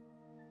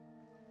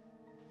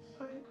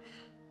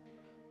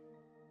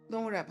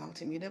 Don't worry about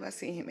him. You never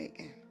see him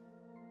again.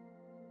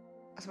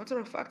 As a matter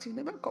of fact, he'll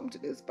never come to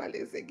this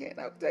palace again.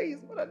 I'll tell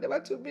his mother never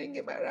to bring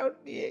him around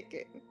me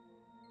again.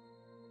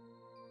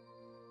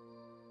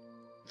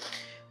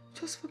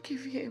 Just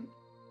forgive him.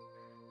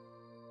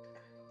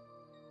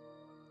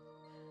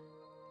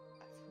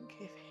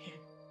 Forgive him.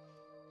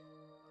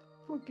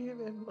 Forgive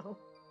him, Mom.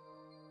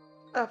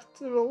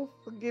 After all,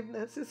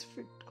 forgiveness is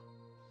freedom.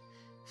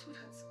 So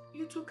that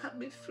you two can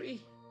be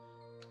free.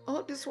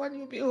 All this one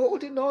you'll be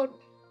holding on.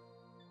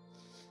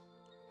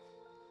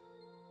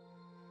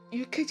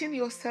 You're caging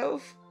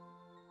yourself.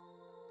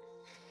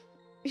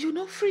 You're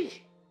not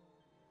free.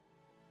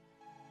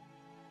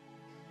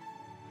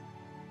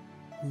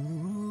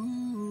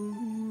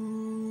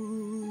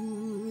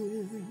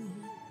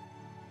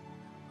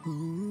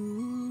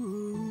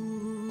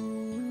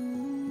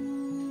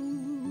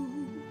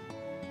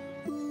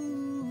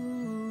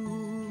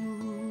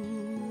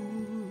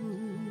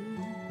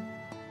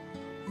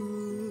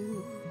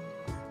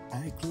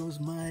 I close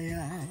my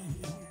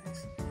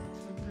eyes,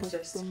 but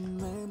the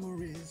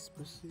memories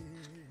persist.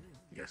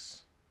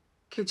 Yes.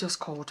 Kate just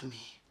called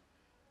me.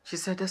 She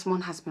said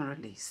Desmond has been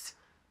released.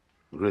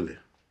 Really?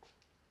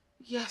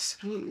 Yes,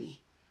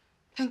 really.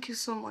 Thank you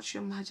so much,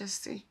 Your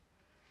Majesty.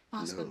 My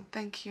husband,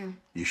 thank you.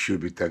 You should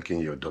be thanking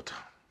your daughter.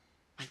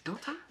 My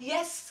daughter?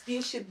 Yes,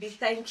 you should be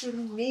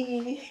thanking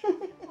me.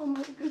 Oh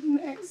my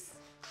goodness.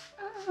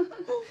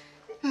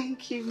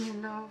 Thank you,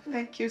 my love.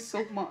 Thank you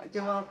so much.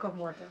 You're welcome,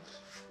 Mother.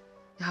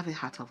 You have a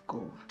heart of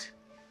gold.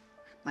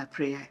 My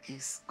prayer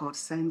is God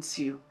sends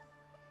you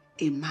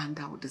a man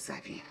that will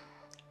deserve you.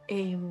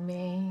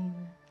 Amen.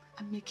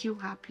 And make you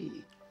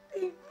happy.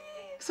 Amen.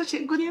 Such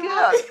a good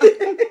girl.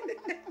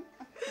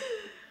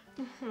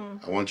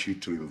 I want you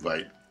to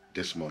invite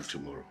Desmond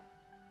tomorrow.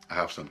 I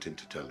have something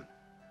to tell him.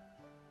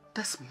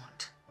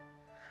 Desmond.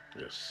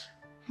 Yes.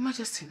 Your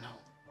Majesty, no.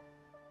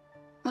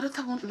 My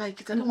daughter won't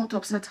like it. I don't want to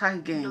upset her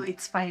again. No,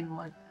 it's fine,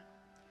 Mother.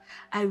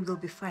 I will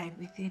be fine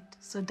with it.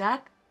 So,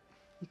 Dad,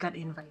 you can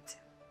invite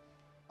him.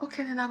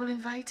 Okay, then I will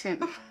invite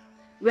him.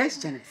 Where's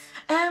Janice?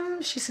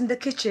 She's in the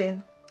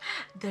kitchen.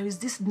 There is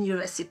this new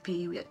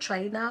recipe we are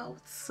trying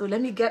out. So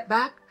let me get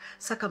back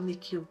so I can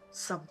make you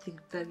something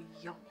very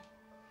yummy.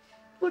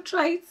 We'll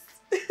try it.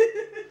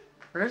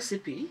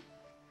 Recipe?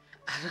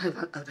 I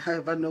don't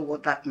even know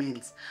what that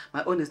means.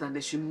 My own is that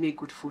they should make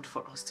good food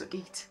for us to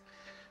eat.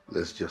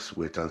 Let's just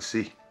wait and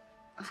see.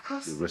 Of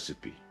course. The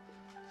recipe.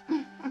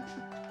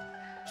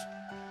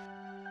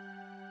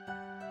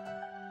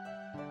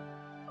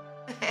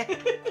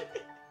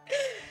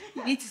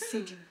 You need to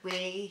see the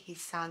way he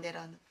sounded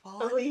on the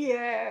phone. Oh,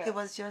 yeah. He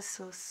was just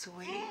so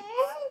sweet.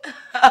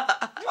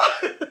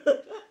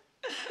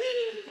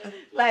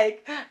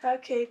 Like,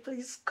 okay,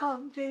 please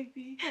come,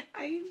 baby.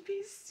 I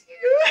miss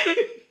you.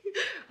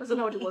 I don't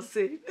know what he was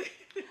saying.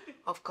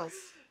 Of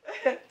course.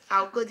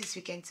 I'll go this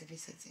weekend to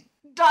visit him.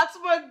 That's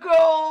my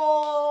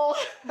goal.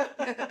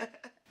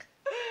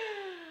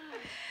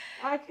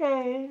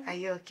 Okay. Are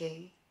you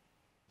okay?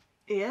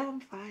 Yeah, I'm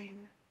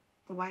fine.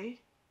 Why?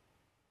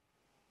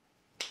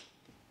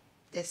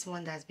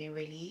 Desmond has been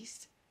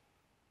released.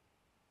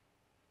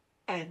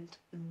 And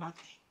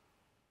nothing.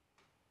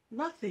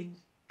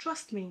 Nothing.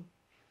 Trust me.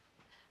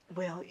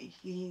 Well,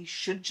 he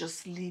should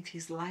just live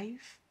his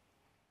life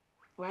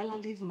while I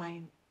live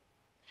mine.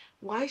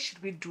 Why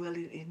should we dwell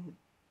in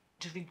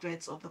the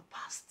regrets of the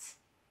past?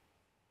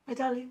 My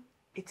darling,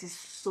 it is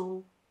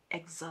so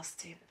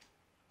exhausting.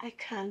 I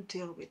can't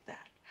deal with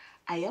that.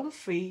 I am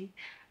free.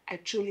 I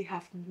truly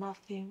have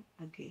nothing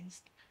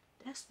against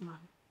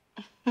Desmond.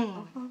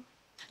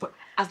 But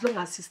as long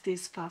as he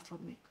stays far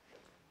from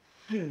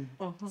me.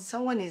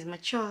 Someone is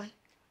mature.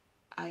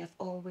 I have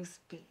always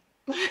been.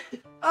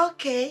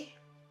 Okay,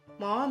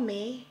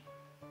 Mommy.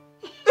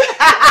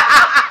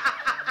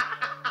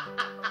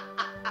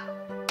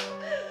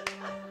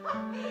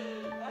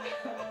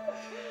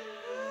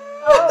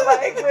 Oh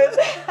my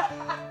goodness.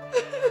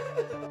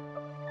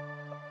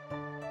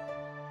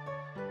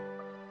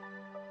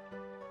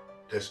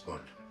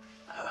 Desmond.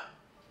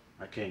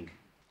 My king.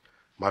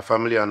 My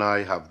family and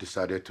I have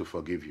decided to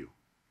forgive you.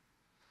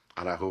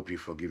 And I hope you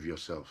forgive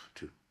yourself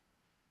too.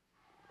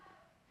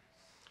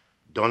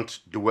 Don't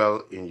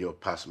dwell in your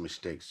past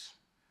mistakes.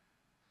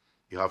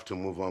 You have to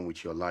move on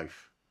with your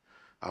life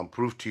and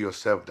prove to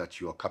yourself that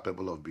you are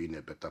capable of being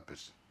a better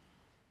person.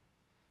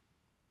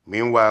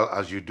 Meanwhile,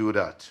 as you do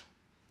that,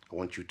 I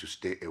want you to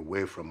stay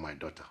away from my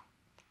daughter.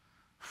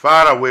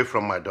 Far away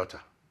from my daughter.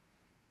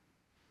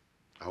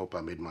 I hope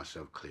I made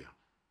myself clear.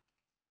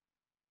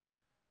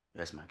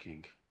 Yes, my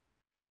king.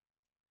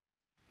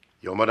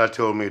 Your mother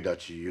told me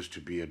that you used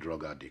to be a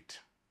drug addict.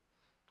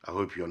 I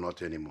hope you're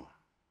not anymore.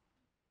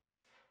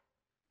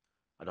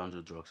 I don't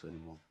do drugs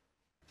anymore.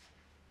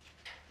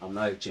 I'm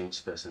not a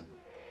changed person.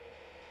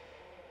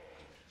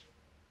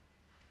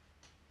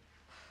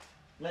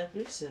 My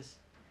princess,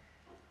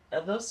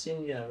 I've not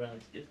seen you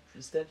around. You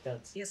stepped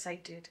out. Yes, I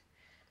did.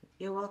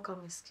 You're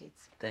welcome, Miss Kate.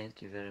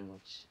 Thank you very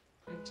much.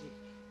 Thank you.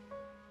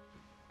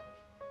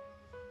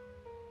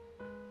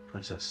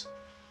 Princess,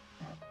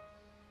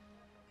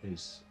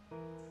 please. I'm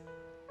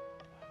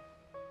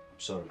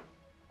sorry.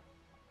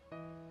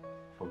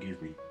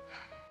 Forgive me.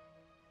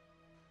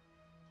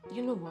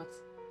 You know what?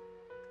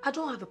 I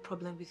don't have a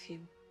problem with you,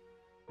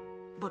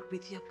 but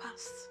with your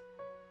past.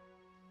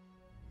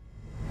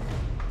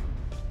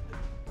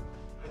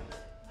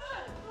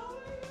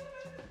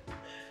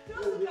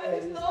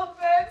 Stop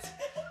it!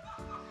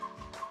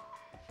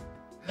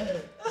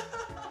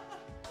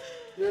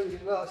 My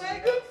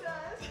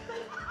goodness!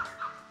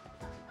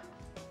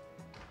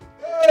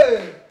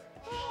 Hey!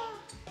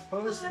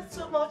 Oh, that's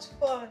so much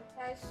fun.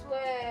 I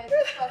swear,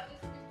 this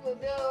people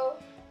do.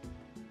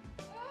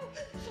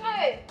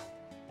 Hey!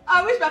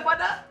 I wish my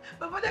father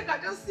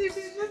can just see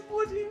me, just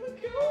put him.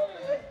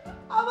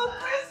 I'm a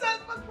princess,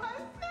 for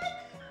Christ's sake.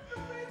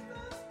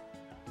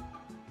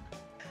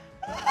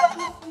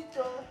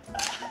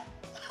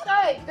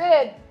 Hey,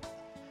 babe.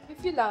 You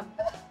feel am?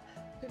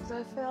 Because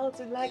I felt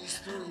it like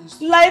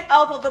life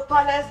out of the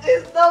palace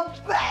is the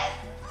best.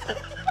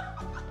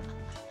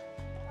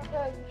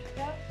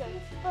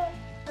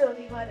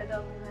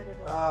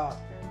 Ah.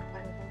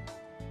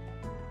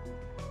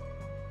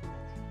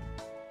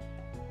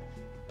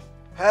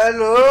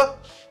 Hello?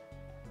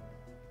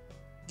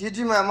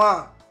 Gigi, my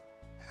mom.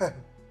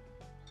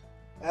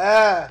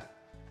 I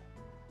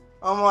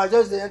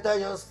just enter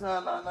just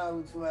now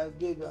with my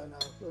baby and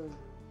our friend.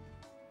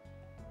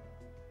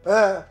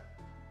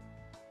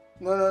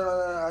 No,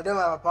 I don't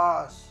have a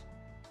pass.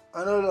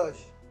 I know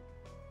lush.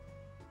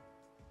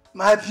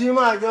 My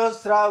Pima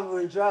just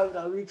travel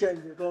the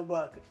weekend to come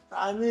back.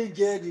 I may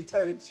get the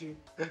territory.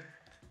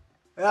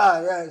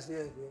 Yes.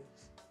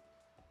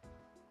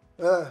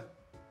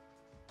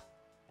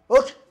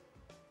 Okay.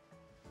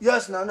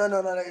 Yes, no.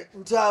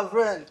 With our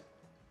friend.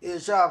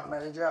 He's sharp,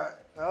 manager.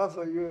 I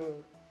offer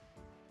you.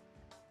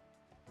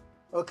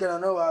 Okay, I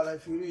know while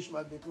if you reach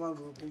my big man,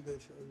 go open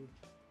gate for you.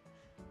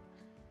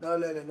 No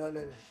lady.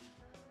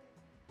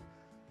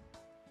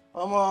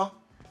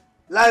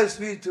 Life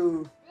sweet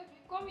too. Baby,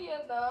 come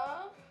here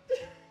now.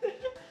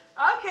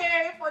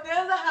 Okay, for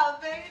those that have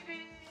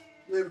baby.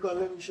 Baby, come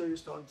let me show you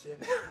something.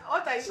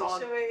 What are you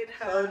showing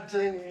her?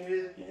 Something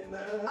is, I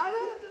don't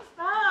understand.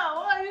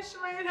 What are you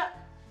showing her?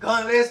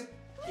 Come, let's.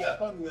 Yeah,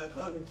 come here.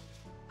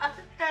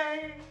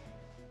 Okay.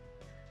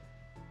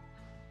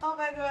 Oh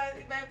my God,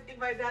 if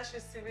my dad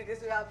should see me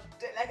this way, I'm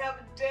dead. Like,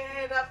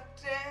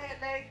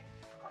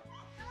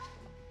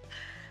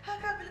 I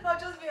can't believe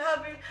I've just been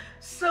having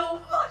so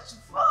much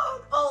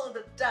fun all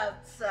the damn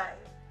time.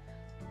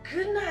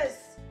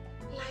 Goodness,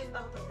 life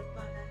out of the palace.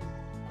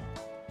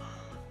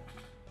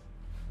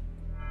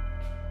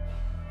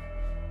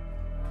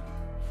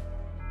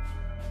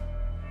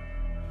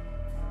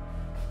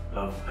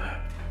 Oh,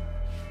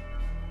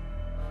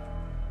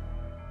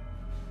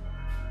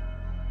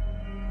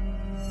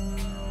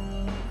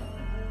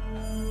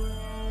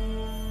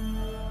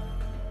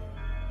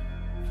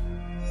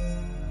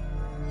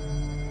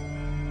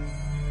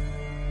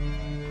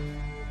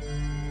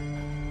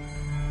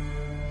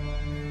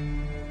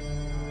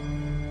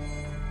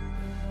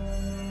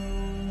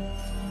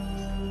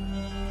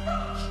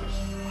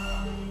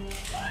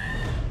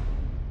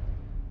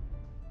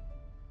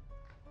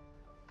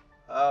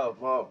 oh,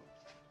 Mom.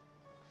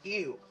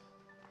 Ew.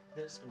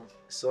 Yes, Mom.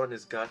 Son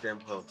is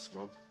goddamn hot,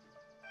 Mom.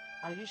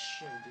 Are you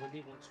sure you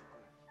really want to go?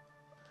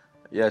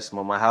 Yes,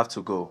 Mom, I have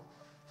to go.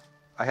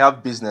 I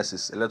have a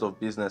lot of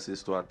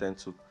businesses to attend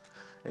to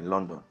in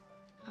London.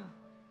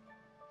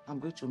 I'm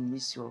going to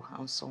miss your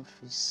handsome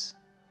face.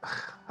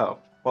 Oh,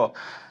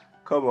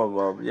 come on,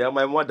 Mom. You're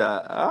my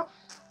mother. Huh?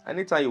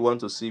 Anytime you want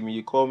to see me,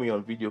 you call me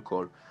on video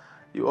call.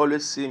 You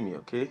always see me,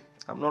 okay?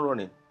 I'm not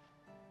running.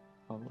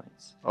 All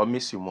right. I'll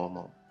miss you more,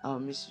 Mom. I'll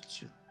miss you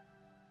too.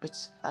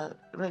 But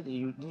really,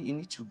 you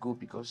need to go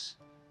because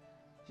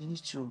you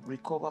need to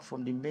recover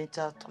from the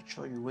mental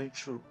torture you went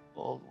through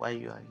all while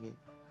you are here.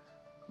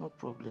 No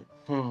problem.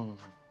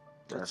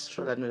 That's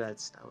true. I know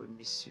that I will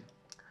miss you.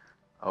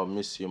 I'll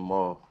miss you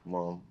more,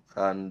 Mom.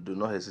 And do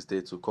not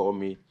hesitate to call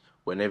me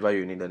whenever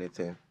you need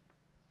anything.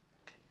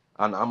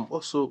 And I'm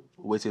also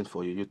waiting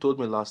for you. You told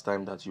me last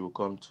time that you will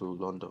come to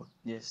London.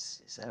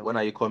 Yes, I will. When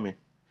are you coming?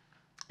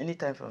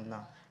 Anytime from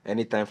now.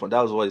 Anytime from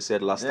that was what you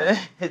said last time.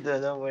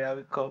 Don't worry, I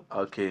will come.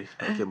 Okay,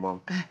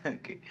 Mom.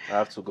 Okay. I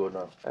have to go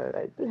now. All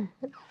right.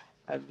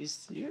 I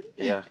miss you.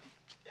 Yeah.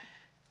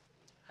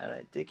 All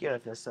right. Take care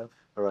of yourself.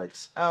 All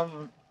right.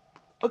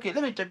 Okay,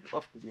 let me drop you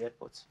off to the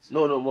airport.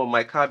 No, Mom.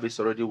 My cab is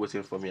already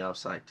waiting for me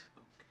outside.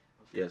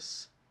 Okay.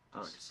 Yes.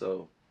 All right.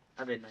 So.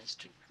 Have a nice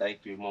trip.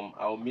 Thank you, Mom.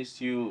 I'll miss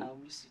you. I'll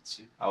miss you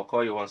too. I'll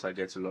call you once I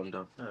get to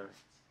London. All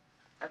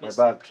right. My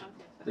bag.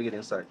 Take it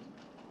inside.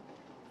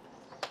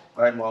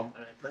 All right, Mom. All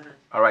right. Bye.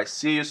 All right.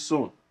 See you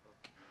soon.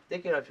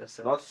 Take care of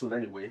yourself. Not soon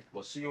anyway,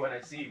 but see you when I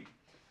see you.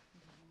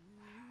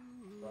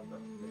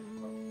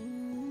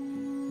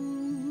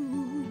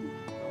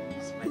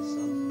 It's my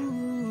son.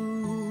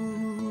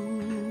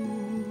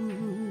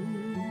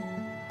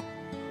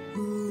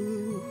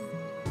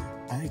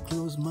 I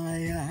close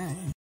my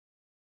eyes,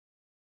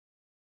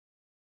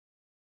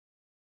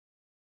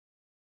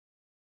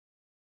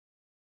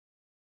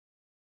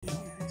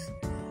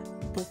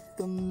 but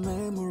the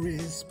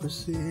memories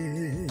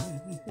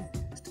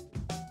persist.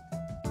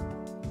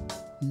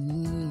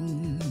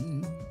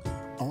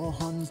 A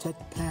haunted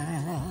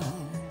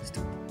past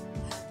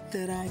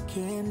that I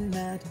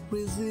cannot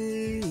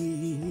resist.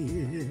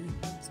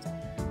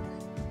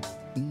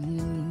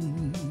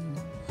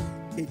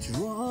 Each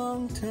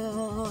wrong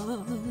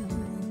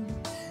turn,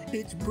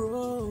 each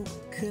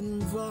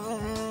broken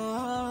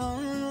vow.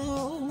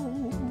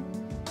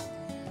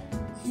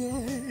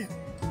 Yeah,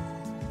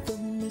 the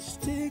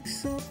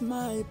mistakes of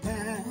my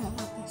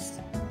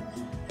past,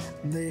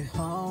 they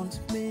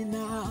haunt me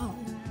now.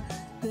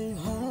 They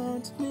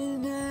haunt me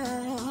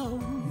now.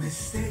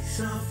 Mistakes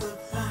of the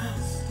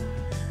past,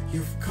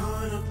 you've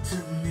caught up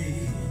to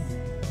me,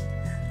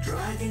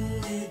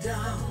 dragging me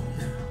down.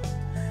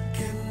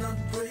 Cannot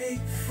break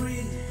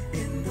free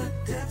in the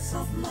depths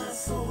of my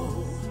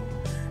soul.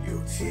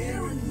 You're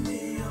tearing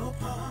me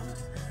apart.